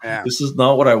not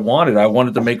what I wanted. I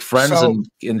wanted to make friends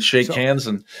and shake hands.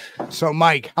 And so,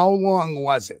 Mike, how long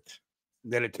was it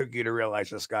that it took you to realize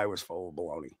this guy was full of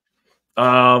baloney?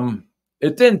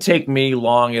 It didn't take me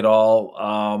long at all.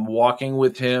 Walking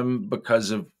with him,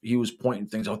 because he was pointing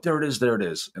things out. There it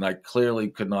is, and I clearly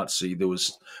could not see. There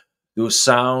was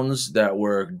sounds that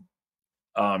were.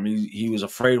 He was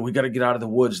afraid. We got to get out of the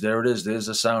woods. There it is. There's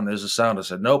a sound. There's a sound. I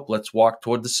said, nope. Let's walk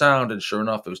toward the sound. And sure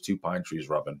enough, it was 2 pine trees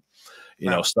rubbing.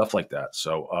 Stuff like that.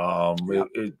 So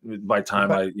by the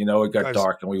time it got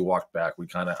dark and we walked back,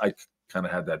 I kind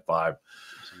of had that vibe.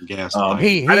 Gas.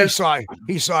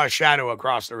 He saw a shadow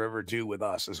across the river too with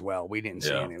us as well. We didn't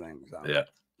see anything. So. Yeah.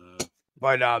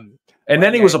 But and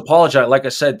then he was apologizing. Like I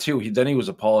said too, he was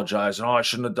apologizing. Oh, I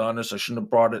shouldn't have done this. I shouldn't have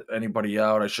brought anybody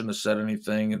out. I shouldn't have said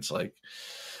anything. It's like,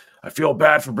 I feel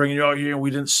bad for bringing you out here and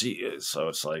we didn't see it. So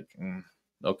it's like,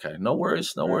 okay, no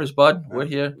worries, bud. We're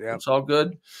here. Yeah. It's all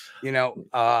good.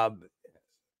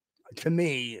 To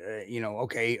me,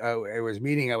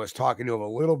 I was talking to him a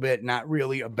little bit, not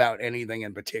really about anything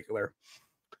in particular.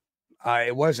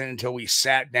 It wasn't until we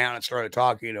sat down and started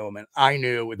talking to him, and I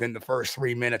knew within the first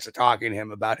 3 minutes of talking to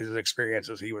him about his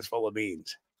experiences, he was full of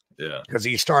beans. Yeah. Because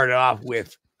he started off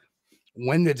with,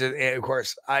 of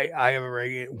course, I have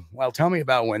a well, tell me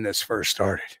about when this first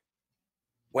started.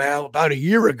 Well, about a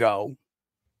year ago.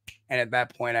 And at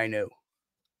that point I knew,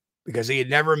 because he had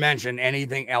never mentioned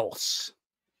anything else.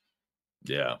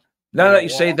 Yeah. Now that you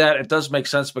say that, it does make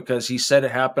sense, because he said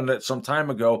it happened at some time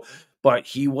ago, but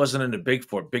he wasn't into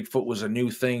Bigfoot. Bigfoot was a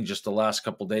new thing just the last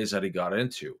couple of days that he got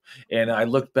into. And I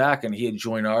looked back and he had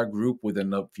joined our group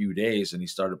within a few days and he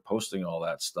started posting all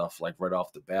that stuff like right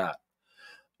off the bat.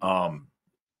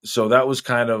 So that was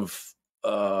kind of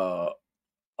a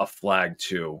flag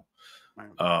too,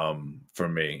 for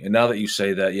me. And now that you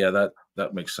say that,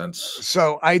 that makes sense.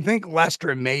 So I think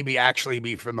Lester maybe actually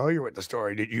be familiar with the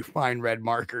story. Did you find red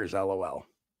markers? LOL.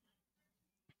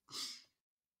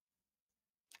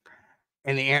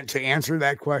 And to answer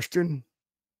that question,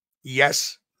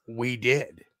 yes, we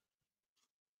did.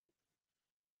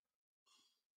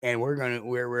 And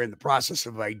we're in the process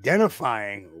of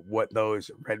identifying what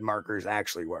those red markers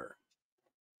actually were.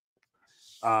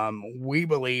 We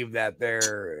believe that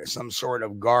they're some sort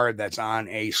of guard that's on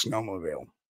a snowmobile.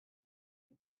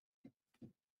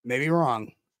 Maybe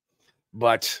wrong,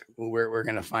 but we're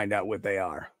going to find out what they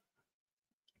are.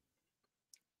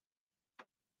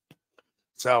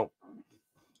 So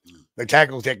the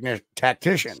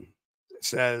tactician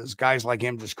says guys like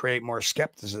him just create more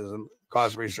skepticism,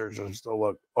 cause researchers to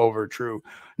look over true.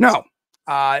 No,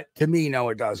 to me, no,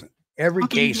 it doesn't. Every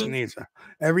case needs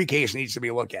to be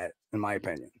looked at, in my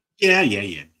opinion. Yeah.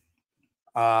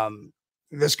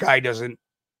 This guy doesn't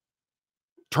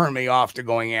turn me off to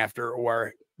going after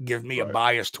or give me a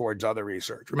bias towards other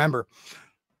research. Remember,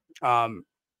 I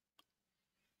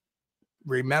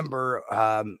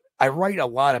write a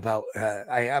lot about,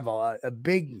 I have a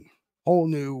big whole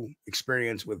new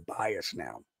experience with bias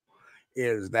now,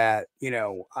 is that,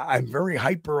 I'm very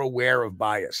hyper aware of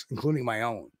bias, including my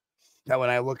own, that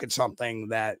when I look at something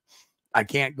that I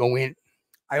can't go in,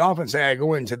 I often say I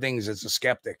go into things as a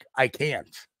skeptic. I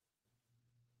can't,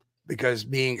 because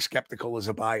being skeptical is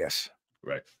a bias.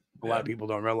 Right. A lot of people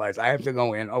don't realize I have to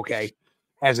go in, okay,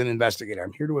 as an investigator,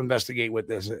 I'm here to investigate what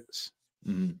this is.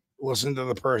 Mm-hmm. Listen to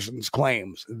the person's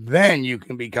claims. Then you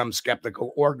can become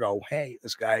skeptical or go, hey,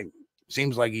 this guy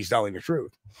seems like he's telling the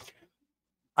truth.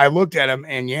 I looked at him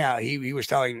and he was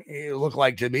telling, it looked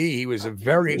like to me, he was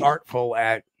very artful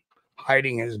at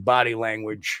hiding his body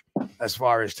language as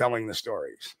far as telling the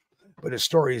stories, but his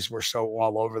stories were so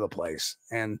all over the place.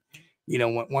 And,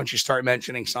 once you start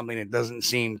mentioning something that doesn't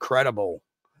seem credible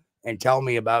and tell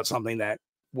me about something that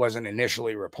wasn't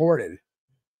initially reported,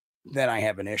 then I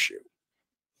have an issue.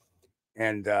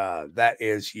 And that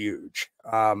is huge.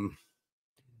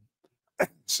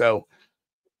 So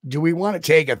do we want to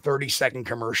take a 30-second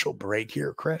commercial break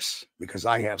here, Chris? Because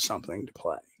I have something to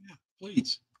play. Yeah,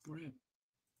 please. Go ahead.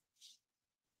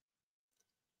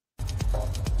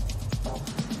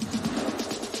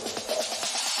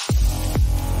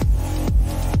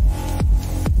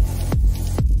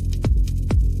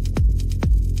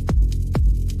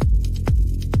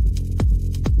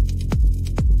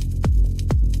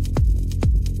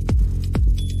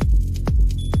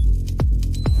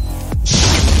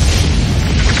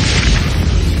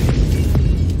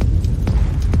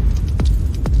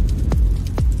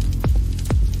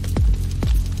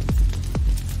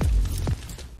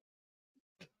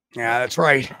 Yeah, that's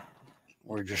right.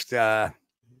 We're just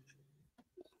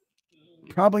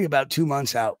probably about 2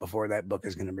 months out before that book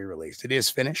is going to be released. It is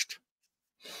finished.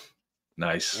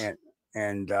 Nice.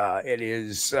 And it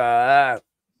is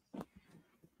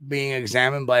being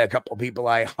examined by a couple of people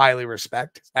I highly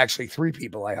respect. Actually, 3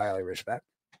 people I highly respect.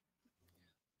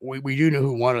 We do know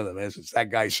who one of them is. It's that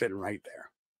guy sitting right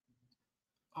there.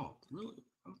 Oh, really?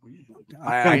 Oh, yeah.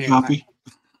 I copy.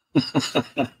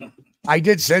 I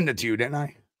did send it to you, didn't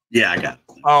I? Yeah, I got it.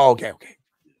 Oh, okay.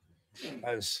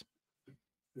 Because,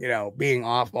 being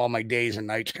off, all my days and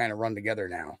nights kind of run together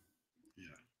now.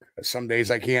 Yeah. Some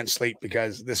days I can't sleep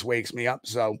because this wakes me up.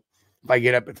 So if I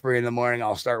get up at 3 in the morning,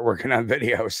 I'll start working on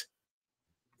videos,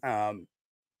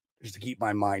 just to keep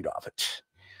my mind off it.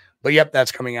 But yep,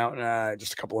 that's coming out in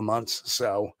just a couple of months.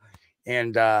 So,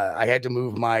 and I had to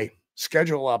move my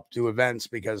schedule up to events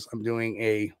because I'm doing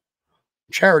a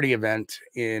charity event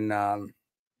in, I'm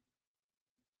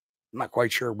not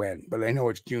quite sure when, but I know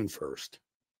it's June 1st.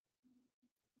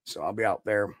 So I'll be out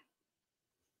there,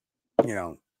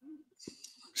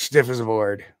 stiff as a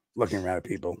board, looking around at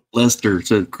people. Lester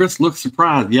said, Chris looks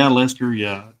surprised. Yeah, Lester,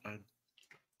 yeah. I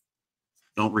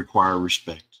don't require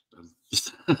respect. I'm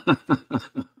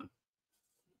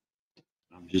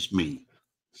just me.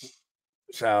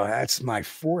 So that's my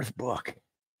 4th book.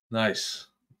 Nice.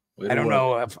 I don't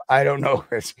know if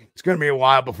it's going to be a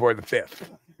while before the 5th,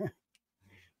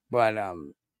 but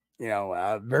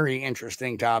a very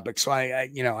interesting topic. So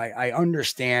I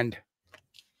understand,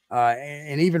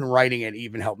 and even writing it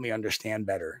even helped me understand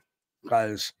better,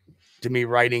 because to me,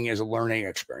 writing is a learning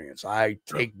experience. I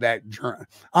take that journey.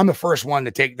 I'm the first one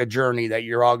to take the journey that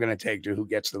you're all going to take to who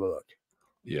gets the book.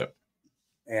 Yep.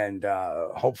 And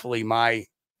hopefully my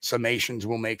summations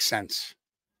will make sense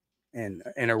and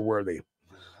are worthy.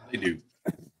 They do.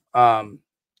 I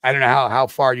don't know how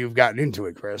far you've gotten into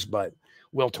it, Chris, but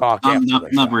we'll talk.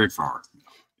 Not very far.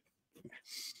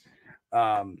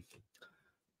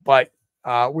 But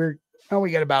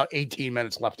we got about 18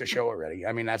 minutes left to show already.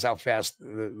 I mean, that's how fast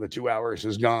the 2 hours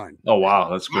is gone. Oh, wow.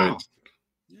 That's great. Wow.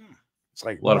 Yeah. It's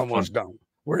like we're almost done.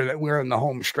 We're in the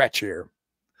home stretch here.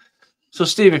 So,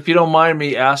 Steve, if you don't mind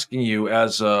me asking you,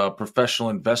 as a professional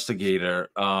investigator,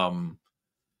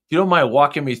 you don't mind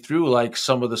walking me through like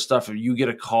some of the stuff. If you get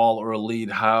a call or a lead,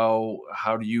 how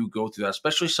do you go through that?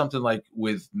 Especially something like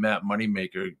with Matt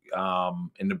Moneymaker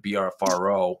in the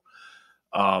BRFRO.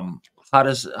 How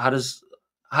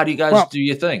do you guys do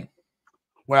your thing?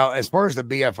 Well, as far as the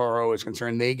BFRO is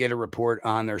concerned, they get a report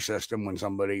on their system when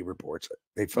somebody reports it.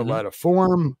 They fill out a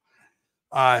form.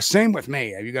 Same with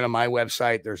me. If you go to my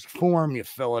website, there's a form, you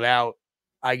fill it out.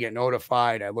 I get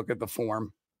notified. I look at the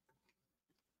form.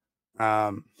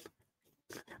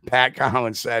 Pat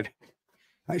Collins said,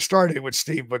 I started with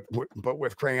Steve, but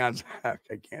with crayons. I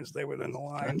can't stay within the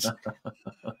lines.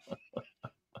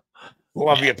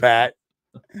 Love you, Pat.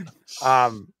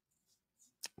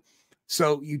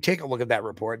 So you take a look at that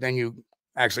report, then you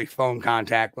actually phone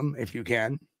contact them if you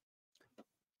can,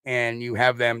 and you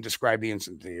have them describe the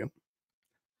incident to you.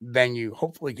 Then you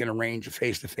hopefully can arrange a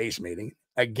face-to-face meeting.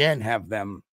 Again, have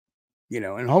them,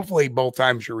 and hopefully both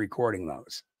times you're recording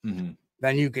those. Mm-hmm.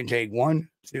 Then you can take 1,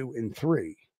 2, and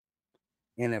 3.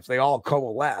 And if they all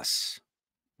coalesce,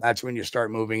 that's when you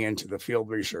start moving into the field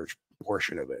research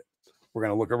portion of it. We're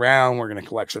going to look around. We're going to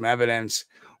collect some evidence.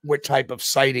 What type of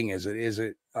sighting is it? Is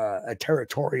it a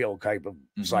territorial type of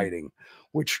sighting?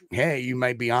 Which, hey, you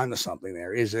might be onto something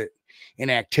there. Is it an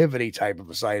activity type of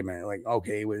assignment? Like,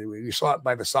 okay, we saw it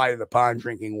by the side of the pond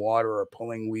drinking water or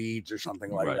pulling weeds or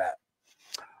something like that.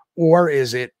 Or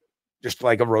is it just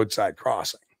like a roadside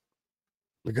crossing?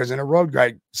 Because in a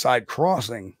roadside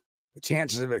crossing, the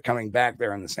chances of it coming back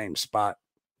there in the same spot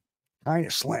kind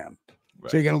of slim. Right.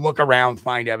 So you're going to look around,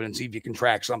 find evidence, see if you can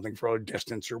track something for a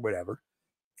distance or whatever.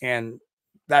 And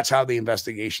that's how the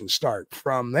investigations start.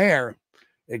 From there,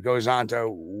 it goes on to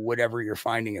whatever you're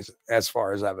finding as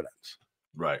far as evidence.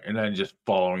 Right. And then just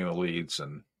following the leads.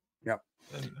 And yep.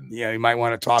 You might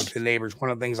want to talk to the neighbors.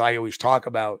 One of the things I always talk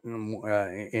about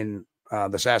in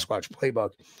the Sasquatch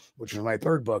Playbook, which is my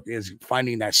 3rd book, is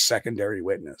finding that secondary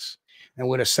witness. And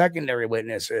what a secondary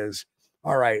witness is,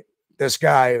 all right, this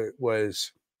guy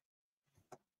was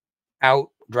out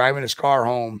driving his car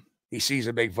home. He sees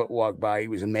a Bigfoot walk by. He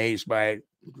was amazed by it,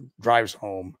 drives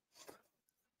home.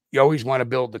 You always want to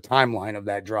build the timeline of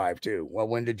that drive too. Well,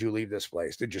 when did you leave this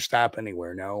place? Did you stop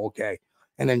anywhere? No. Okay.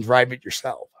 And then drive it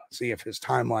yourself. See if his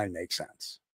timeline makes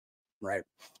sense. Right.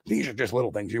 These are just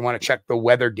little things. You want to check the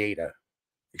weather data.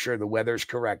 Make sure the weather's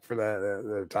correct for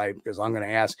the type, because I'm going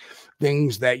to ask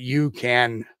things that you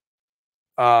can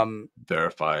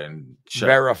verify and check.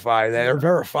 Verify that they're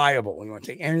verifiable. You want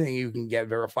to take anything you can get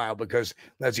verifiable, because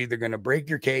that's either going to break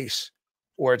your case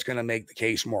or it's going to make the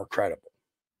case more credible.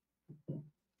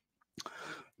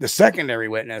 The secondary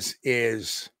witness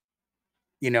is,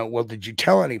 well, did you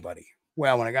tell anybody?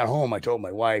 Well, when I got home, I told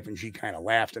my wife, and she kind of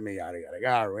laughed at me, yada, yada,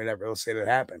 yada, or whatever. Let's say that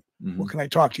happened. Well, can I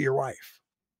talk to your wife?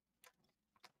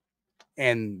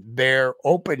 And their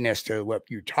openness to let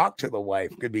you talk to the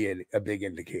wife could be a big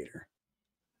indicator.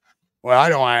 Well, I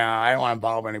don't want to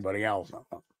involve anybody else.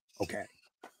 Okay.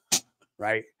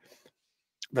 Right.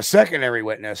 The secondary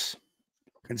witness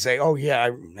can say, oh yeah,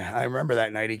 I remember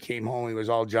that night he came home. He was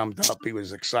all jumped up. He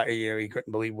was excited. He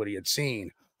couldn't believe what he had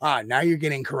seen. Now you're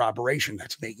getting corroboration.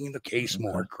 That's making the case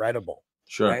more credible.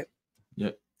 Sure. Right?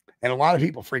 Yeah. And a lot of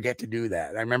people forget to do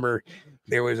that. I remember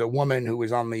there was a woman who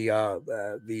was on the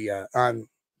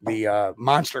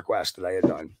Monster Quest that I had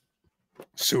done,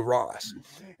 Sue Ross.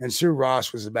 And Sue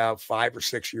Ross was about 5 or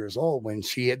 6 years old when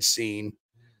she had seen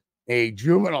a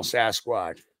juvenile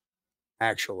Sasquatch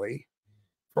actually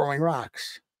throwing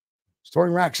rocks.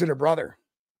 Throwing rocks at her brother.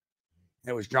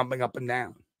 And it was jumping up and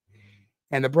down.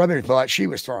 And the brother thought she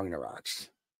was throwing the rocks.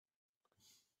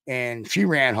 And she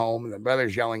ran home, and the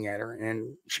brother's yelling at her,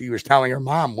 and she was telling her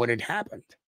mom what had happened.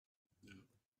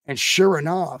 And sure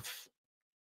enough,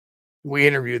 we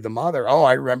interviewed the mother. Oh,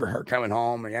 I remember her coming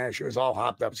home. And yeah, she was all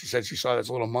hopped up. She said she saw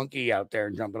this little monkey out there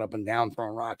jumping up and down,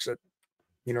 throwing rocks at,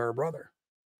 her brother.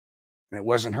 And it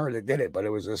wasn't her that did it, but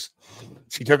it was this.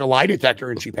 She took a lie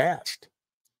detector and she passed.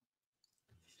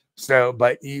 So,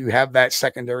 but you have that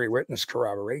secondary witness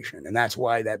corroboration, and that's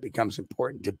why that becomes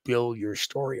important to build your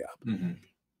story up.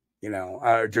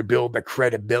 To build the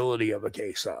credibility of a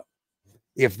case up.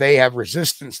 If they have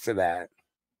resistance to that,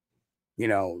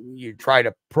 you try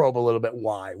to probe a little bit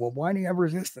why. Well, why do you have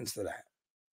resistance to that?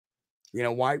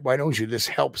 Why don't you? This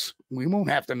helps. We won't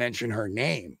have to mention her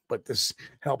name, but this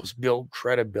helps build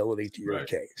credibility to your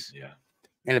case. Yeah.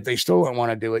 And if they still don't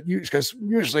want to do it, because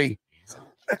usually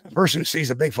the person who sees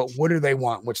a Bigfoot, what do they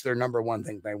want? What's their number one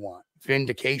thing they want?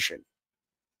 Vindication.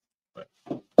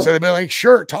 So they'd be like,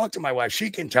 sure, talk to my wife. She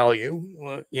can tell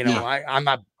you, I'm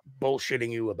not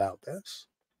bullshitting you about this.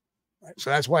 Right?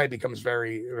 So that's why it becomes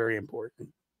very, very important.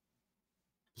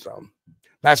 So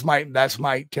that's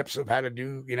my tips of how to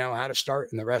do, how to start.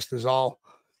 And the rest is all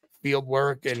field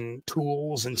work and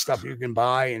tools and stuff you can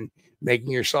buy, and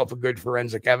making yourself a good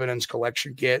forensic evidence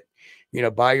collection kit.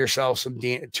 Buy yourself some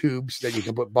tubes that you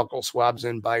can put buccal swabs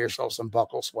in, buy yourself some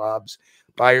buccal swabs,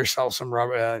 buy yourself some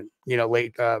rubber,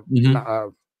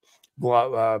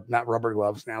 not rubber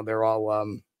gloves. Now they're all,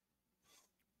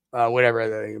 whatever.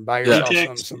 They buy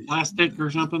yourself some plastic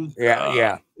or something.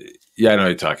 Yeah. I know what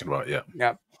you're talking about. Yeah.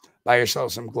 Yeah. Buy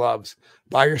yourself some gloves,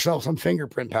 buy yourself some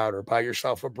fingerprint powder, buy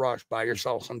yourself a brush, buy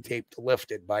yourself some tape to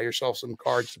lift it, buy yourself some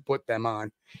cards to put them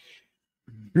on.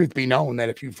 Truth be known that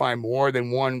if you find more than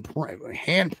one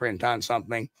handprint on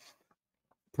something,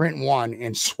 print one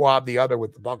and swab the other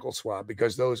with the buccal swab,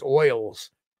 because those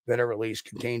oils that are released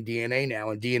contain DNA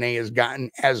now, and DNA has gotten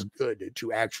as good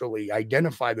to actually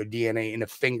identify the DNA in a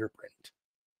fingerprint.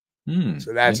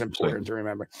 So that's important to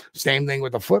remember. Same thing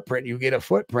with the footprint. You get a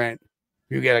footprint,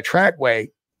 you get a trackway,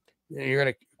 you're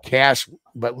going to cast,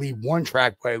 but leave one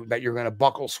trackway that you're going to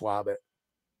buccal swab it.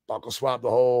 Buccal swab the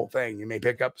whole thing. You may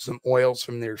pick up some oils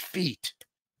from their feet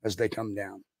as they come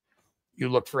down. You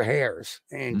look for hairs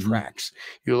and tracks.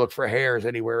 You look for hairs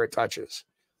anywhere it touches.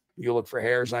 You look for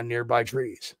hairs on nearby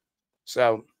trees.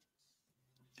 So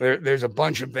there's a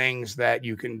bunch of things that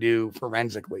you can do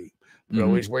forensically. But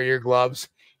always wear your gloves.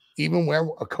 Even wear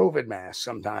a COVID mask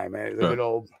sometime, a good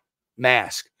old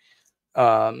mask.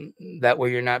 That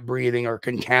way you're not breathing or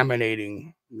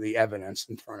contaminating the evidence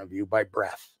in front of you by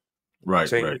breath. Right.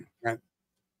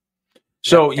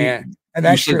 So and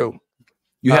that's true.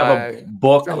 You have a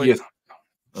book.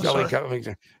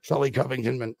 Shelley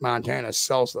Covington, Montana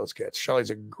sells those kits.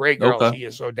 Shelley's a great girl. Okay. She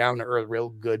is so down to earth, real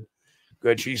good.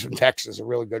 She's from Texas, a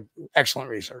really good, excellent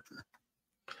researcher.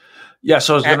 Yeah.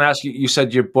 So I was going to ask you, you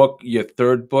said your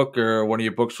third book or one of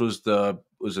your books you said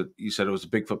it was a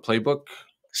Bigfoot playbook?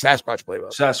 Sasquatch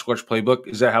playbook. Sasquatch playbook.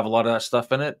 Does that have a lot of that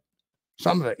stuff in it?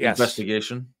 Some of it, yes.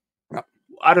 Investigation. Yep.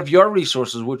 Out of your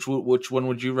resources, which one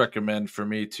would you recommend for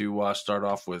me to start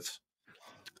off with?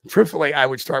 Truthfully, I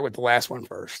would start with the last one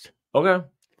first. Okay.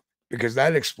 Because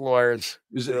that explores.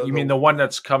 You mean the one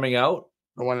that's coming out?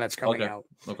 The one that's coming out.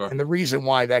 Okay. And the reason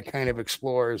why that kind of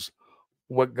explores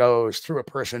what goes through a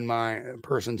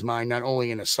person's mind, not only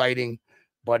in a sighting,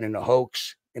 but in a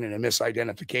hoax and in a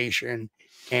misidentification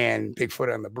and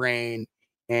Bigfoot on the brain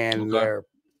and their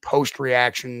post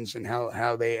reactions and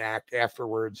how they act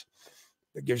afterwards.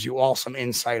 that gives you all some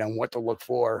insight on what to look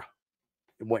for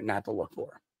and what not to look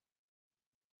for.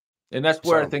 And that's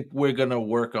where I think we're going to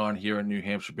work on here in New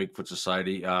Hampshire Bigfoot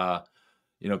Society.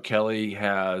 You know, Kelly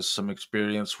has some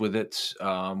experience with it.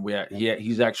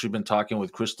 He's actually been talking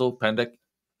with Crystal Pendick.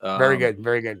 Very good,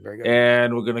 very good, very good.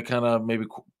 And we're going to kind of maybe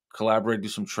collaborate, do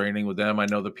some training with them. I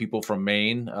know the people from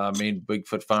Maine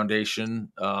Bigfoot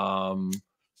Foundation,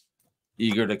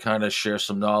 eager to kind of share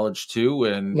some knowledge too.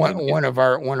 And one of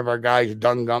our guys,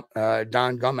 Don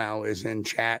Gumow, is in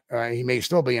chat. He may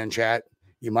still be in chat.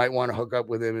 You might want to hook up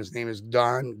with him. His name is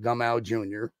Don Gumow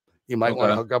Jr. You might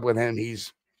want to hook up with him.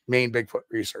 He's Maine Bigfoot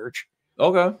Research.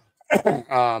 Okay.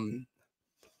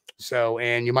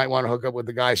 And you might want to hook up with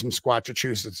the guys from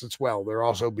Squatchdetective as well. They're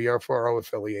also BR4O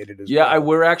affiliated as well. Yeah,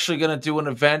 we're actually going to do an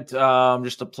event,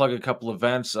 just to plug a couple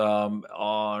events,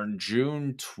 on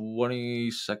June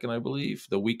 22nd, I believe,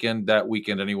 that weekend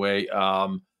anyway.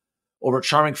 Over at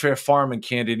Charming Fair Farm in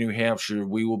Candy, New Hampshire,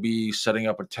 we will be setting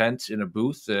up a tent in a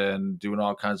booth and doing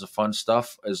all kinds of fun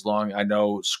stuff. I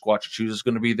know Squatchdetective is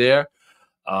going to be there.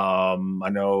 I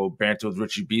know Banter with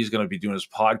Richie B is going to be doing his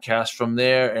podcast from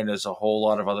there, and there's a whole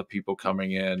lot of other people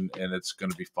coming in, and it's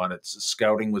going to be fun. It's a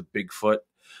Scouting with Bigfoot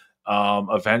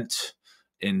event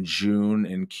in June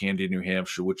in Candy, New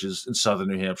Hampshire, which is in southern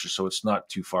New Hampshire, so it's not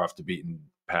too far off the beaten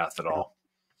path at all.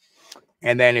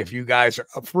 And then if you guys are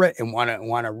up for it and want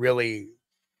to really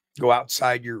go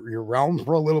outside your realm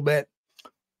for a little bit,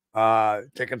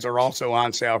 tickets are also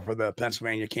on sale for the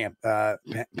Pennsylvania Bigfoot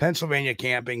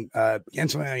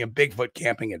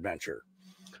camping adventure,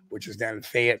 which is down in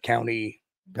Fayette County,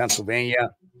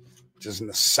 Pennsylvania, which is in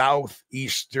the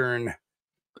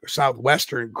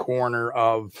southwestern corner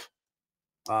of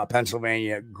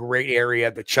Pennsylvania. Great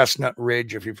area. The Chestnut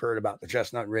Ridge, if you've heard about the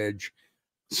Chestnut Ridge,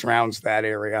 surrounds that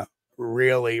area.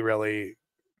 Really, really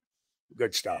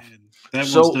good stuff. And that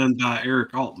was done by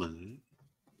Eric Altman.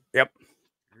 Yep.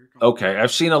 Okay,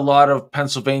 I've seen a lot of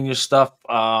Pennsylvania stuff.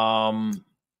 Trying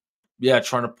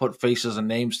to put faces and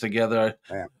names together.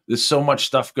 Yeah. There's so much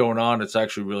stuff going on. It's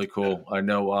actually really cool. I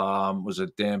know, was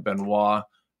it Dan Benoit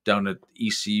down at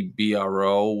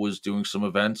ECBRO was doing some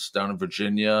events down in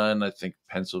Virginia and I think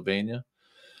Pennsylvania.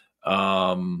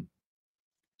 Trying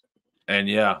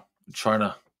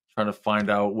to find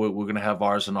out. We're going to have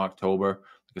ours in October.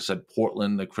 Like I said,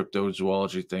 Portland, the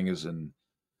cryptozoology thing is in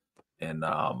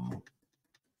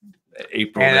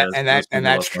April. And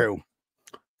that's true.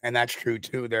 And that's true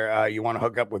too. There, you want to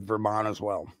hook up with Vermont as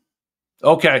well.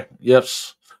 Okay.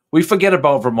 Yes. We forget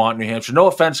about Vermont, New Hampshire. No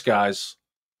offense, guys.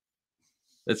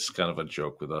 It's kind of a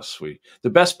joke with us. The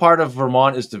best part of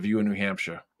Vermont is the view in New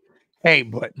Hampshire. Hey,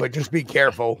 but just be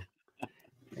careful.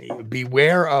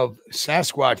 Beware of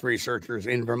Sasquatch researchers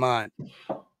in Vermont.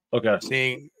 Okay.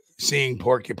 Seeing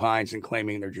porcupines and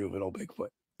claiming they're juvenile Bigfoot.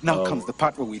 Now comes the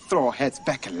part where we throw our heads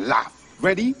back and laugh.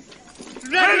 Ready?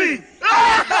 Ready!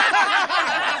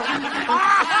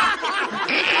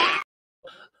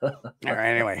 All right,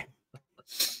 anyway.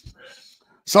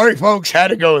 Sorry, folks, had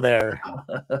to go there.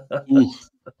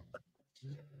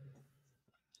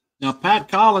 Now, Pat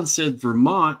Collins said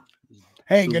Vermont.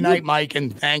 Hey, good night, Mike,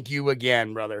 and thank you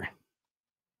again, brother.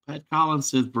 Pat Collins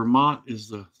said Vermont is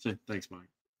the. Thanks, Mike.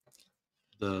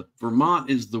 The Vermont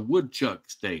is the woodchuck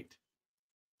state.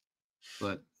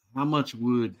 But how much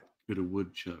wood could a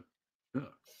woodchuck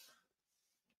chuck?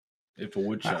 If a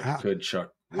woodchuck could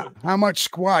chuck wood. How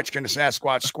much squatch can a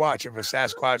Sasquatch squatch if a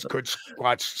Sasquatch could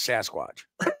squatch Sasquatch?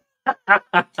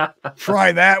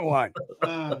 Try that one.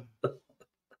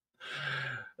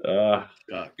 Gonna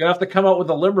have to come out with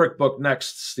a limerick book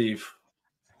next, Steve.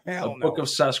 Book of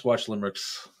Sasquatch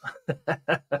limericks.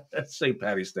 St.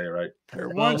 Patty's Day, right? There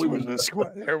once was a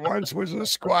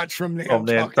squatch from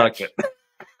Nantucket.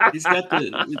 He's got the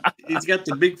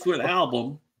Bigfoot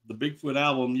album. The Bigfoot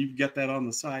album. You've got that on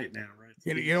the site now, right?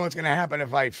 You know what's going to happen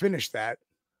if I finish that?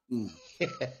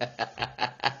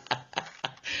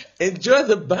 Enjoy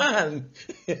the band.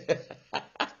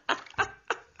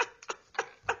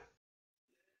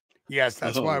 Yes,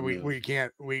 that's why we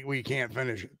can't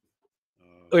finish it.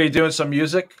 Are you doing some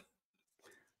music?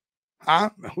 Huh?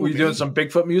 Were you doing some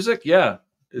Bigfoot music? Yeah.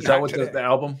 Is that what the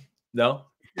album? No?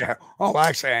 Yeah. Oh,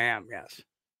 actually, I am. Yes.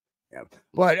 Yeah.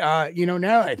 But,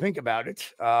 now I think about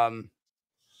it,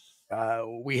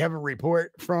 we have a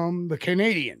report from the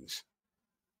Canadians.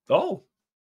 Oh.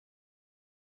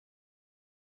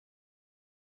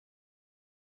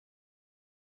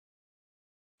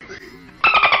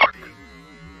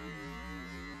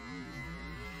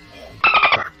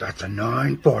 That's a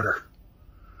 9-footer.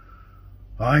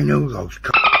 I knew those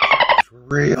were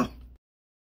real.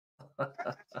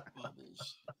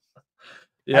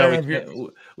 Yeah,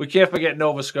 We can't forget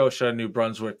Nova Scotia and New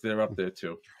Brunswick. They're up there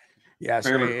too. Yes,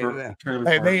 Trailer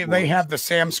they have the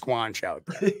Sam Squanch out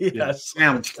there. Yes,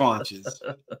 Sam Squatches.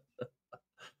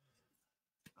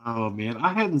 Oh man,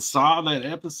 I hadn't saw that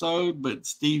episode, but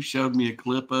Steve showed me a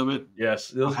clip of it.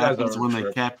 Yes, What those guys happens are when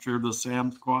they capture the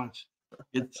Sam Squatch?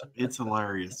 It's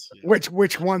hilarious. Yeah.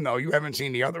 Which one though? You haven't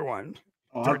seen the other one.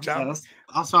 Oh,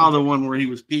 I saw the one where he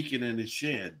was peeking in his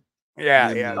shed.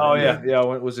 Yeah. Oh yeah.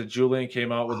 When was it Julian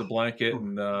came out with the blanket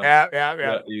and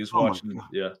yeah. He was Oh, watching.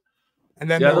 Yeah. And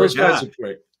then Those guys are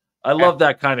great. I love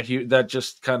that kind of that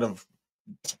just kind of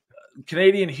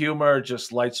Canadian humor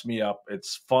just lights me up.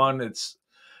 It's fun.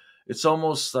 It's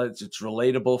almost like it's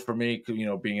relatable for me, you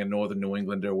know, being a Northern New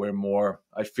Englander.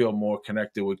 I feel more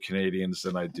connected with Canadians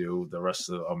than I do the rest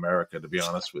of America, to be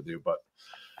honest with you. But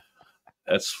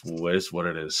that's what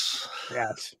it is.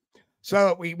 Yes.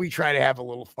 So we try to have a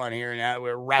little fun here now.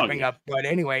 We're wrapping up. But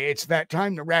anyway, it's that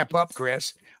time to wrap up,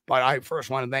 Chris. But I first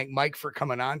want to thank Mike for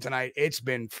coming on tonight. It's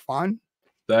been fun.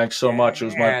 Thanks so much. It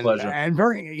was my pleasure. And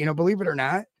very, you know, believe it or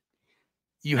not,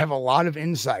 you have a lot of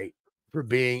insight for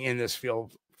being in this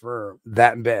field for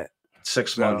that bit.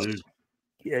 6 months.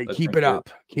 Yeah, keep it up.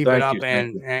 Keep it up.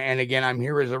 And again, I'm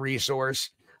here as a resource.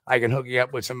 I can hook you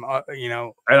up with some, you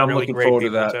know, and I'm really looking great forward to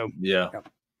people that. too. Yeah.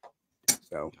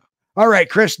 So, all right,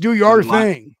 Chris, do your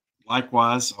thing.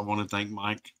 Likewise, I want to thank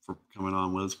Mike for coming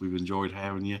on with us. We've enjoyed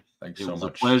having you. Thanks it so was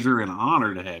much. A pleasure and an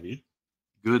honor to have you.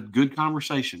 Good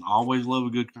conversation. Always love a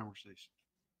good conversation.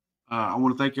 I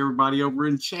want to thank everybody over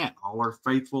in chat, all our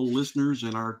faithful listeners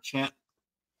and our chat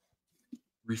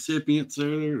recipients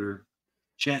there, or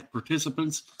chat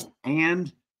participants.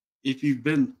 And if you've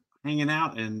been hanging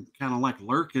out and kind of like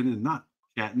lurking and not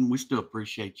chatting, we still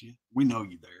appreciate you. We know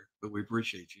you there, but we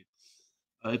appreciate you.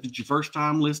 If it's your first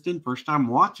time listening, first time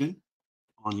watching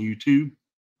on YouTube,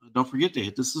 don't forget to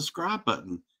hit the subscribe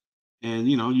button. And,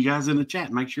 you know, you guys in the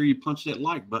chat, make sure you punch that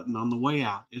like button on the way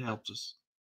out. It helps us.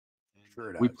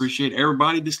 Sure we appreciate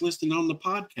everybody that's listening on the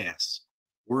podcasts,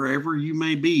 wherever you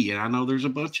may be. And I know there's a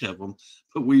bunch of them,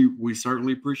 but we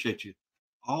certainly appreciate you.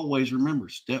 Always remember,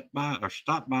 stop by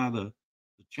the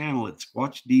channel at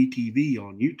Squatch-D TV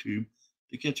on YouTube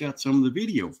to catch out some of the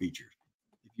video features.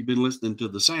 If you've been listening to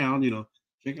the sound, you know,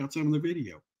 check out some of the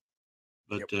video.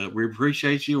 But we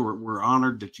appreciate you. We're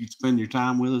honored that you spend your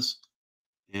time with us,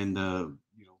 and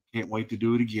you know, can't wait to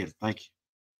do it again. Thank you.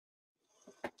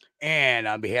 And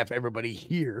on behalf of everybody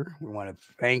here, we want to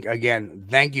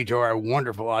thank you to our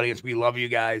wonderful audience. We love you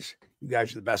guys. You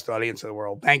guys are the best audience in the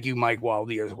world. Thank you, Mike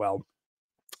Waldy, as well,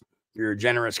 for your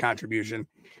generous contribution.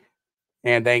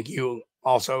 And thank you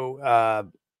also,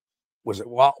 was it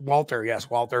Walter? Yes,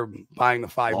 Walter, buying the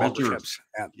 5 memberships.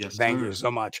 Yes, thank you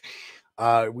so much.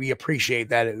 We appreciate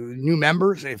that. New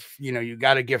members, if you know you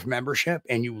got a gift membership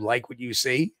and you like what you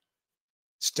see,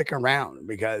 stick around,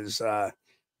 because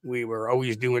we were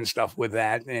always doing stuff with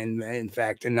that. And in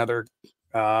fact, another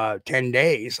 10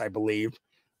 days, I believe,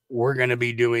 we're going to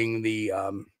be doing the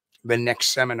next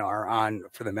seminar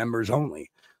for the members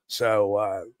only.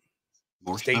 So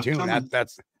stay tuned.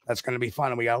 That's going to be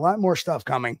fun. And we got a lot more stuff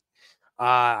coming.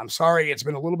 I'm sorry it's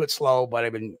been a little bit slow, but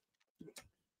I've been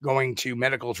going to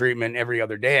medical treatment every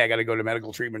other day. I got to go to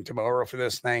medical treatment tomorrow for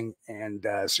this thing and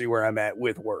see where I'm at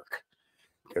with work.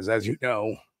 Because as you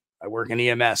know, I work in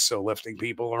EMS, so lifting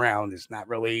people around is not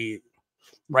really,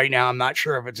 right now, I'm not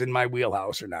sure if it's in my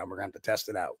wheelhouse or not. We're going to have to test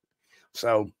it out.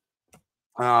 So,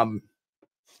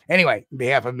 anyway, on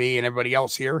behalf of me and everybody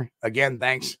else here, again,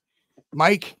 thanks,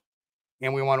 Mike.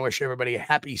 And we want to wish everybody a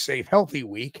happy, safe, healthy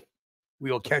week.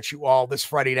 We will catch you all this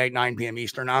Friday night, 9 p.m.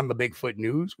 Eastern on the Bigfoot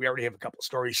News. We already have a couple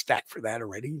stories stacked for that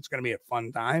already. It's going to be a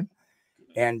fun time.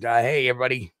 And hey,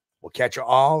 everybody, we'll catch you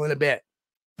all in a bit.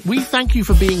 We thank you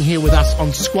for being here with us on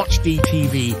Squatch-D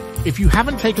TV. If you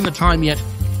haven't taken the time yet,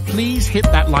 please hit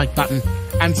that like button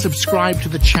and subscribe to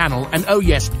the channel. And oh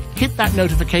yes, hit that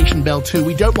notification bell too.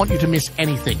 We don't want you to miss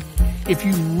anything. If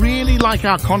you really like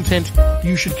our content,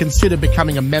 you should consider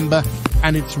becoming a member,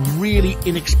 and it's really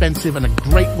inexpensive and a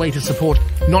great way to support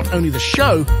not only the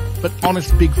show, but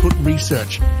honest Bigfoot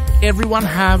research. Everyone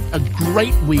have a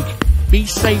great week. Be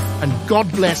safe and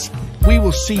God bless. We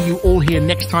will see you all here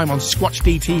next time on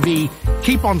Squatch-D TV.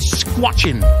 Keep on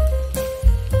squatching.